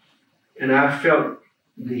 And I felt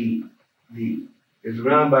it was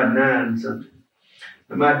around about 9 something.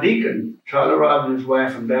 And my deacon, Charlie Robinson's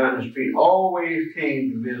wife from down the street, always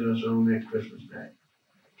came to visit us on that Christmas night.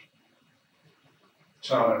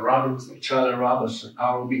 Charlie Robinson. Charlie Robinson,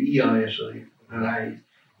 R-O-B-E-R-S-O-N.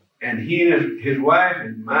 And he and his wife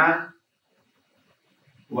and my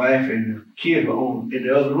wife and the kids were in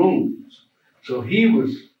the other rooms. So he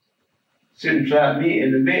was sitting beside me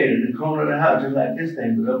in the bed in the corner of the house, just like this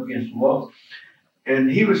thing, but up against the wall. And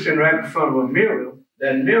he was sitting right in front of a mirror.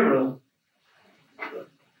 That mirror,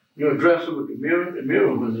 dresser with the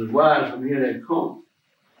mirror was as wide from here to that corner.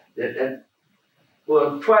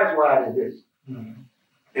 Well, twice wide as this. Mm-hmm.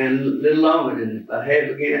 And a little longer than it, about half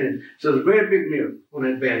again. And so it was a great big mirror on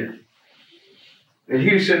that vanity. And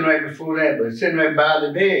he was sitting right before that, but sitting right by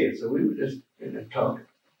the bed. So we were just in there talking.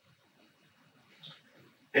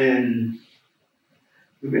 And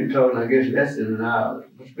we've been talking, I guess, less than an hour.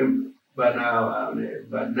 It's been about an hour out there,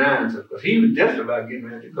 about 9, because he was just about getting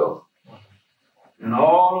ready to go. And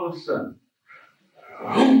all of a sudden,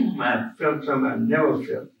 I felt something I never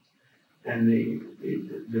felt. And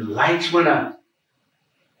the lights went out.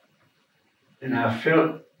 And I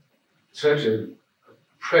felt such a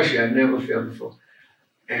pressure I never felt before.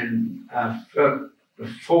 And I felt the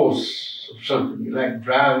force of something like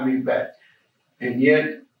driving me back. And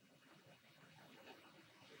yet,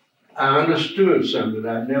 I understood something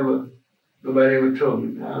that nobody ever told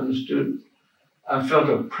me. I understood. I felt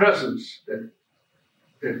a presence that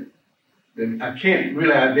I can't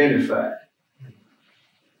really identify.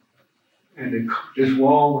 And this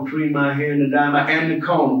wall between my head and the diamond and the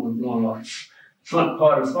corner was blown off. Front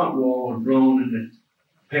part of the front wall was blown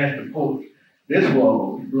past the porch. This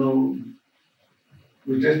wall was blown,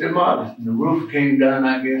 was just demolished. And the roof came down,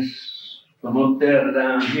 I guess, from up there to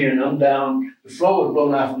down here, and I'm down. The floor was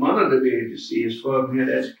blown out from under the bed, you see, as far from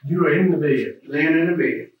here. You were in the bed. Laying in the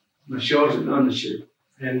bed, my shorts and undershirt.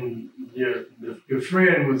 And your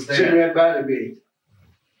friend was there. Sitting right by the bed,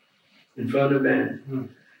 in front of the bed. Mm.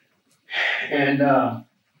 And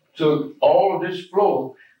so all of this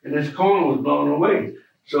floor and this corner was blown away.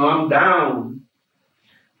 So I'm down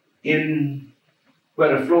in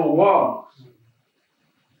where the floor was,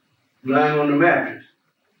 lying on the mattress.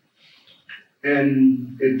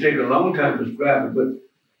 And it'd take a long time to describe it, but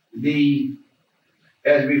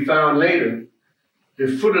as we found later,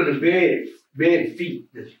 the foot of the bed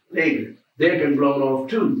feet, the legs, they'd been blown off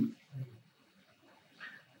too.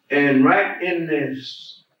 And right in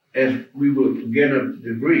this, as we were getting up the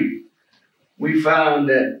debris, we found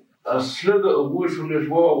that a slither of wood from this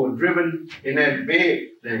wall was driven in that bed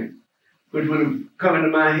thing, which would have come into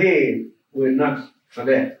my head were it not for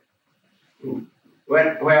that.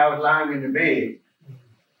 Where I was lying in the bed,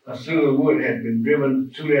 a slither of wood had been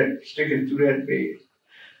driven sticking through that bed.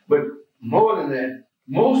 But more than that,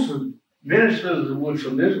 many slithers of wood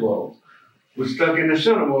from this wall were stuck in the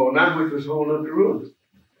center wall, not which was holding up the roof.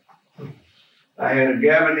 I had a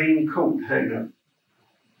gabardine coat hanging up.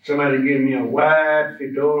 Somebody gave me a wide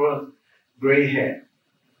fedora gray hat.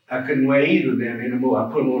 I couldn't wear either of them anymore.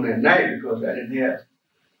 I put them on that night because I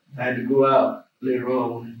had to go out later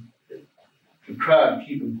on to try to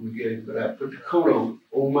keep them from getting, but I put the coat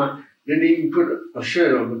on, didn't even put a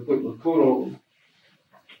shirt on, but put my coat on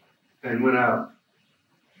and went out.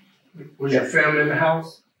 Was your family in the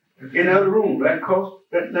house? In the other room, right across,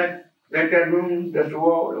 right like that room, that's the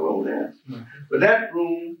wall over there. But that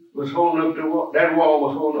room was holding up the wall, that wall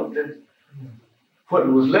was holding up what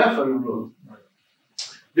was left of the room.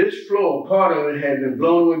 This floor, part of it had been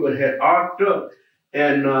blown away, but had arced up.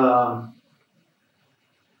 And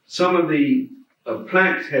some of the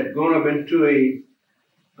planks had gone up into a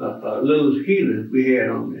little heater we had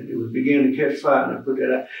on it. It was beginning to catch fire, and I put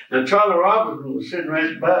that out. And Charlie Robinson was sitting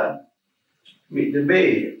right by me, the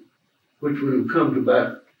bed, which would have come to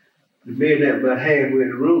about the bed at about halfway in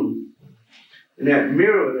the room. And that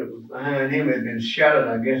mirror that was behind him had been shattered,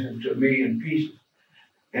 I guess, into a million pieces.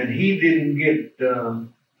 And he didn't get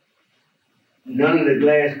none of the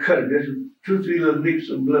glass cut. Just 2, 3 little nicks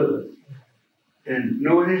of blood. And you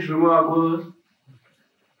know what his remark was?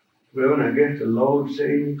 Well, I guess the Lord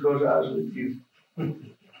saved me because I was with you.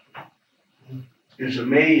 It's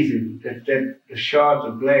amazing that the shards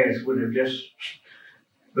of glass would have just,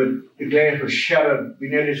 but the glass was shattered. We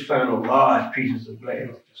never just found large pieces of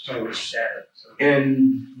glass. So it was shattered.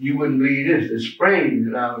 And you wouldn't believe this, the spring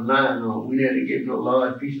that I was lying on, we didn't get no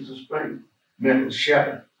large pieces of spring. Metal was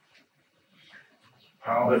shattered.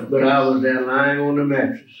 But I was there lying on the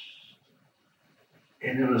mattress.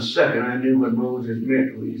 And in a second, I knew what Moses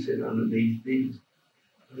meant when he said, underneath thee,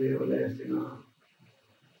 the everlasting arm.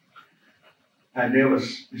 I never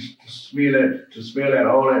to smell that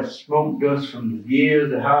all that smoke dust from the years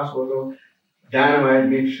the house was on, dynamite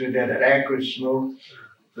mixture, that acrid smoke.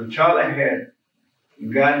 So Charlie had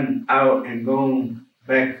gotten out and gone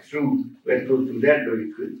back through, we had to go through that door.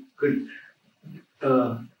 He couldn't,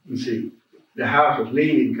 let's see, the house was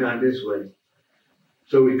leaning kind of this way.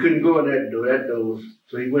 So we couldn't go in that door was,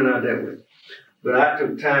 so he went out that way. But I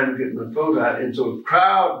took time to get my photo out, and so the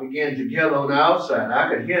crowd began to gather on the outside. I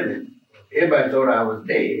could hear them. Everybody thought I was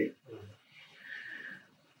dead.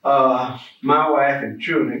 My wife and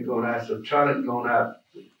children had gone out, so Charlie had gone out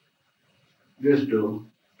this door,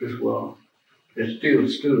 this wall, that still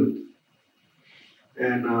stood.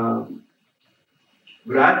 And,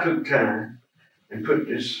 but I took time and put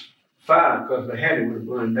this fire, because the hattie would have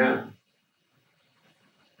burned down.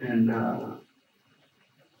 And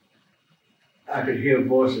I could hear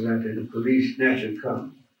voices out there, the police naturally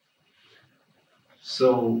come.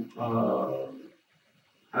 So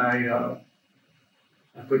I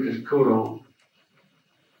put this coat on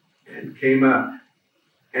and came out,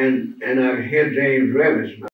 and I hear James Revis.